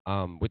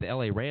 With the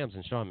L.A. Rams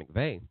and Sean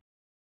McVay,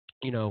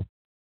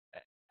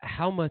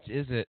 how much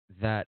is it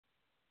that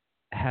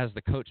has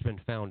the coach been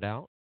found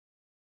out,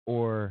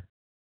 or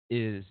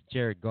is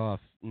Jared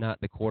Goff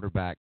not the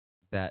quarterback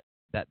that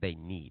they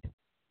need?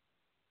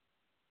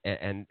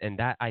 And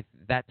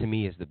that to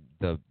me is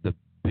the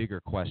bigger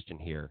question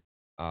here,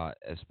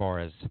 as far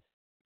as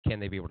can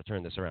they be able to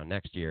turn this around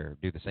next year,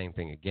 do the same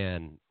thing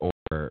again,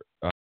 or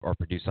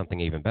produce something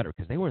even better?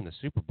 Because they were in the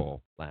Super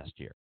Bowl last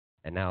year,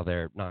 and now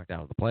they're knocked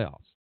out of the playoffs.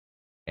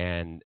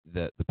 And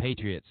the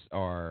Patriots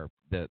are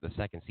the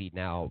second seed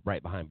now,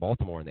 right behind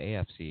Baltimore in the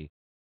AFC.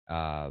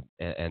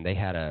 And they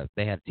had a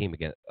team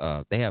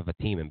they have a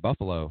team in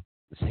Buffalo,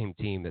 the same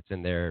team that's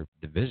in their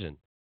division,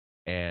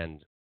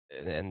 and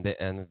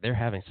they're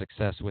having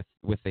success with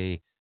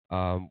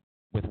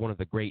one of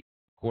the great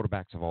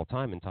quarterbacks of all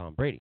time in Tom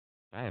Brady.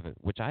 I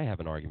have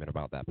an argument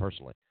about that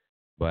personally,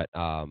 but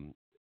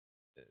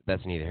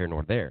that's neither here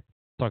nor there.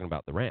 I'm talking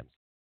about the Rams.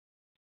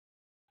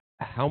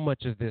 How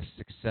much of this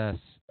success,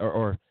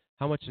 or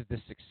how much of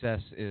this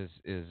success is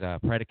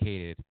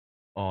predicated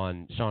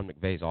on Sean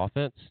McVay's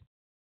offense?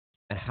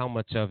 And how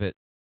much of it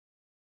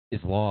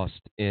is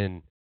lost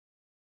in,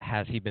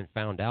 has he been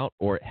found out,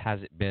 or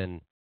has it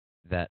been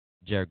that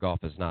Jared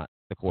Goff is not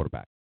the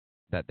quarterback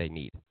that they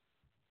need?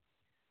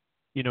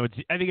 I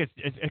think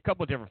it's a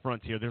couple of different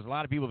fronts here. There's a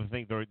lot of people that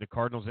think the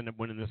Cardinals end up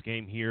winning this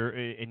game here,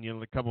 and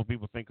a couple of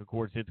people think, of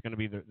course, it's going to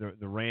be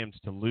the Rams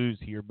to lose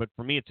here. But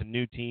for me, it's a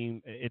new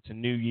team, it's a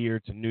new year,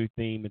 it's a new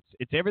theme,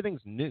 it's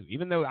everything's new.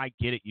 Even though I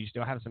get it, you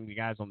still have some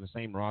guys on the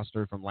same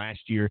roster from last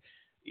year.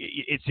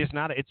 It's just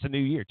not. It's a new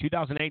year.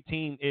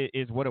 2018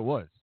 is what it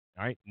was.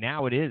 All right,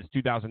 now it is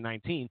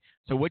 2019.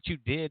 So what you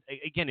did,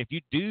 again, if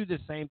you do the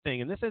same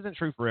thing, and this isn't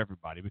true for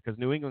everybody because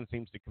New England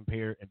seems to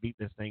compare and beat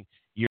this thing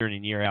year in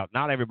and year out.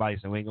 Not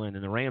everybody's New England,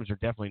 and the Rams are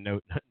definitely no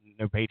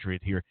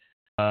Patriot here.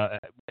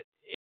 But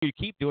if you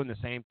keep doing the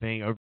same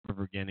thing over and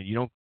over again, and you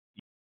don't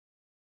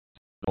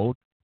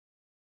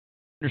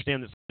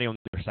understand that somebody on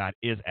the other side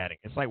is adding.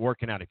 It's like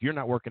working out. If you're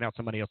not working out,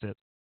 somebody else is.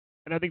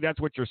 And I think that's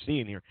what you're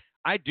seeing here.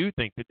 I do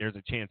think that there's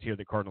a chance here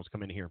the Cardinals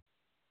come in here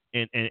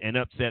and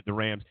upset the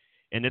Rams.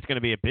 And it's going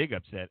to be a big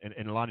upset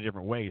in a lot of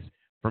different ways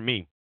for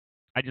me.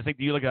 I just think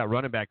you look at that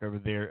running back over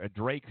there,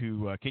 Drake,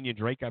 Kenyon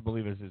Drake, I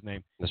believe is his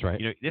name. That's right.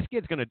 This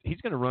kid's he's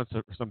gonna run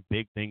some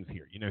big things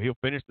here. He'll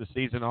finish the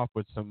season off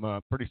with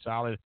some pretty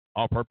solid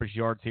all-purpose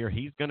yards here.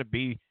 He's going to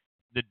be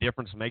the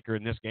difference maker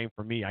in this game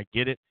for me. I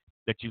get it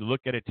that you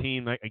look at a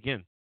team like,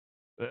 again,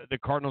 the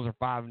Cardinals are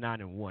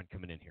 5-9-1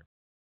 coming in here.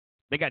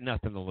 They got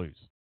nothing to lose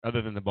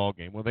other than the ball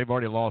game. Well, they've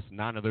already lost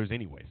 9 of those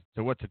anyways.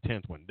 So what's the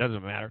 10th one?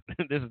 Doesn't matter.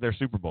 This is their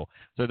Super Bowl.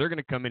 So they're going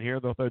to come in here.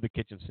 They'll throw the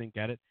kitchen sink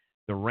at it.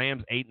 The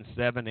Rams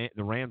 8-7.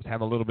 The Rams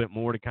have a little bit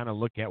more to kind of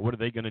look at. What are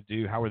they going to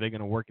do? How are they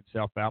going to work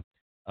itself out?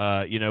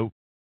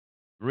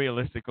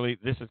 Realistically,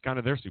 this is kind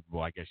of their Super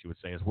Bowl, I guess you would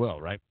say as well,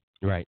 right?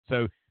 Right.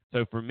 So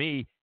for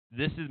me,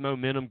 this is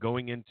momentum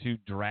going into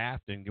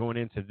draft and going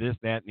into this,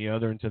 that, and the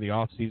other into the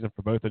offseason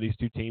for both of these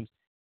two teams.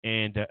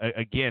 And,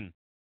 again,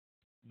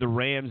 the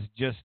Rams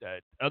just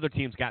other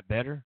teams got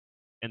better,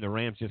 and the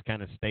Rams just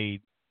kind of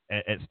stayed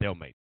at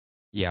stalemate.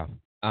 Yeah.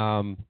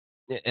 And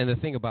the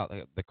thing about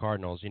the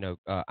Cardinals,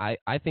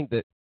 I think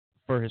that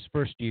for his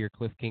first year,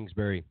 Cliff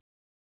Kingsbury,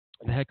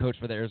 the head coach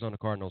for the Arizona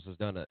Cardinals, has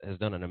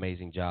done an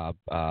amazing job.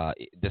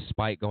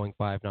 Despite going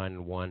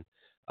 5-9-1,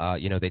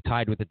 they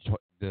tied with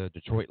the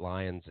Detroit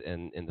Lions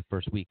in the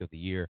first week of the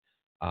year,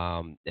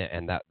 and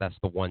that's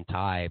the one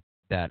tie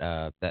that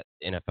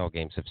NFL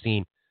games have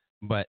seen.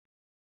 But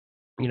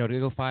to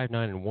go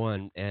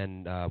 5-9-1,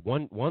 and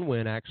one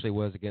win actually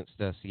was against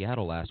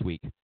Seattle last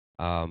week.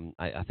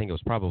 I think it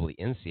was probably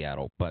in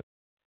Seattle, but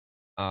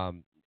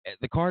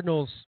the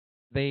Cardinals,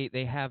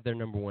 they have their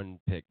number one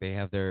pick. They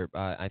have their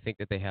I think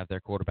that they have their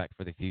quarterback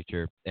for the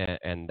future,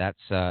 and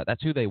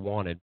that's who they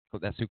wanted.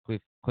 That's who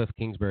Cliff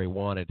Kingsbury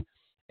wanted,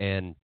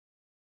 and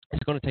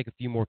it's going to take a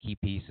few more key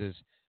pieces.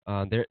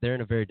 They're in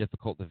a very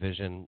difficult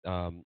division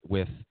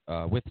with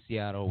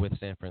Seattle, with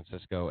San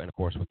Francisco, and of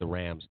course with the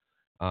Rams.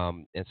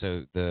 And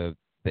so the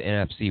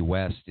NFC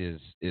West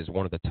is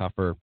one of the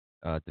tougher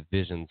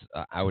divisions,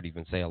 I would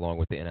even say, along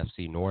with the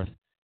NFC North,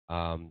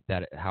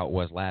 that how it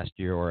was last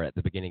year or at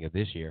the beginning of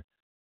this year.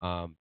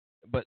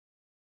 But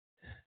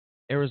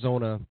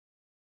Arizona,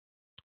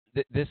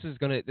 this is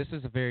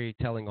a very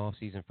telling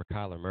offseason for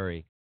Kyler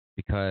Murray,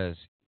 because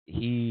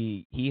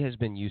he has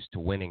been used to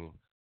winning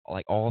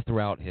like all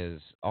throughout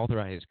his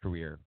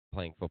career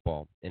playing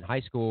football. In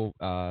high school,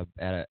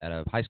 at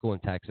a high school in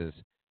Texas,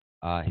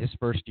 his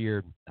first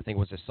year, I think it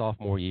was his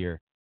sophomore year,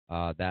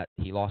 that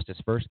he lost his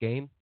first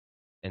game,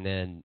 and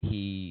then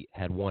he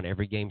had won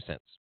every game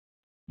since.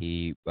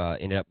 He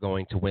ended up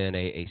going to win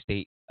a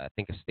state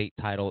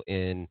title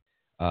in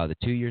the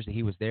 2 years that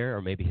he was there,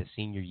 or maybe his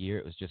senior year.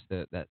 It was just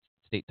that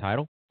state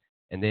title.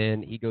 And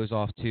then he goes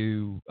off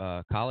to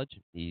college.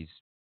 He's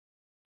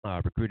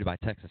recruited by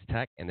Texas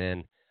Tech, and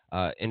then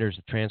enters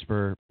the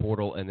transfer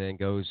portal, and then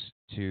goes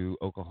to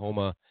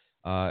Oklahoma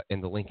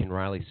in the Lincoln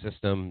Riley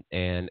system,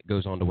 and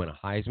goes on to win a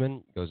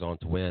Heisman, goes on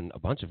to win a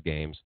bunch of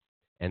games,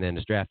 and then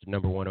is drafted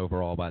number 1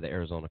 overall by the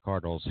Arizona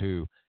Cardinals,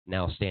 who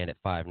now stand at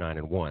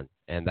 5-9-1,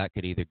 and that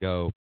could either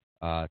go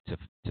to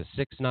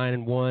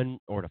 6-9-1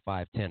 or to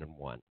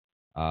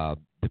 5-10-1,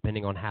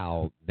 depending on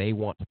how they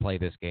want to play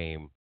this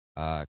game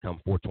come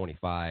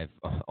 4:25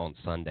 on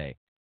Sunday.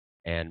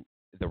 And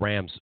the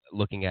Rams,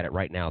 looking at it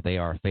right now, they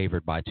are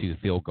favored by 2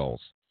 field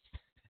goals,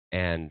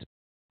 and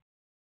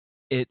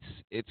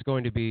it's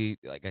going to be,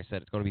 like I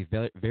said, it's going to be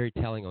very, very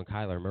telling on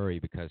Kyler Murray,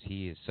 because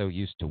he is so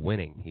used to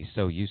winning. He's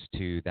so used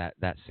to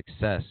that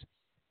success,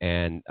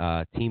 and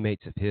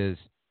teammates of his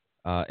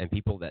and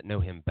people that know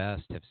him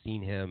best have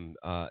seen him.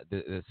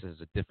 This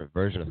is a different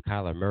version of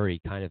Kyler Murray,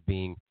 kind of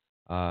being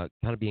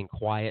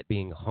quiet,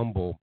 being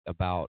humble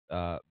about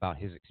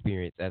his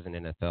experience as an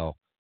NFL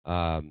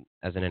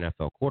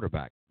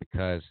quarterback,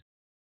 because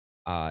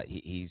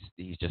he's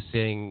just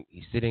sitting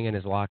in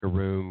his locker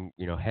room,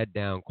 head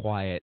down,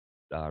 quiet.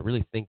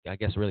 Really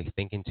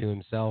thinking to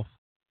himself,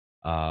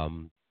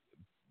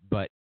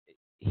 but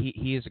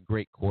he is a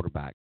great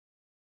quarterback,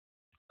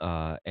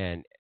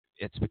 and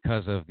it's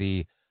because of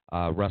the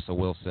Russell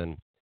Wilson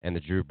and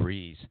the Drew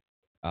Brees,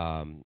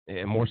 and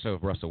more so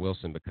of Russell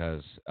Wilson,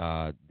 because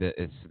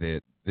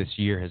this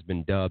year has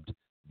been dubbed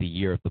the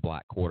year of the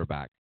black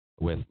quarterback,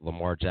 with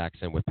Lamar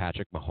Jackson, with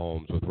Patrick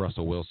Mahomes, with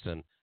Russell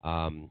Wilson.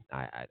 I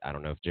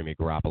don't know if Jimmy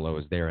Garoppolo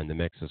is there in the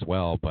mix as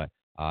well, but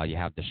you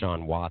have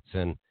Deshaun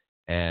Watson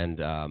and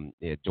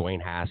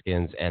Dwayne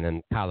Haskins, and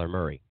then Kyler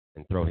Murray,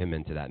 and throw him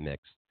into that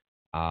mix.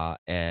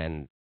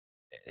 And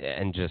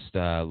just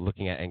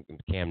looking at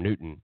Cam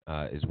Newton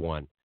is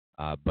one.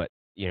 But,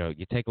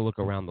 you take a look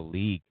around the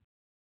league,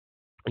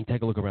 you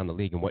take a look around the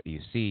league, and what do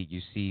you see?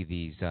 You see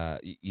these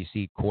you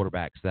see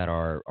quarterbacks that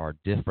are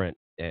different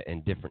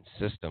in different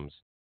systems,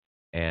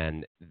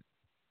 and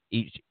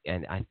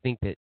I think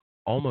that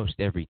almost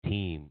every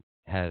team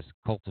has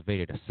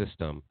cultivated a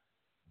system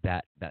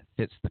that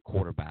fits the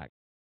quarterback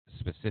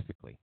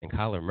specifically. And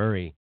Kyler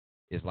Murray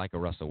is like a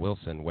Russell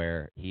Wilson,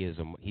 where he's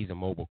a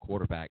mobile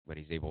quarterback, but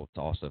he's able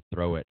to also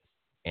throw it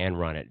and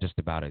run it just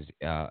about as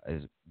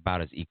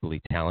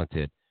equally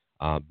talented,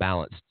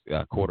 balanced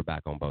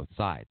quarterback on both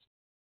sides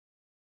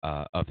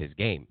of his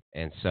game.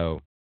 And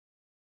so,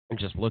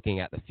 just looking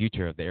at the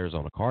future of the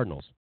Arizona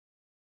Cardinals,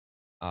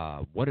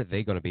 what are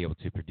they going to be able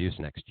to produce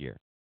next year?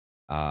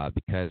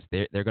 Because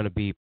they're going to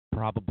be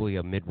probably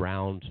a mid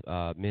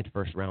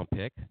first round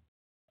pick,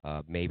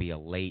 maybe a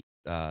late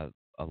 10th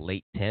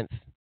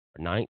or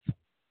 9th,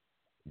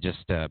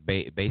 just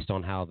based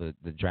on how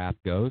the draft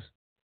goes.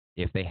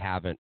 If they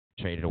haven't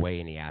traded away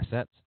any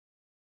assets,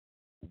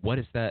 what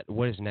is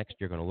next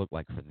year going to look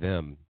like for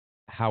them?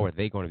 How are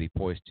they going to be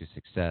poised to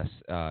success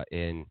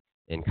in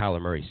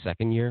Kyler Murray's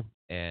second year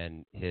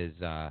and his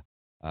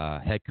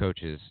head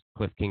coach's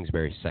Cliff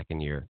Kingsbury's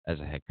second year as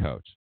a head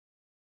coach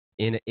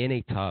in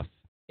a tough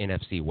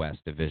NFC West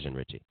division,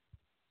 Richie?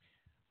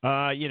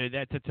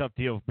 That's a tough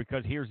deal,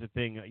 because here's the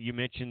thing. You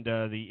mentioned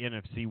the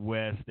NFC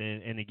West,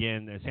 and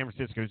again, San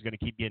Francisco is going to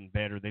keep getting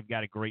better. They've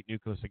got a great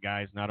nucleus of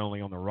guys, not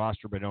only on the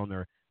roster, but on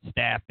their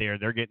staff there.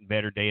 They're getting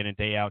better day in and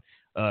day out.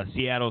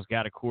 Seattle's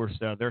got, of course,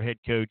 their head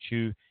coach,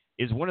 who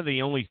is one of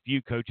the only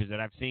few coaches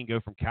that I've seen go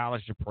from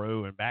college to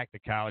pro and back to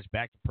college,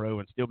 back to pro,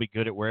 and still be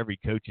good at wherever he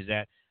coaches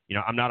at.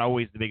 I'm not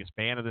always the biggest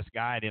fan of this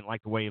guy. I didn't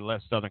like the way he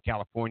left Southern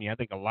California. I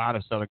think a lot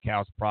of Southern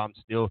Cal's problems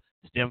still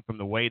stem from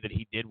the way that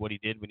he did what he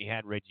did when he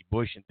had Reggie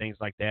Bush and things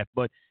like that.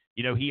 But,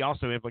 he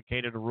also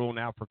implicated a rule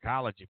now for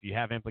college. If you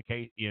have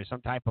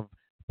some type of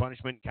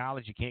punishment in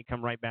college, you can't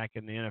come right back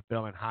in the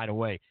NFL and hide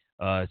away.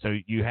 So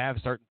you have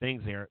certain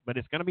things there. But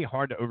it's going to be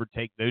hard to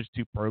overtake those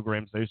two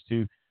programs, those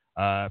two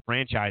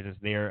franchises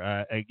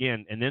there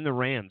again. And then the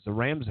Rams. The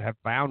Rams have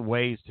found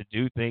ways to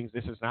do things.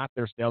 This is not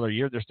their stellar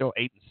year. They're still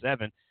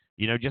 8-7.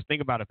 Just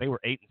think about if they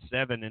were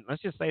 8-7, and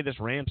let's just say this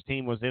Rams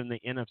team was in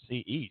the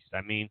NFC East.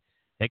 I mean,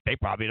 heck, they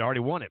probably had already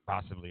won it,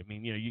 possibly. I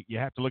mean, you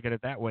have to look at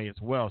it that way as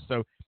well.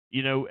 So,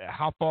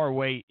 how far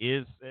away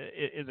is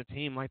a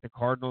team like the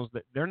Cardinals?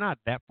 That they're not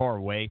that far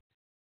away.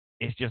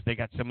 It's just they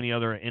got so many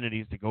other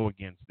entities to go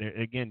against.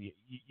 Again,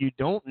 you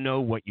don't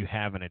know what you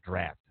have in a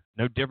draft.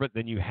 No different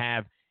than you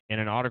have in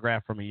an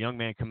autograph from a young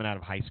man coming out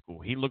of high school.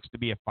 He looks to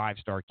be a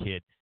 5-star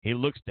kid. He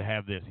looks to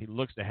have this. He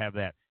looks to have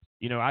that.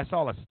 I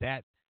saw a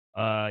stat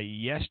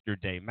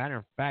yesterday. Matter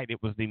of fact,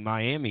 it was the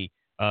Miami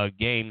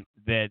game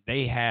that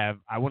they have,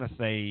 I want to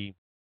say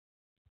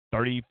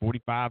 30,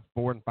 45,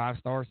 4 and 5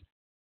 stars.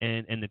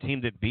 And the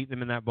team that beat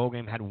them in that bowl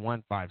game had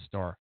 1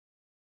 5-star.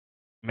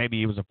 Maybe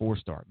he was a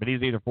 4-star, but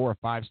he's either 4 or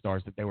 5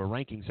 stars that they were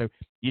ranking. So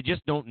you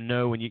just don't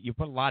know, and you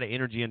put a lot of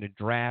energy into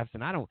drafts.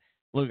 And I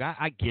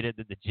get it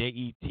that the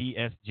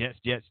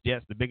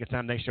Jets, the biggest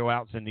time they show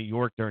out is in New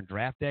York during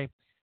draft day.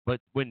 But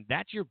when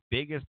that's your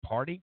biggest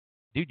party,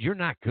 dude, you're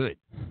not good.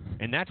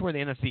 And that's where the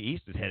NFC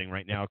East is heading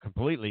right now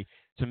completely,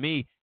 to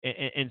me.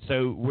 And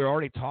so we're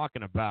already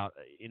talking about,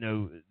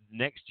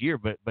 next year.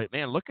 But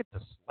man, look at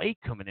the slate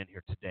coming in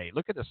here today.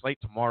 Look at the slate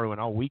tomorrow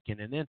and all weekend.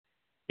 And then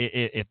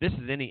if this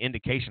is any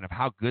indication of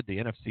how good the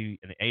NFC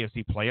and the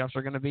AFC playoffs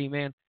are going to be,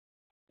 man,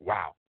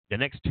 wow. The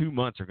next 2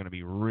 months are going to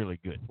be really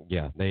good.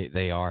 Yeah,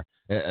 they are,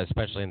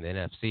 especially in the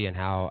NFC, and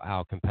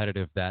how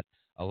competitive that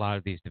a lot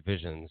of these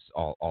divisions,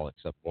 all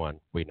except one,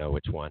 we know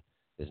which one,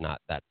 is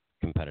not that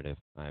competitive.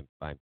 I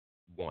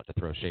want to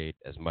throw shade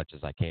as much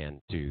as I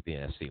can to the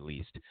NFC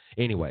least.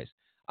 Anyways,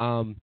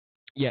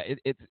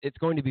 it's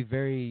going to be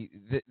very.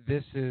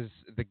 This is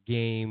the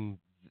game.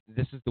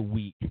 This is the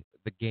week.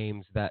 The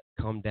games that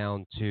come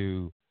down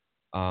to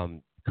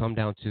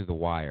the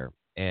wire,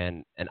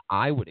 and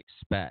I would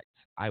expect,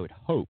 I would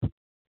hope,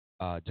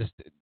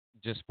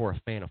 just for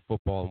a fan of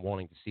football and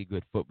wanting to see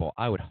good football,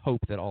 I would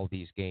hope that all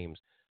these games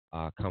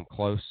come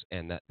close,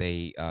 and that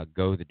they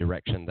go the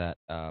direction that,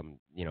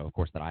 of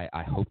course, that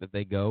I hope that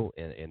they go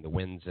in the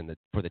wins and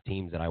for the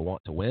teams that I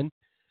want to win.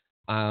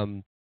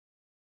 The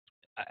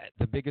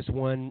biggest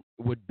one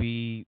would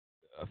be,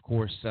 of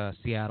course,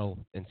 Seattle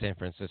and San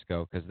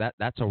Francisco, because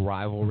that's a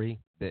rivalry.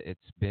 It's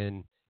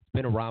been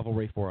a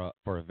rivalry for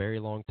a very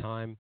long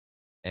time,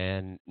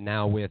 and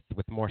now with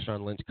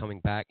Marshawn Lynch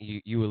coming back,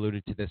 you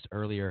alluded to this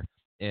earlier,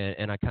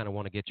 and I kind of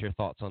want to get your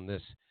thoughts on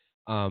this.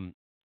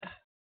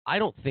 I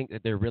don't think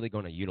that they're really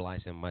going to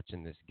utilize him much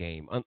in this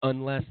game,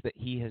 unless that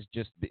he has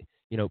just,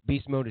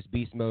 beast mode is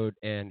beast mode,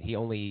 and he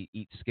only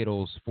eats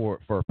Skittles for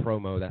a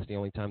promo. That's the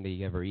only time that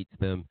he ever eats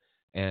them.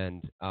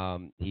 And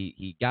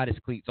he got his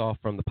cleats off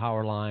from the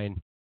power line,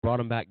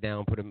 brought him back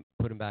down, put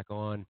him back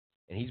on,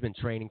 and he's been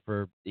training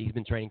for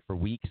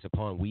weeks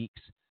upon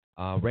weeks,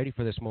 ready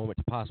for this moment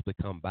to possibly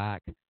come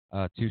back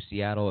to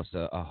Seattle. It's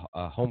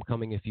a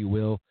homecoming, if you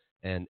will,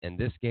 and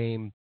this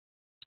game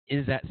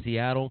is at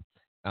Seattle.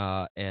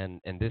 And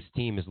this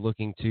team is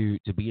looking to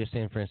beat a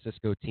San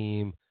Francisco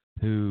team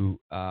who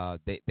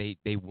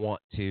they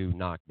want to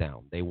knock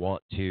down. They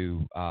want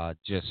to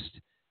just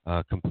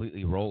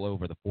completely roll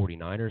over the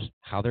 49ers.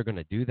 How they're going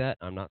to do that,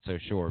 I'm not so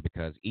sure,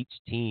 because each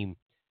team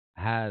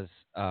has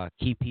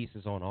key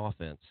pieces on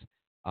offense,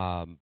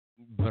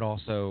 but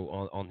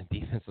also on the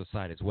defensive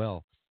side as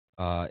well.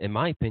 In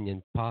my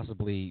opinion,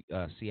 possibly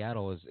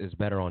Seattle is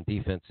better on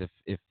defense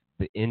if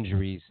the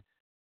injuries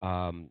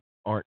aren't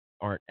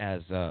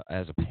as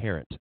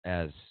apparent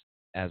as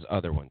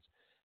other ones.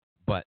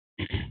 But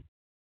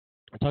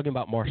I'm talking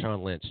about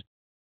Marshawn Lynch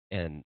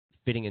and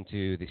fitting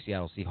into the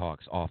Seattle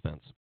Seahawks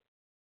offense.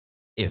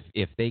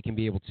 If they can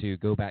be able to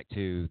go back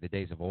to the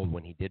days of old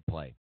when he did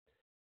play,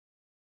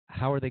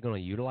 how are they going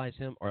to utilize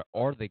him, or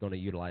are they going to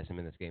utilize him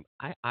in this game?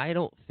 I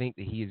don't think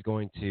that he is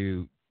going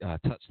to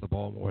touch the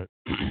ball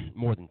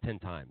more than 10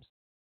 times.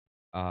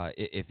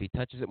 If he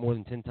touches it more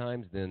than 10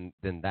 times, then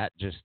that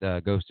just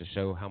goes to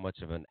show how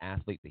much of an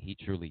athlete that he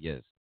truly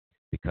is.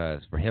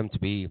 Because for him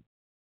to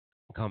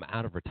come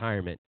out of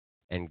retirement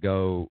and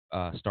go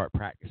start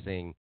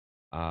practicing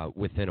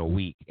within a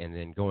week, and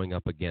then going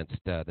up against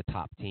the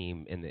top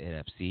team in the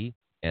NFC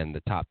and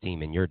the top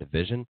team in your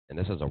division, and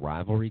this is a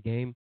rivalry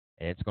game,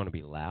 and it's going to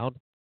be loud.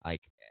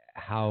 Like,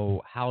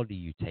 how do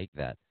you take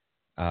that?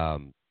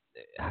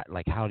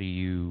 How do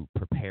you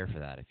prepare for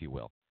that, if you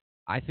will?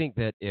 I think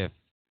that if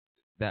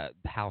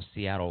how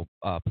Seattle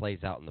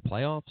plays out in the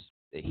playoffs,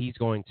 he's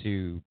going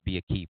to be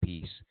a key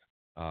piece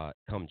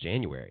come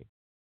January.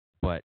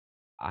 But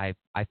I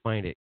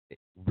find it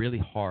really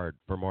hard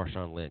for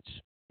Marshawn Lynch,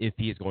 if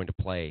he is going to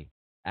play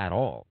at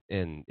all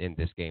in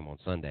this game on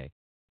Sunday,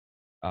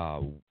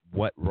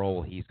 what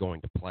role he's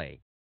going to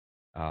play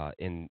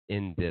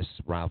in this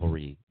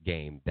rivalry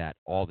game that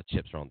all the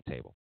chips are on the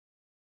table.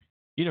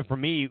 For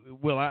me,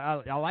 Will,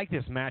 I like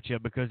this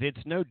matchup because it's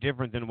no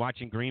different than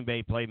watching Green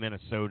Bay play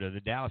Minnesota, the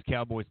Dallas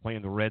Cowboys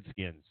playing the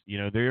Redskins.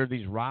 There are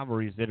these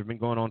rivalries that have been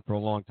going on for a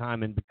long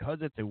time, and because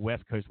it's a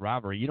West Coast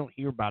rivalry, you don't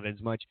hear about it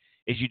as much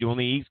as you do on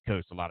the East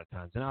Coast a lot of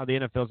times. And now the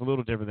NFL is a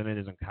little different than it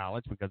is in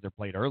college because they're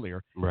played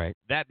earlier. Right.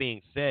 That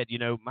being said,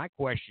 my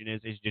question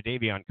is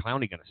Jadeveon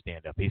Clowney going to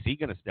stand up? Is he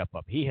going to step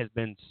up? He has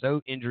been so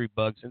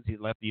injury-bugged since he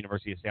left the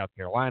University of South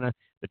Carolina.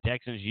 The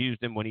Texans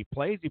used him. When he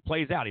plays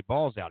out. He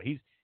balls out.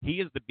 He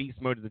is the beast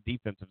mode of the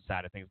defensive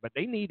side of things, but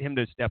they need him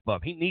to step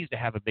up. He needs to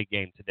have a big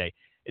game today.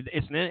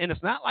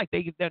 It's not like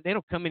they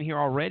don't come in here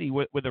already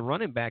with a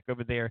running back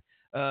over there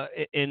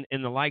in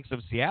the likes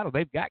of Seattle.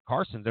 They've got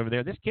Carsons over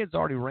there. This kid's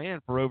already ran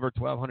for over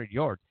 1,200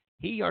 yards.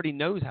 He already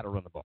knows how to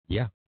run the ball.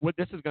 Yeah. What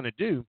this is going to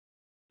do,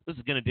 this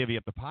is going to divvy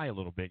up the pie a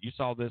little bit. You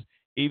saw this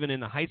even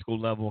in the high school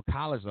level,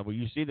 college level.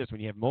 You see this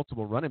when you have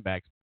multiple running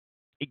backs.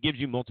 It gives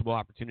you multiple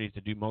opportunities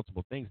to do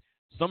multiple things.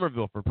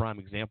 Somerville, for prime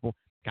example,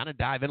 kind of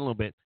dive in a little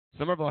bit.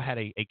 Somerville had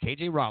a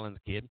K.J. Rollins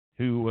kid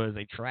who was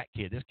a track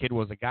kid. This kid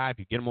was a guy, if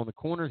you get him on the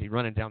corners, he's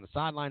running down the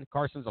sideline.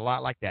 Carson's a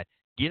lot like that.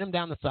 Get him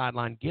down the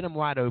sideline, get him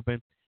wide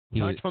open.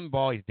 Touch from the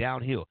ball, he's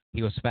downhill.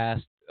 He was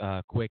fast,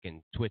 quick,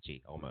 and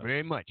twitchy almost.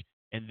 Very much.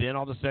 And then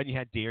all of a sudden you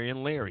had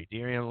Darian Larry.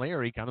 Darian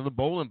Larry, kind of the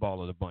bowling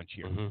ball of the bunch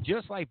here. Mm-hmm.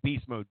 Just like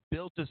Beast Mode,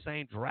 built the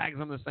same, drags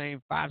them the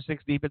same, 5-6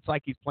 deep. It's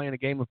like he's playing a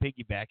game of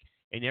piggyback,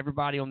 and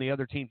everybody on the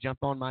other team jump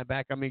on my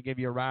back. I'm going to give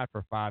you a ride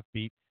for 5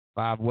 feet,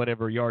 5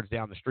 whatever yards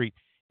down the street.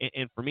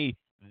 And for me,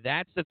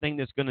 that's the thing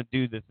that's going to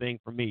do the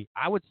thing for me.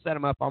 I would set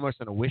them up almost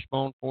in a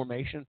wishbone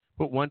formation,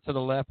 put one to the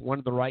left, one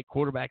to the right,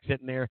 quarterback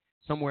sitting there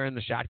somewhere in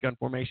the shotgun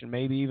formation,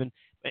 maybe even,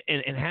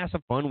 and have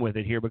some fun with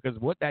it here, because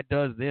what that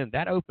does then,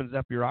 that opens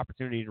up your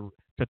opportunity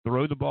to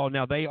throw the ball.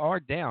 Now, they are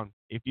down.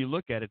 If you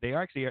look at it, they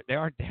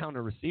are down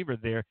a receiver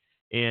there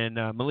in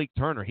Malik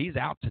Turner. He's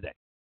out today,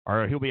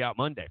 or he'll be out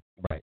Monday.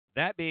 Right.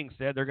 That being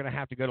said, they're going to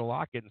have to go to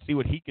Lockett and see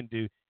what he can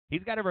do.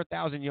 He's got over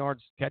 1,000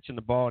 yards catching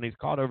the ball, and he's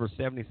caught over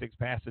 76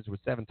 passes with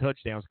 7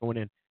 touchdowns going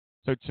in.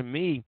 So, to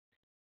me,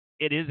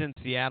 it is in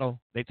Seattle.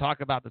 They talk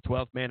about the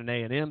 12th man in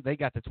A&M. They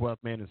got the 12th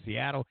man in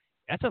Seattle.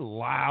 That's a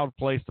loud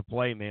place to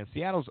play, man.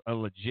 Seattle's a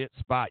legit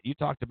spot. You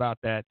talked about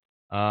that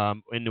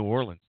in New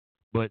Orleans.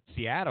 But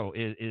Seattle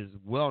is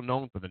well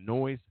known for the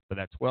noise, for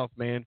that 12th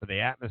man, for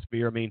the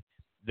atmosphere. I mean,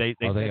 they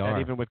say that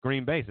even with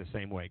Green Bay the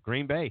same way.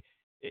 Green Bay,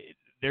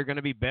 they're going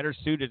to be better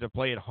suited to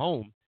play at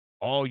home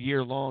all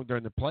year long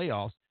during the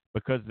playoffs,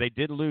 because they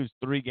did lose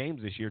 3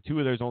 games this year, 2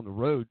 of those on the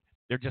road.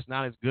 They're just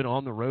not as good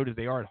on the road as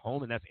they are at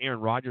home, and that's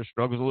Aaron Rodgers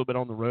struggles a little bit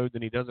on the road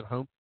than he does at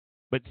home.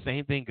 But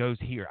same thing goes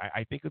here.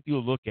 I think if you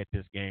look at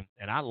this game,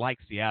 and I like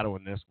Seattle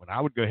in this one,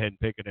 I would go ahead and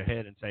pick it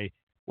ahead and say,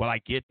 well, I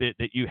get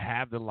that you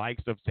have the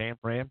likes of San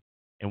Fran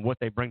and what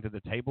they bring to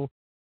the table,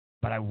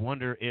 but I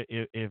wonder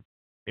if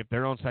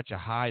they're on such a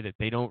high that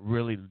they don't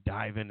really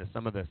dive into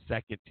some of the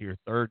second-tier,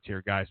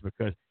 third-tier guys,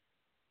 because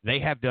they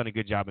have done a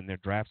good job in their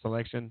draft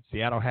selection.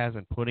 Seattle has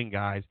in putting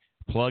guys,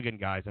 plugging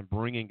guys, and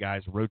bringing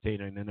guys,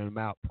 rotating them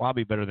out,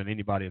 probably better than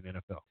anybody in the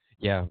NFL.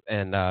 Yeah,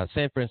 and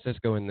San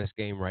Francisco in this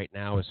game right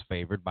now is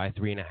favored by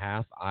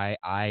 3.5.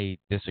 I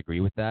disagree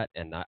with that,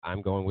 and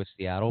I'm going with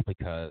Seattle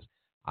because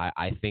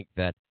I think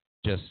that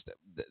just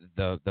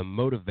the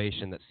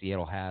motivation that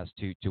Seattle has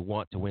to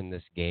want to win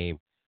this game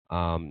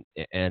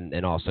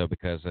And also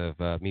because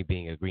of me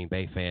being a Green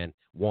Bay fan,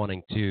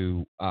 wanting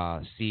to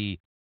see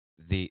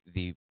the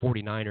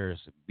 49ers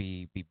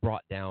be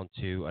brought down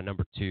to a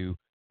number two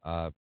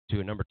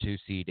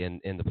seed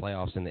in the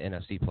playoffs, in the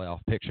NFC playoff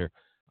picture.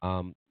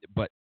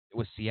 But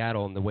with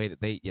Seattle and the way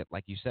that they,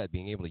 like you said,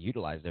 being able to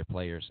utilize their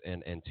players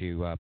and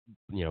to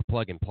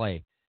plug and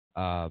play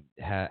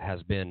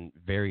has been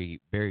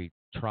very, very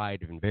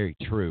tried and very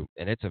true.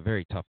 And it's a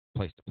very tough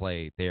place to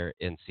play there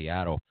in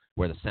Seattle,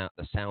 where the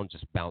sound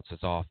just bounces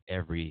off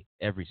every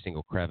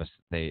single crevice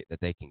that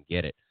they can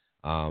get it.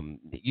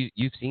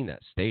 You've seen that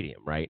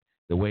stadium, right?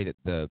 The way that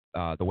the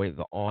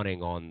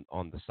awning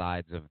on the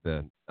sides of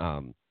the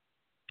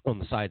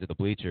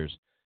bleachers,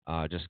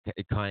 just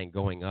kind of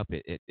going up,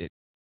 it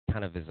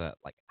kind of is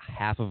like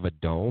half of a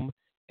dome,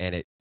 and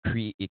it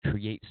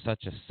creates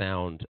such a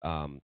sound,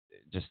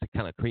 just to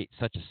kind of create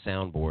such a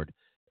soundboard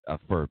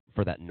for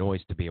that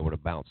noise to be able to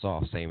bounce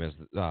off, same as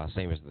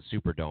the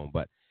Superdome.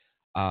 But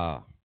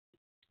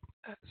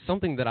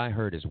something that I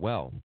heard as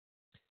well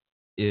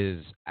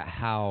is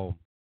how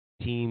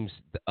teams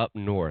up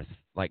north,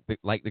 like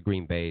the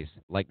Green Bays,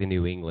 like the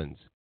New Englands,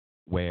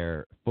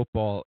 where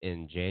football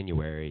in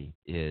January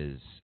is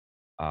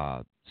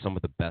some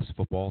of the best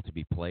football to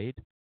be played,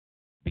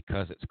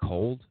 because it's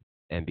cold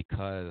and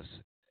because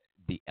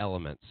the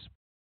elements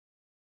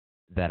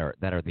that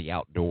are the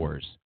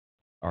outdoors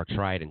are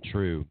tried and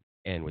true.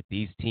 And with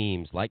these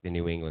teams like the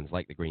New Englands,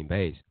 like the Green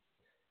Bays,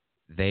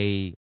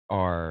 they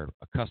are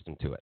accustomed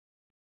to it,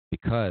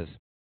 because,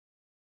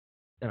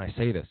 and I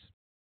say this,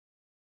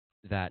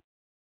 that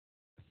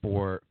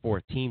for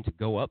a team to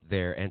go up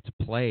there and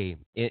to play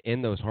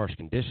in those harsh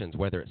conditions,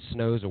 whether it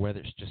snows or whether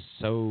it's just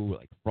so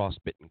like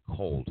frostbitten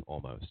cold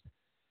almost,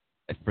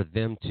 for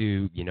them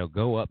to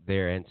go up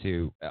there and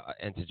to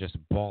just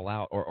ball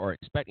out, or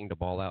expecting to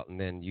ball out, and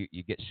then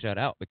you get shut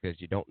out because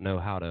you don't know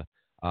how to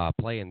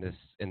play in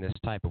this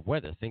type of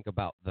weather. Think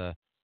about the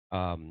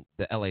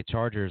LA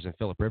Chargers and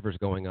Phillip Rivers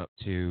going up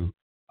to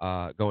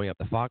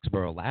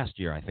Foxborough last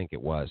year, I think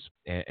it was,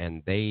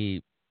 and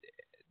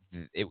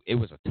it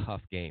was a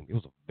tough game. It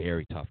was a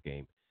very tough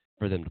game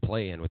for them to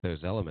play in with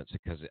those elements,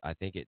 because I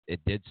think it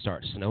did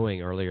start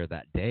snowing earlier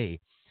that day,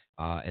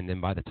 and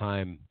then by the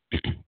time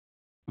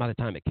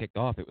it kicked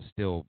off, it was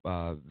still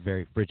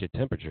very frigid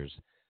temperatures.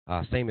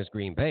 Same as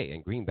Green Bay,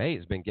 and Green Bay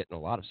has been getting a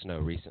lot of snow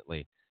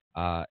recently,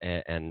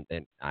 and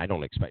I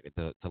don't expect it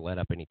to let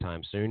up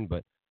anytime soon.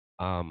 But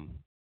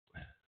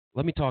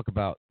let me talk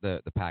about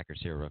the Packers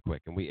here real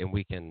quick, and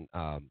we can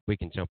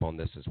jump on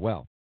this as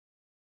well.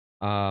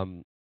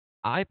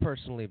 I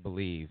personally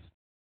believe,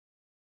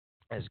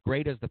 as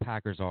great as the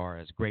Packers are,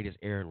 as great as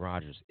Aaron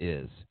Rodgers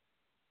is,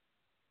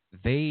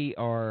 they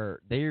are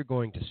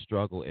going to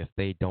struggle if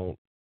they don't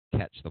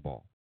catch the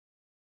ball,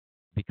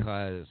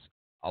 because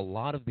a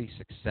lot of the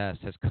success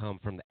has come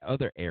from the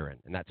other Aaron,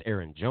 and that's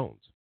Aaron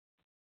Jones.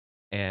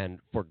 And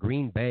for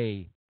Green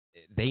Bay,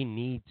 they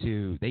need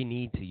to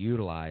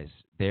utilize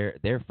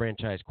their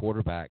franchise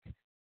quarterback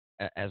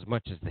as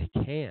much as they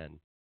can.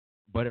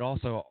 But it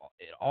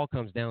all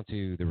comes down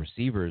to the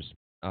receivers,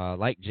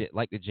 like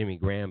the Jimmy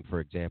Graham, for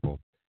example,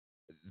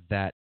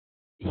 that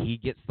he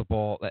gets the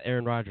ball, that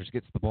Aaron Rodgers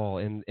gets the ball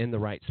in the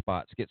right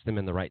spots, gets them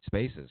in the right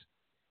spaces,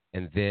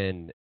 and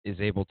then he's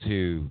able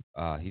to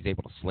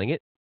sling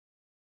it,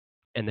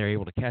 and they're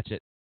able to catch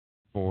it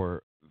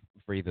for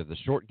either the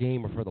short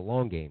game or for the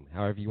long game,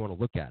 however you want to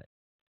look at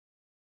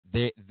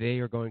it. They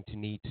are going to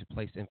need to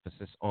place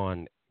emphasis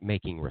on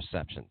making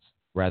receptions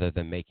rather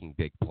than making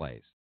big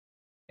plays.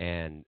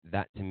 And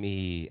that, to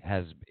me,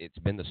 it's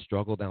been the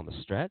struggle down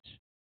the stretch.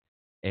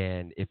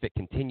 And if it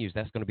continues,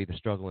 that's going to be the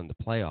struggle in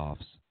the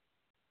playoffs.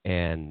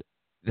 And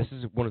this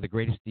is one of the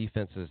greatest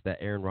defenses that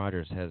Aaron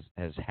Rodgers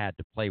has had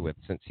to play with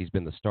since he's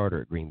been the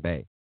starter at Green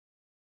Bay.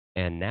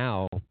 And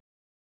now,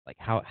 like,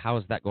 how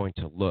is that going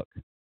to look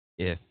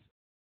if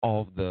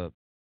all of the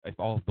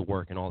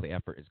work and all the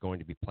effort is going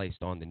to be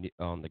placed on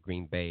the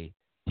Green Bay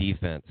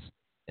defense,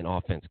 and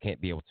offense can't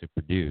be able to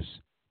produce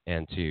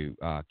and to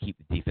keep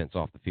the defense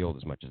off the field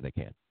as much as they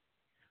can?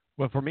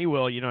 Well, for me,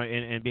 Will,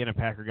 and being a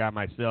Packer guy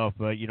myself,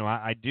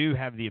 I do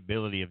have the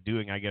ability of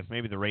doing, I guess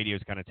maybe the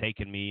radio's kind of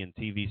taken me and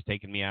TV's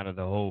taken me out of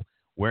the whole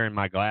wearing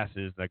my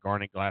glasses, the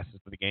garnet glasses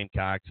for the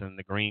Gamecocks and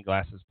the green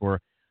glasses for,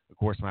 of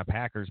course, my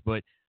Packers.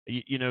 But,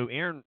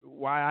 Aaron,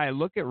 why I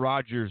look at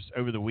Rodgers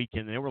over the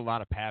weekend, there were a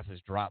lot of passes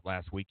dropped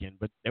last weekend,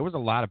 but there was a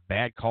lot of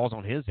bad calls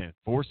on his end,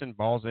 forcing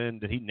balls in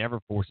that he never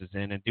forces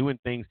in, and doing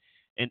things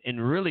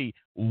and really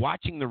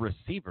watching the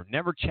receiver,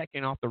 never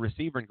checking off the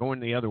receiver and going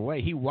the other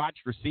way. He watched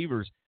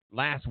receivers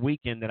last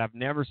weekend that I've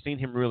never seen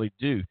him really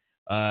do.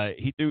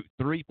 He threw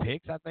 3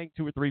 picks, I think,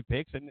 2 or 3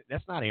 picks, and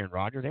that's not Aaron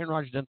Rodgers. Aaron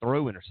Rodgers doesn't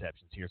throw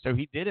interceptions here, so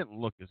he didn't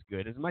look as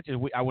good. As much as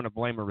I want to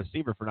blame a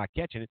receiver for not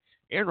catching it,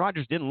 Aaron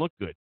Rodgers didn't look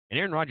good, and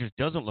Aaron Rodgers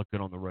doesn't look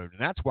good on the road,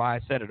 and that's why I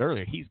said it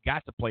earlier. He's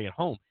got to play at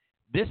home.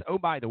 Oh,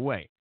 by the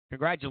way,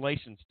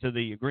 congratulations to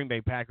the Green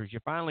Bay Packers. You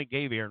finally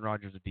gave Aaron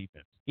Rodgers a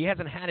defense. He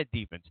hasn't had a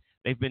defense.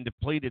 They've been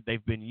depleted.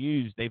 They've been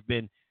used. They've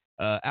been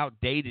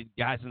outdated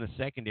guys in the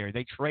secondary.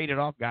 They traded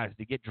off guys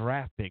to get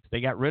draft picks.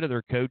 They got rid of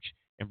their coach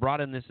and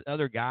brought in this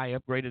other guy,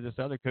 upgraded this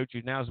other coach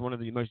who now is one of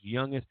the most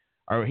youngest,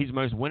 or he's the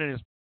most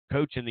winningest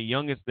coach and the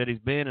youngest that he's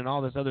been, and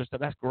all this other stuff.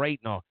 That's great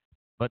and all.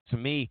 But to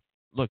me,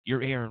 look,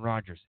 you're Aaron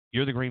Rodgers.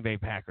 You're the Green Bay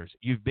Packers.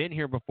 You've been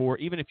here before.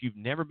 Even if you've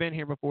never been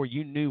here before,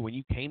 you knew when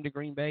you came to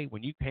Green Bay,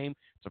 when you came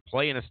to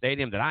play in a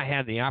stadium, that I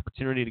had the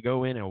opportunity to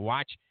go in and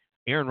watch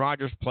Aaron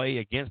Rodgers play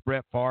against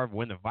Brett Favre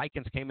when the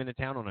Vikings came into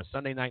town on a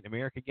Sunday Night in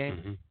America game.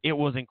 Mm-hmm. It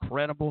was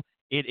incredible.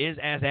 It is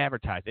as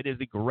advertised. It is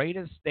the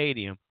greatest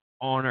stadium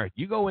on earth.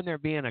 You go in there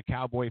being a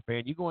Cowboy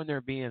fan, you go in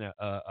there being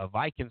a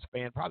Vikings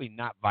fan, probably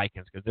not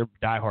Vikings because they're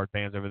diehard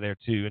fans over there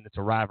too, and it's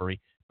a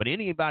rivalry. But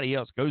anybody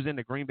else goes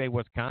into Green Bay,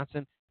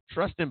 Wisconsin,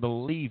 trust and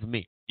believe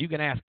me, you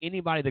can ask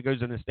anybody that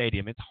goes in the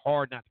stadium. It's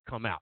hard not to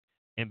come out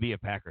and be a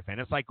Packer fan.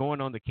 It's like going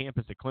on the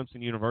campus at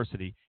Clemson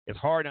University. It's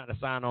hard not to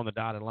sign on the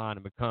dotted line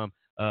and become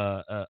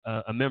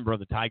a member of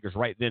the Tigers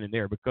right then and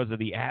there because of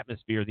the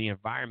atmosphere, the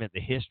environment,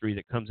 the history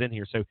that comes in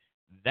here. So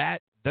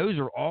those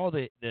are all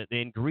the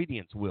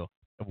ingredients, Will,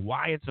 of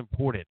why it's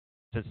important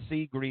to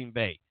see Green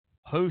Bay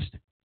host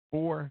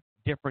 4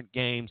 different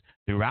games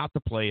throughout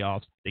the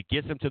playoffs that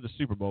gets them to the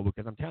Super Bowl.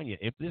 Because I'm telling you,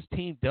 if this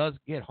team does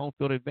get home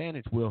field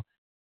advantage, Will,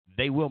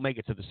 they will make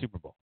it to the Super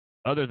Bowl.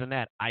 Other than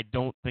that, I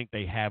don't think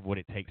they have what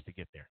it takes to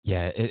get there.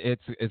 Yeah,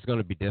 it's going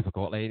to be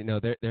difficult.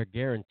 They're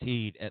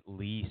guaranteed at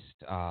least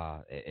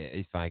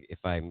if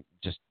I'm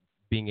just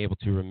being able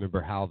to remember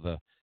how the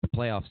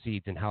playoff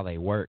seeds and how they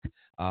work.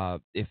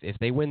 If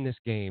they win this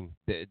game,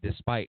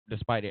 despite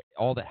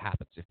all that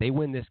happens, if they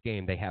win this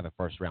game, they have a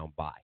first round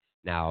bye.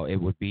 Now it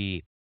would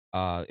be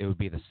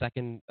the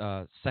second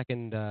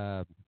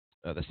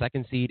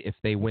seed if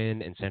they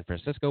win and San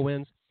Francisco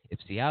wins. If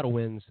Seattle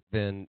wins,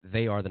 then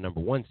they are the number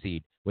 1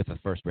 seed with a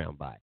first-round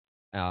bye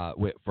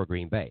for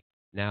Green Bay.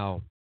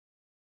 Now,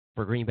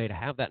 for Green Bay to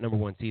have that number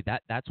 1 seed,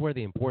 that's where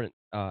the important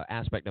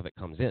aspect of it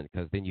comes in,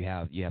 because then you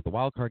have the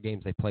wild card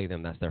games. They play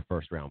them. That's their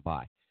first-round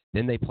bye.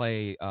 Then they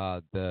play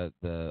the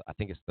I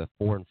think it's the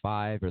 4 and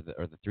 5 or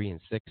the 3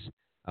 and 6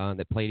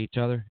 that played each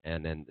other,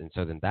 and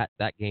so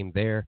that game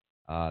there.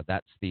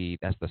 That's the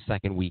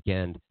second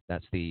weekend.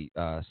 That's the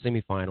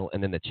semifinal,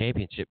 and then the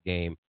championship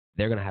game.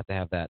 They're going to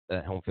have that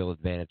home field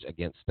advantage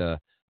against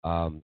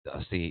I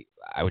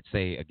would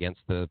say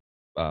against the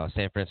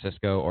San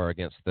Francisco or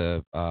against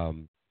the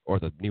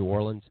New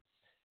Orleans,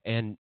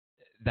 and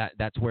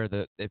that's where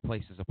it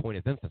places a point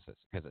of emphasis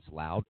because it's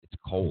loud, it's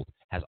cold,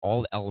 has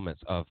all the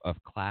elements of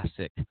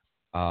classic,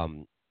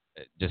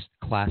 just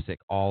classic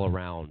all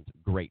around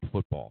great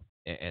football,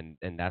 and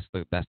that's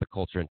the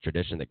culture and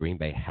tradition that Green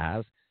Bay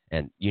has.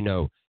 And you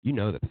know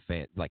that the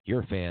fan, like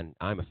you're a fan,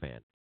 I'm a fan.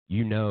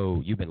 You've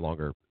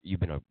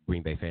been a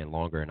Green Bay fan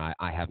longer, and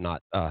I have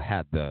not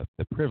had the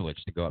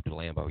privilege to go up to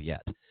Lambeau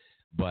yet.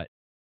 But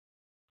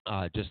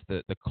just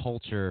the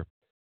culture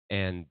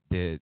and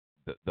the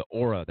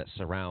aura that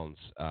surrounds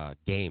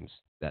games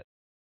that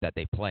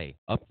they play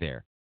up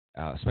there,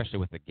 especially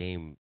with a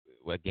game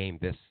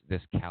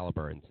this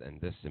caliber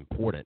and this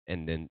important,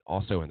 and then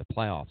also in the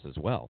playoffs as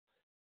well,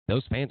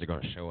 those fans are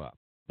going to show up.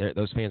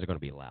 Those fans are going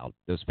to be loud.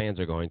 Those fans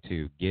are going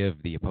to give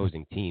the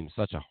opposing team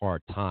such a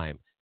hard time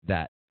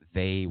that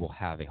they will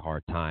have a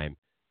hard time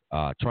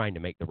trying to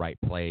make the right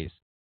plays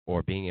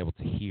or being able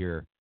to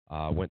hear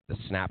when the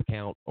snap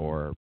count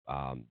or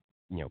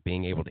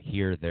being able to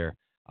hear the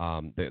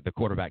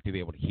quarterback to be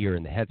able to hear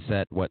in the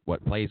headset what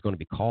play is going to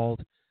be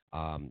called,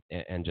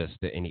 and just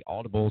any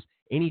audibles,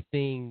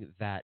 anything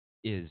that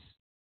is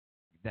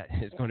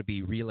going to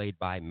be relayed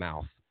by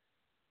mouth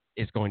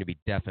is going to be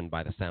deafened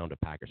by the sound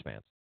of Packers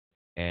fans.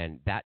 And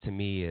that to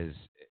me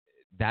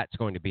that's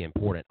going to be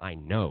important. I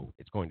know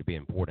it's going to be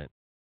important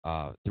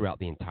throughout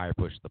the entire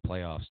push of the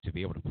playoffs to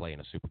be able to play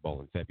in a Super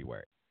Bowl in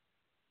February.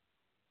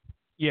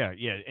 Yeah,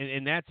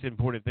 and that's the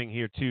important thing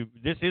here too.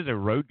 This is a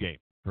road game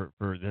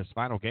for this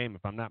final game,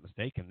 if I'm not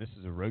mistaken. This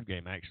is a road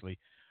game actually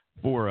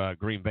for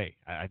Green Bay.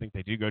 I think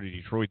they do go to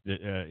Detroit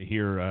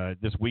here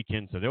this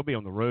weekend, so they'll be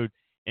on the road,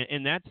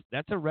 and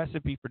that's a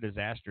recipe for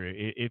disaster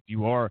if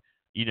you are.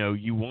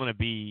 You want to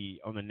be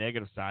on the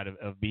negative side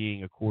of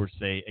being, of course,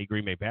 a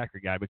Green Bay Packer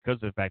guy because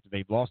of the fact that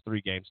they've lost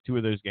 3 games, 2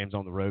 of those games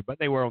on the road, but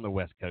they were on the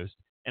West Coast.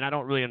 And I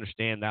don't really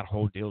understand that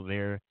whole deal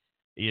there.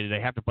 They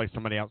have to play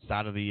somebody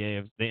outside of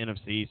the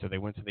NFC, so they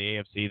went to the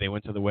AFC. They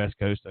went to the West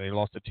Coast, so they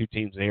lost to 2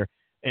 teams there,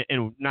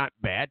 and not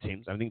bad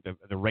teams. I think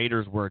the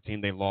Raiders were a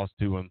team they lost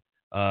to them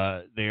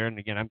there. And,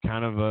 again, I'm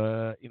kind of,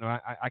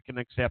 I can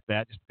accept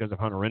that just because of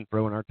Hunter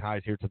Renfrow and our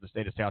ties here to the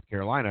state of South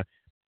Carolina.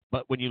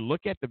 But when you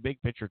look at the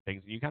big picture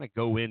things, you kind of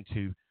go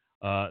into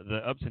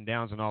the ups and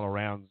downs and all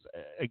arounds,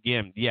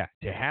 again,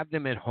 to have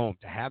them at home,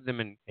 to have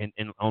them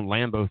on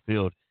Lambeau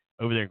Field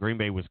over there in Green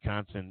Bay,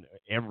 Wisconsin,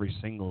 every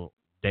single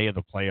day of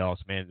the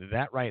playoffs, man,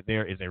 that right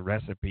there is a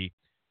recipe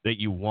that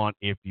you want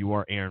if you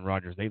are Aaron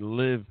Rodgers. They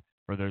live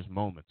for those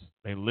moments.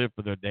 They live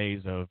for the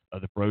days of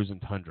the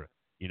frozen tundra,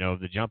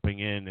 the jumping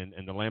in and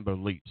the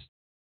Lambeau leaps.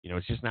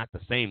 It's just not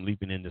the same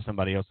leaping into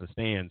somebody else's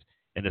stands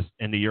and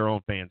into your own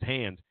fans'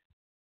 hands.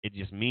 it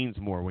just means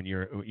more when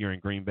you're in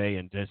Green Bay,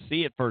 and to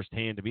see it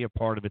firsthand, to be a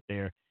part of it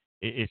there,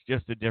 it's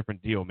just a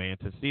different deal, man.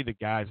 To see the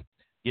guys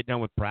get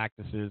done with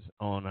practices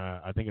on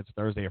I think it's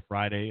Thursday or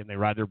Friday, and they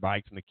ride their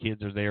bikes, and the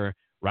kids are there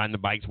riding the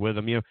bikes with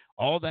them.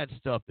 All that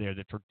stuff there,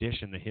 the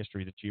tradition, the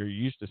history that you're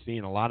used to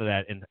seeing. A lot of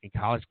that in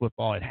college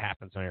football, it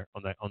happens there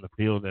on the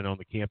field and on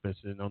the campus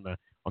and on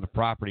the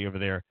property over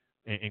there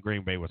in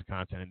Green Bay,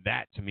 Wisconsin. And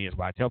that to me is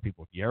why I tell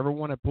people, if you ever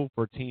want to pull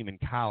for a team in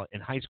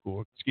high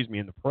school,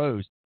 in the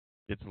pros,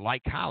 it's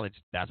like college,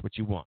 that's what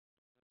you want.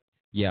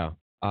 Yeah.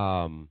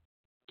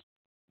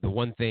 The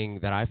one thing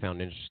that I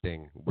found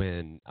interesting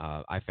when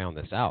I found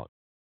this out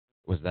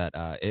was that,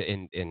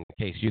 in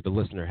case you, the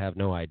listener, have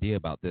no idea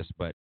about this,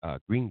 but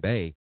Green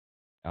Bay,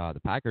 the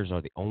Packers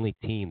are the only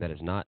team that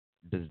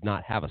does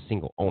not have a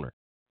single owner.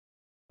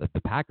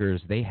 The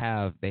Packers, they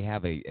have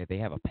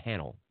a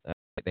panel,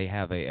 they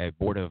have a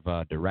board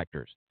of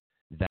directors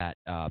that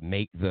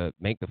make the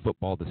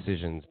football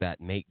decisions,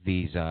 that make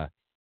these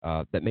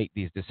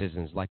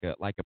decisions like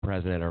a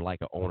president or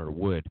like an owner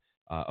would,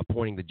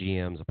 appointing the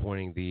GMs,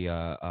 appointing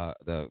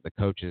the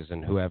coaches,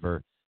 and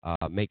whoever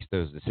makes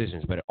those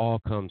decisions. But it all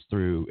comes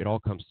through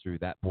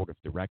that board of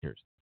directors,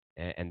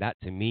 and that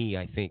to me,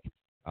 I think,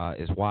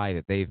 is why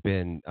that they've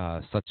been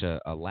such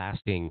a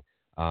lasting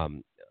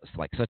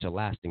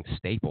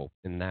staple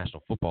in the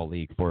National Football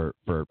League for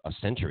a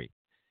century.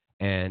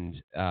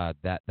 And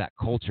that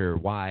culture,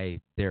 why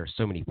there are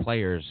so many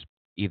players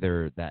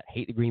either that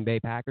hate the Green Bay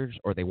Packers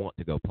or they want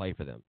to go play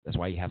for them. That's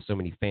why you have so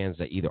many fans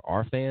that either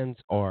are fans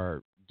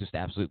or just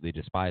absolutely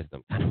despise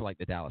them, kind of like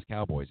the Dallas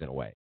Cowboys in a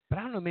way. But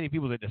I don't know many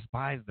people that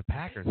despise the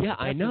Packers. Yeah,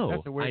 I know.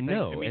 That's a weird thing.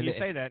 I mean, you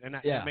say that, and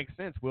that makes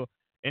sense. Well,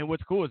 and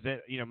what's cool is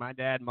that, my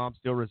dad and mom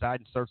still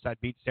reside in Surfside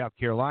Beach, South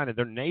Carolina.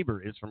 Their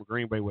neighbor is from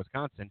Green Bay,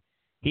 Wisconsin.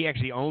 He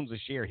actually owns a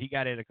share. He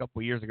got it a couple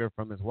of years ago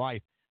from his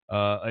wife,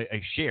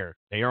 a share.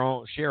 They are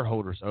all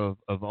shareholders of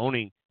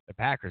owning the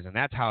Packers, and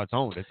that's how it's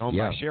owned. It's owned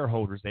by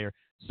shareholders there.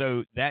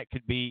 So that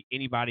could be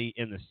anybody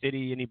in the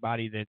city,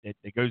 anybody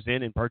that goes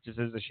in and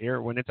purchases a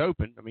share when it's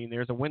open. I mean,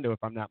 there's a window, if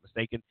I'm not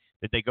mistaken,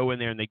 that they go in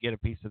there and they get a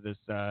piece of this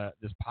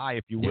pie,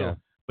 if you will. Yeah.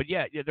 But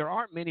yeah, there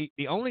aren't many.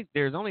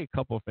 There's only a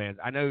couple of fans.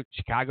 I know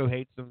Chicago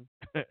hates them,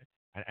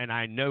 and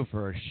I know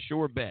for a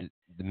sure bet the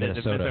that the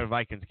Minnesota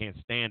Vikings can't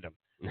stand them.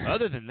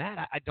 Other than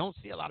that, I don't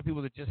see a lot of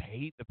people that just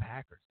hate the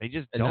Packers. They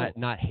just don't.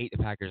 Not hate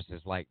the Packers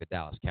is like the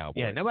Dallas Cowboys.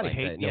 Yeah, nobody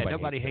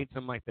hates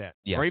them like that.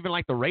 Yeah. Or even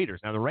like the Raiders.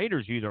 Now, the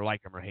Raiders, you either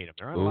like them or hate them.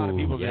 There are a lot of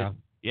people that.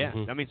 Yeah,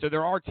 I mean, so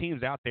there are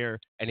teams out there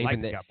and like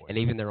even the Cowboys. And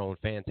even their own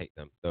fans hate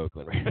them, the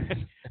Oakland Raiders.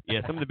 Yeah,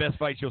 some of the best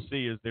fights you'll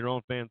see is their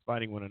own fans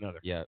fighting one another.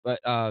 Yeah, but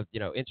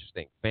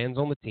interesting. Fans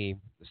on the team.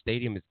 The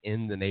stadium is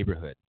in the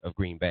neighborhood of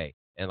Green Bay,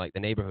 and like the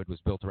neighborhood was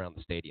built around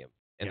the stadium,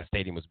 and the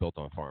stadium was built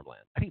on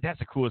farmland. I think that's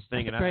the coolest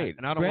thing. That's great.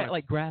 I don't want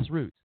like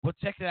grassroots. Well,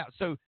 check it out.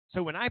 So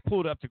when I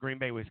pulled up to Green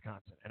Bay,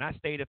 Wisconsin, and I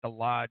stayed at the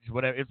lodge,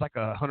 whatever, it's like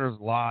a hunter's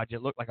lodge.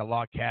 It looked like a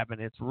log cabin.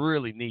 It's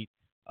really neat.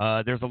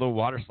 There's a little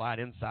water slide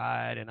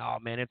inside, and oh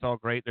man, it's all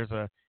great.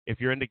 If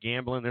you're into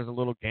gambling, there's a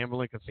little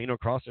gambling casino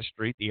across the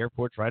street. The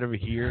airport's right over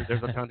here.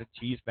 There's a ton of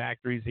cheese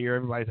factories here.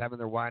 Everybody's having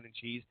their wine and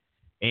cheese,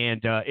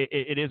 and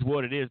it is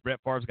what it is. Brett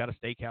Favre's got a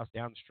steakhouse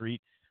down the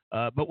street.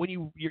 But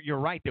when you're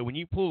right though, when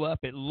you pull up,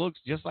 it looks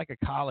just like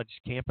a college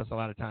campus a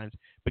lot of times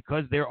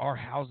because there are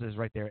houses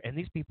right there, and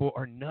these people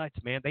are nuts,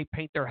 man. They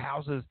paint their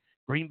houses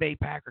Green Bay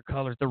Packer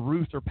colors. The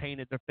roofs are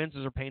painted, the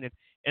fences are painted,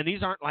 and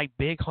these aren't like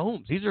big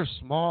homes. These are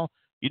small,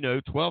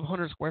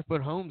 1,200 square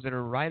foot homes that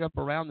are right up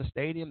around the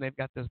stadium. They've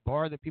got this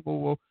bar that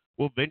people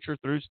will venture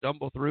through,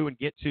 stumble through, and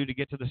get to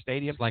the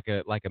stadium.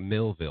 It's like a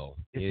Millville.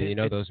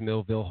 Those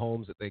Millville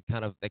homes that they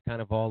kind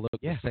of all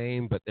look the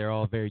same, but they're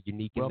all very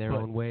unique in their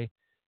own way.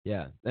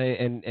 Yeah,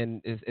 and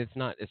it's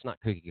not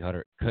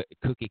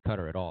cookie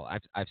cutter at all.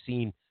 I've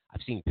seen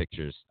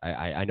pictures.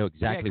 I know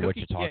exactly what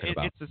you're talking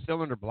about. It's a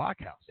cylinder block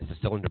house. It's a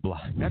cylinder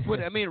block. That's what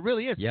I mean. It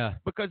really is. Yeah.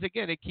 Because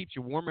again, it keeps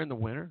you warmer in the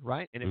winter,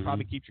 right? And it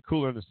probably keeps you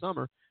cooler in the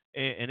summer.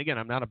 And again,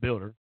 I'm not a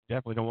builder.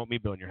 Definitely don't want me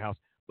building your house.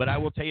 But I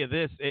will tell you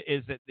this: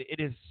 is that it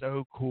is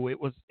so cool.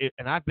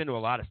 And I've been to a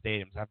lot of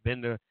stadiums.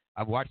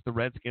 I've watched the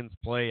Redskins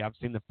play. I've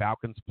seen the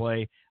Falcons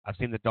play. I've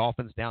seen the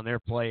Dolphins down there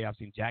play. I've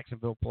seen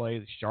Jacksonville play.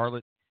 The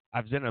Charlotte.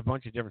 I've been in a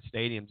bunch of different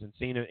stadiums and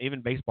seen it,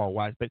 even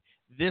baseball-wise. But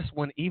this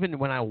one, even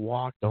when I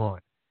walked on,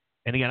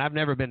 and again, I've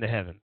never been to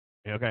heaven,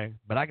 okay?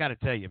 But I got to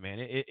tell you, man,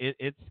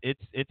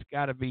 it's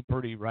got to be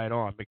pretty right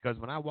on because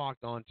when I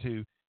walked on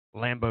to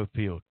Lambeau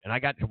Field, and I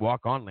got to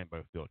walk on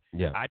Lambeau Field,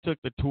 I took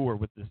the tour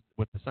with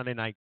the Sunday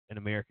Night in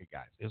America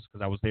guys. It was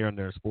because I was there in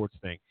their sports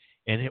thing,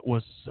 and it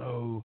was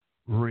so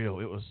real.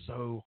 It was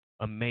so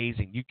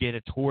amazing. You get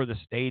a tour of the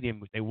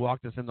stadium. They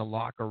walked us in the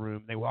locker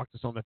room. They walked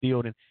us on the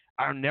field, and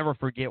I'll never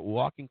forget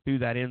walking through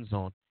that end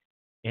zone,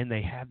 and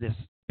they have this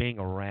thing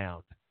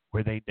around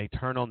where they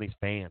turn on these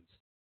fans,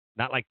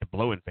 not like the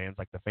blow-in fans,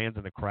 like the fans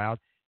in the crowd,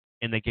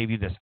 and they gave you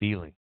this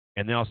feeling.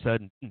 And then all of a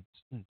sudden,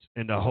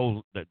 and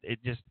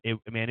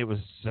it was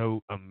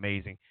so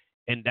amazing.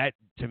 And that,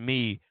 to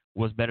me,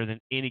 was better than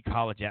any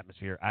college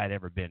atmosphere I had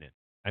ever been in.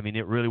 I mean,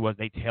 it really was.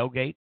 They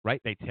tailgate,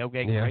 right? They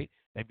tailgate great.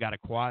 They've got a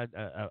quad,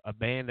 a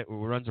band that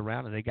runs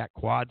around, and they got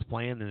quads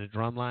playing and a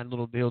drumline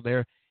little deal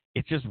there.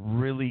 It's just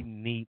really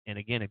neat. And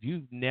again, if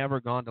you've never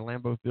gone to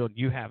Lambeau Field,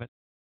 you haven't.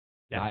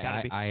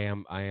 I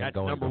am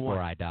going before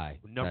I die.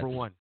 Number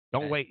one.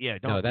 Don't wait. Yeah.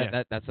 Don't.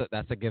 No,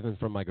 that's a given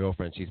from my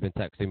girlfriend. She's been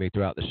texting me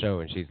throughout the show,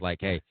 and she's like,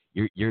 "Hey,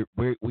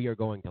 we are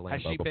going to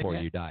Lambeau before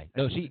you die."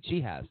 No, she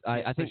has.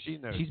 I think she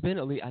knows. She's been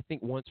at least, I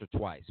think, once or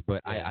twice,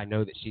 but I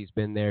know that she's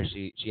been there.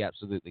 She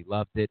absolutely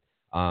loved it.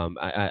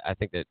 I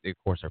think that, of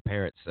course, her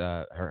parents,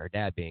 her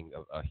dad being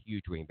a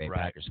huge Green Bay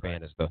Packers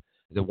fan, is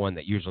the one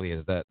that usually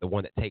is the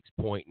one that takes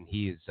point, and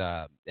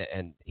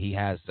he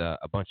has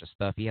a bunch of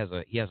stuff. He has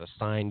a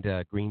signed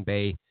Green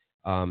Bay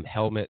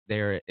helmet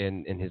there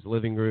in his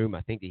living room.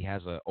 I think he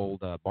has an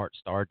old Bart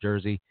Starr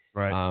jersey.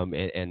 Right.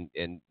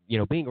 And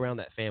being around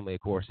that family,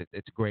 of course,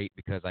 it's great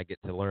because I get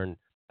to learn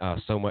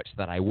so much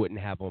that I wouldn't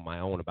have on my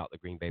own about the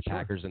Green Bay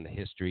Packers and the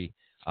history,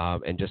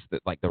 and just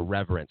the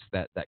reverence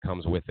that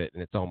comes with it.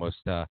 And it's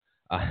almost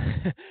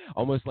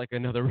almost like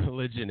another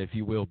religion, if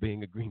you will,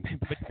 being a Green Bay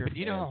Packer. But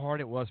you know how hard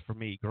it was for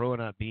me growing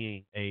up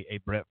being a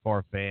Brett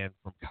Favre fan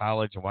from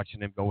college and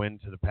watching him go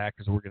into the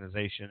Packers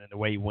organization and the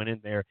way he went in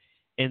there.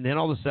 And then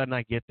all of a sudden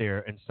I get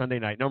there, and Sunday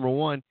night, number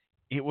one,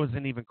 it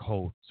wasn't even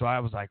cold. So I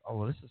was like,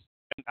 oh, this is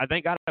 – I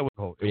thank God it was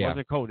cold. It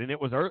wasn't cold. And it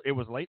was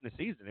late in the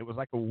season. It was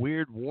like a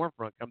weird warm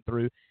front come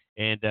through.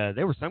 And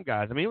there were some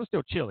guys – I mean, it was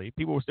still chilly.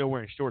 People were still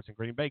wearing shorts in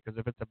Green Bay because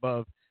if it's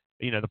above,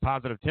 the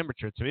positive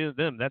temperature, to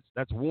them,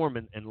 that's warm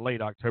in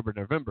late October,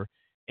 November.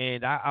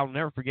 And I'll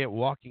never forget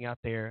walking out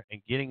there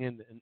and getting in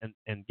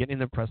and getting in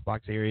the press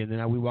box area. And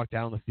then we walked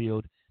down the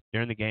field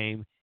during the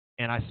game,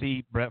 and I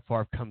see Brett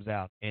Favre comes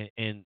out,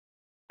 and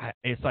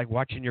it's like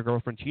watching your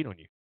girlfriend cheat on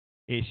you.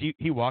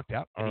 He walked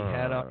out and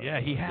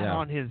he had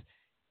on his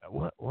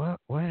what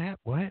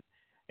happened?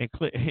 And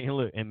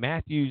look, and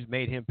Matthews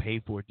made him pay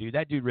for it, dude.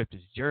 That dude ripped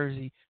his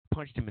jersey,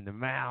 punched him in the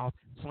mouth,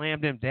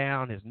 slammed him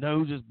down. His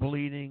nose is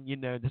bleeding.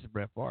 This is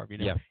Brett Favre.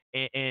 Yeah.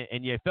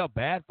 And you felt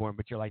bad for him,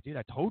 but you're like, dude,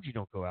 I told you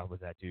don't go out with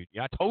that dude.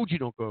 I told you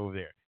don't go over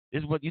there.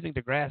 This is what you think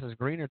the grass is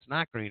greener. It's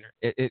not greener.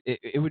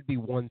 It would be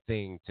one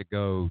thing to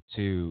go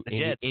to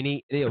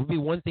any. It would be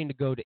one thing to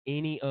go to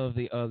any of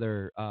the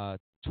other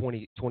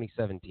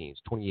 27 teams,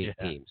 28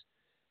 teams,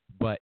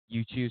 but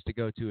you choose to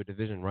go to a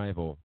division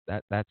rival.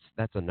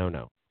 That's a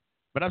no-no.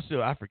 But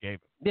I forgave him.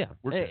 Yeah,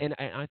 and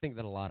I think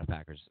that a lot of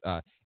Packers,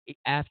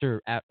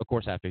 after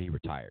he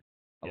retired,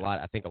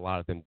 I think a lot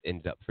of them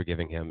ended up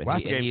forgiving him. And I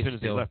forgave him as soon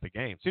as he left the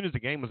game. As soon as the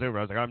game was over,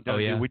 I was like, I'm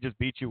telling you, we just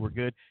beat you. We're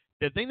good.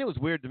 The thing that was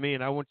weird to me,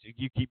 and I want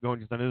you keep going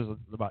because I know there's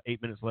about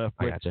 8 minutes left.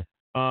 I gotcha.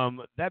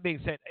 That being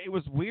said, it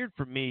was weird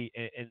for me,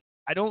 and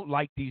I don't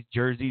like these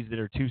jerseys that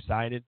are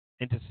two-sided.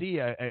 And to see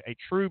a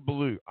true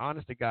blue,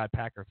 honest-to-God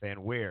Packer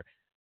fan wear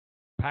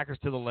Packers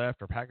to the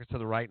left or Packers to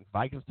the right and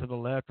Vikings to the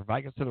left or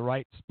Vikings to the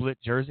right split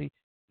jersey,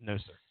 no,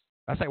 sir.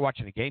 That's like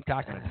watching a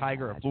Gamecock and a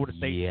Tiger or Florida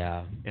State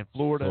and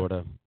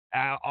Florida.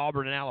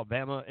 Auburn and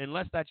Alabama.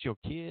 Unless that's your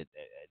kid,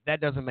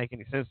 that doesn't make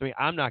any sense to me.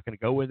 I'm not going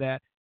to go with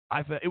that.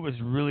 I felt it was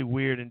really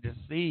weird, and to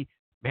see,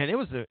 man,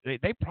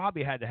 they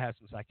probably had to have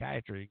some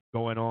psychiatry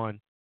going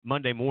on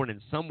Monday morning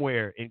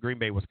somewhere in Green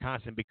Bay,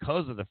 Wisconsin,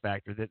 because of the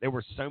factor that there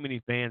were so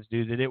many fans,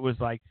 dude, that it was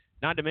like,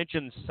 not to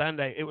mention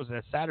Sunday, it was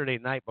a Saturday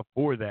night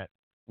before that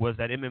was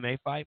that MMA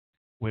fight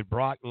with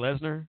Brock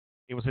Lesnar.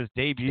 It was his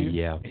debut.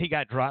 Yeah. He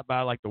got dropped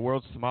by like the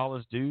world's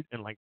smallest dude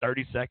in like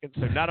 30 seconds.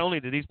 So not only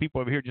did these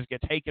people over here just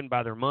get taken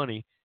by their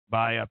money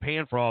by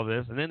paying for all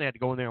this, and then they had to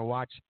go in there and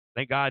watch.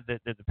 Thank God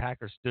that the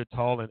Packers stood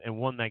tall and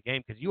won that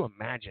game, because you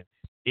imagine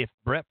if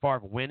Brett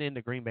Favre went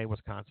into Green Bay,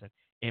 Wisconsin,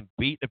 and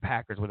beat the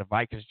Packers with a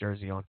Vikings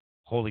jersey on.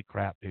 Holy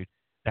crap, dude!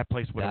 That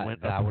place would have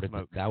went up in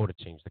smoke. That would have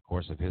changed the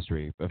course of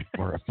history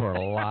for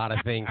a lot of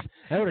things.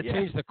 That would have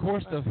changed the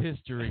course of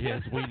history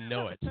as we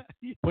know it.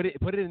 Put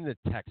it in the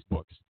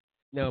textbooks.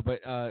 No, but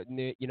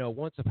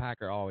once a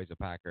Packer, always a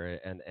Packer,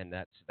 and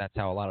that's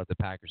how a lot of the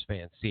Packers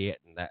fans see it,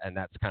 and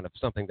that's kind of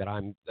something that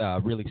I'm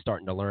really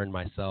starting to learn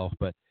myself.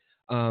 But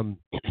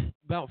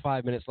about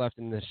 5 minutes left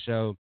in this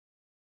show.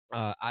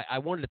 I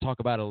wanted to talk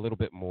about it a little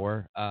bit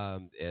more,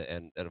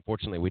 and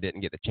unfortunately we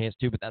didn't get the chance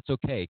to, but that's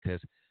okay,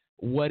 because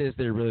what is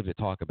there really to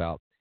talk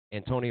about?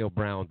 Antonio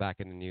Brown back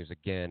in the news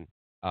again.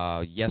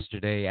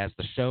 Yesterday, as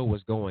the show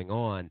was going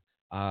on,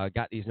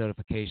 got these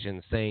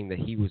notifications saying that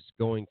he was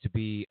going to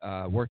be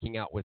working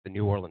out with the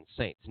New Orleans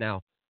Saints.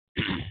 Now,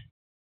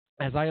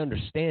 as I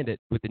understand it,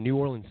 with the New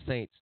Orleans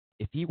Saints,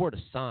 if he were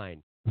to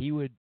sign, he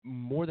would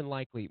most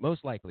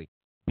likely,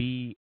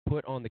 be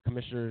put on the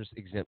commissioner's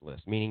exempt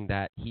list, meaning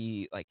that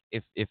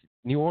if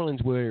New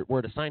Orleans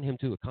were to sign him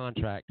to a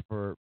contract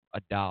for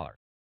 $1,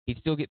 he'd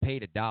still get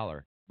paid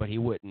 $1, but he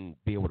wouldn't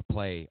be able to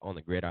play on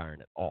the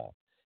gridiron at all,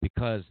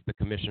 because the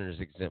commissioner's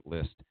exempt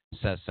list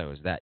says so, is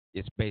that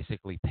it's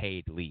basically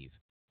paid leave.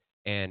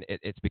 And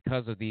it's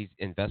because of these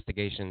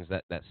investigations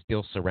that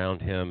still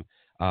surround him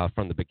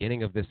from the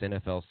beginning of this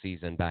NFL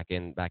season back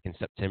in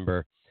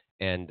September.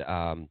 And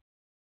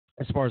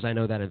as far as I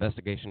know, that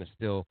investigation is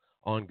still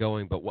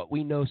ongoing. But what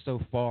we know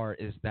so far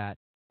is that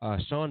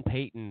Sean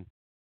Payton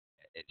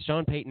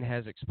Sean Payton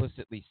has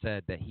explicitly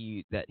said that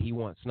he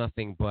wants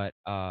nothing but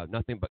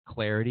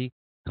clarity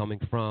coming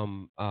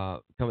from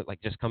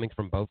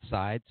both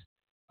sides,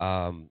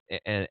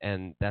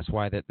 and that's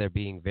why that they're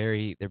being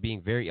very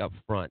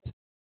upfront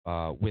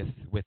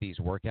with these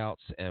workouts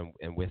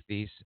and with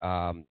these.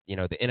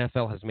 The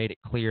NFL has made it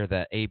clear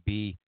that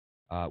AB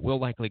will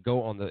likely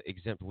go on the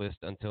exempt list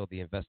until the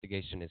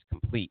investigation is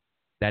complete.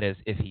 That is,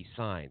 if he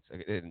signs.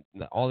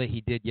 All that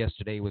he did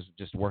yesterday was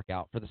just work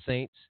out for the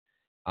Saints,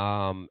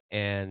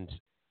 and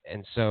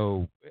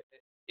so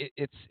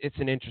it's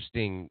an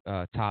interesting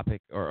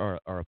topic or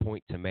a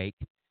point to make.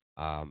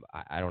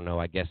 I don't know.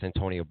 I guess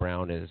Antonio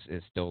Brown is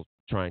still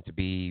trying to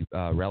be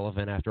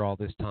relevant after all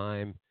this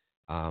time.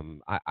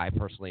 I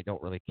personally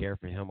don't really care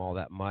for him all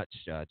that much,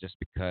 just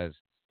because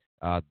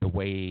the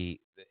way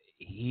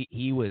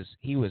he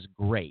was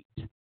great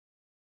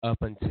up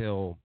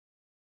until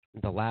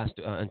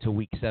until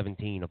week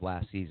 17 of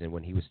last season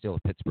when he was still a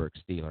Pittsburgh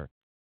Steeler,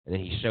 and then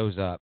he shows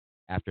up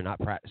after not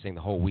practicing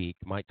the whole week.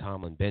 Mike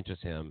Tomlin benches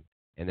him,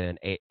 and then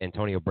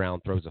Antonio Brown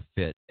throws a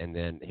fit, and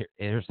then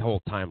here's the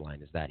whole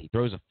timeline: is that he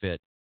throws a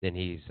fit, then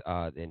he's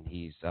I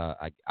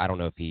don't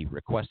know if he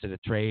requested a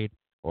trade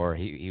or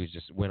he was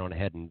just went on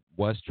ahead and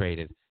was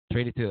traded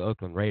to the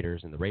Oakland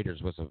Raiders, and the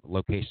Raiders was a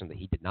location that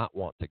he did not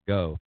want to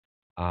go,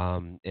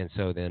 and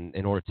so then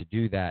in order to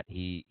do that,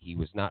 he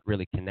was not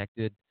really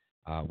connected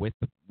with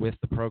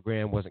the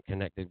program, wasn't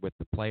connected with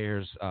the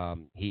players.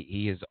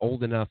 He is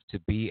old enough to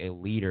be a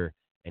leader,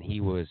 and he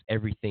was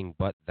everything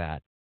but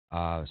that.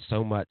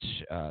 So much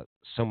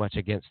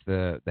against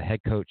the head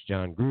coach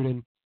John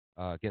Gruden,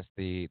 against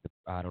the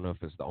I don't know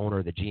if it's the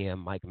owner, the GM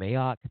Mike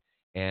Mayock,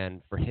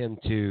 and for him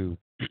to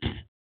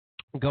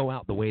go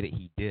out the way that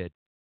he did,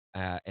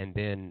 and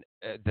then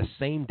the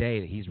same day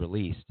that he's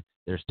released,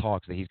 there's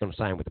talks that he's going to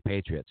sign with the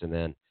Patriots, and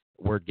then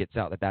word gets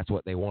out that that's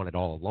what they wanted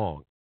all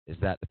along, is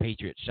that the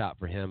Patriots shot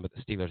for him, but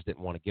the Steelers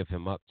didn't want to give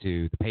him up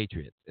to the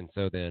Patriots. And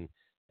so then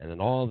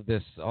all of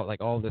this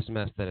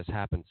mess that has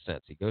happened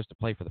since. He goes to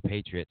play for the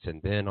Patriots,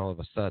 and then all of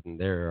a sudden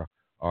there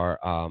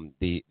are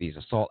these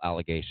assault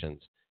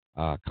allegations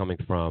coming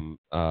from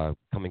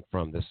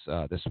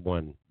this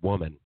one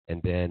woman,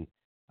 and then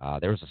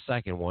there was a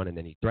second one, and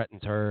then he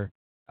threatens her,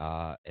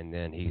 and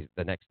then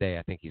the next day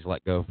I think he's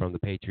let go from the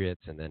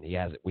Patriots, and then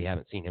we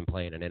haven't seen him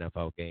play in an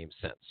NFL game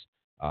since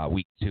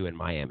week 2 in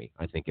Miami,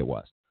 I think it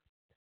was.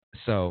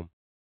 So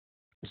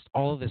just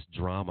all of this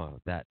drama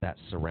that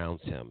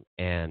surrounds him,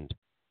 and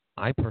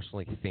I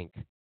personally think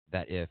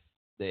that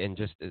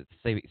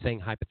saying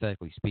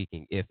hypothetically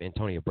speaking, if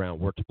Antonio Brown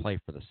were to play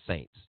for the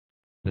Saints,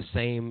 the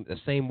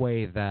same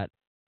way that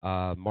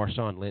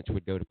Marshawn Lynch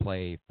would go to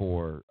play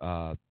for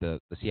the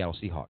Seattle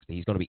Seahawks, that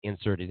he's going to be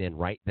inserted in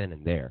right then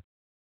and there,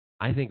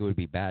 I think it would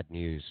be bad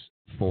news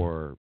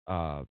for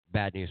the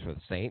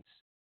Saints.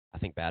 I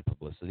think bad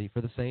publicity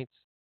for the Saints,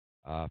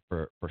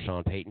 for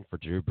Sean Payton, for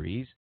Drew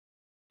Brees.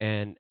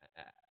 And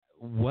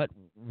what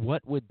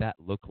would that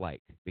look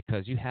like?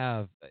 Because you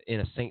have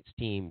in a Saints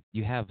team,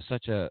 you have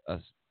such a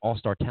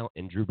all-star talent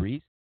in Drew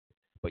Brees,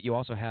 but you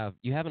also have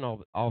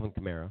an Alvin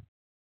Kamara,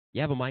 you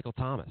have a Michael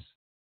Thomas,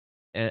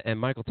 and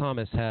Michael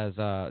Thomas has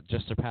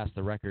just surpassed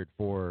the record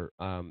for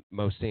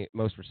most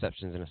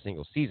receptions in a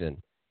single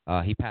season.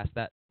 He passed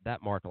that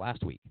mark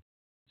last week.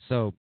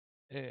 So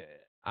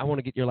I want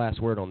to get your last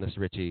word on this,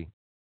 Richie,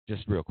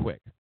 just real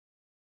quick.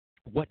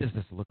 What does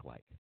this look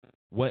like?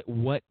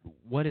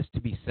 What is to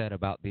be said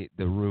about the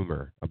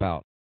rumor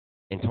about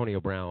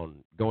Antonio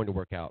Brown going to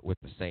work out with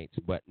the Saints,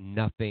 but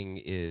nothing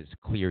is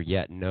clear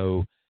yet?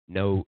 No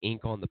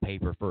ink on the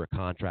paper for a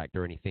contract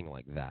or anything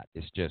like that.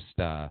 It's just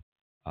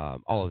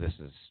all of this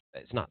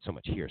it's not so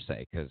much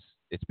hearsay because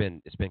it's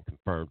been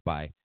confirmed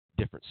by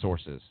different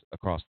sources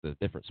across the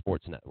different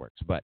sports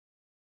networks. But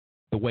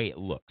the way it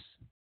looks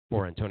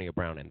for Antonio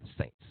Brown and the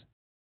Saints.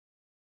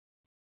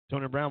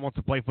 Antonio Brown wants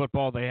to play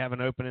football. They have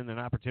an opening, an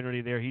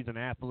opportunity there. He's an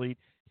athlete.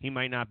 He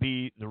might not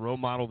be the role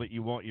model that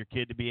you want your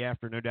kid to be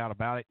after, no doubt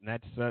about it, and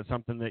that's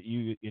something that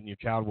you and your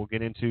child will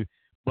get into.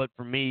 But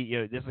for me,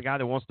 this is a guy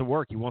that wants to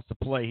work. He wants to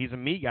play. He's a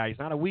me guy. He's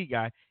not a we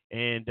guy.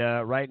 And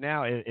right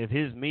now, if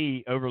his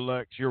me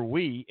overlooks your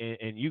we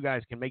and you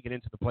guys can make it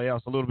into the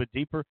playoffs a little bit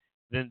deeper,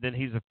 then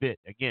he's a fit.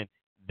 Again,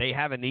 they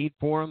have a need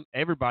for him.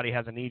 Everybody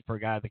has a need for a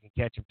guy that can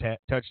catch a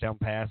touchdown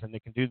pass and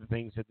that can do the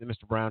things that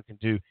Mr. Brown can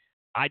do.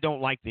 I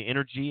don't like the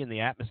energy and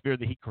the atmosphere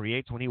that he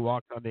creates when he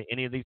walks onto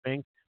any of these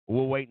things.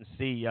 We'll wait and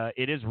see.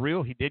 It is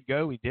real. He did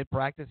go. He did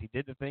practice. He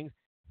did the things.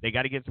 They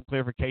got to get some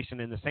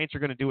clarification, and the Saints are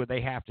going to do what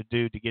they have to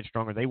do to get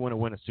stronger. They want to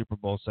win a Super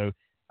Bowl, so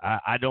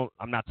I'm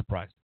not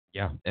surprised.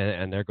 Yeah,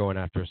 and they're going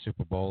after a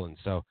Super Bowl, and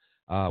so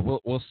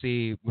we'll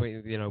see.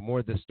 More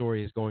of the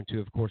story is going to,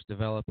 of course,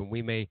 develop, and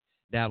we may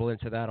dabble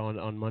into that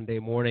on Monday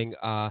morning.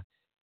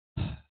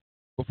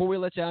 Before we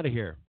let you out of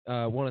here,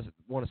 want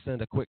to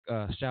send a quick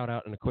shout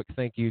out and a quick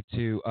thank you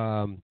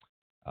to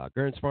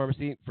Gern's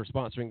Pharmacy for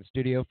sponsoring the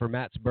studio, for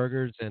Matt's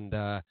Burgers, and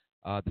the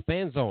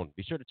Fan Zone.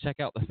 Be sure to check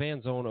out the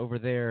Fan Zone over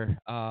there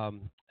at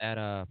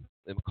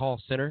the McCall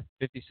Center,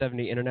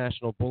 5070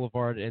 International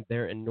Boulevard, and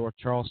there in North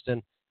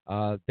Charleston.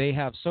 They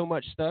have so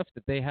much stuff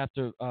that they have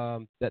to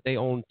that they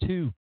own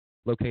 2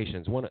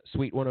 locations, one at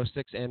Suite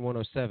 106 and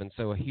 107.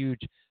 So a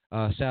huge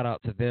shout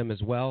out to them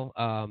as well.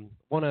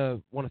 Want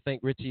to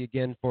thank Richie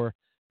again for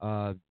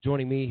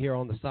joining me here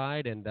on the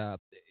side. And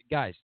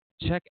guys,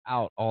 check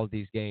out all of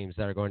these games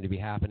that are going to be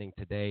happening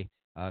today.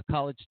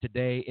 College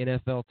today,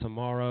 NFL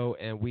tomorrow,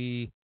 and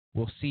we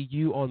will see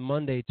you on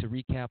Monday to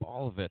recap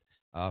all of it.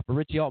 For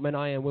Richie Altman,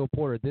 I am Will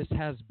Porter. This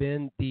has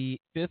been the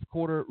 5th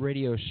Quarter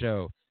Radio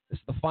Show. This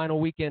is the final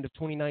weekend of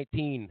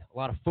 2019. A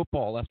lot of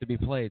football left to be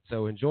played,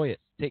 so enjoy it.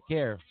 Take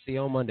care. See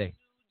you on Monday.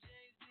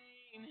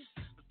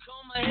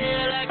 My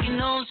hair like an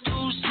old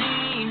school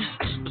scene.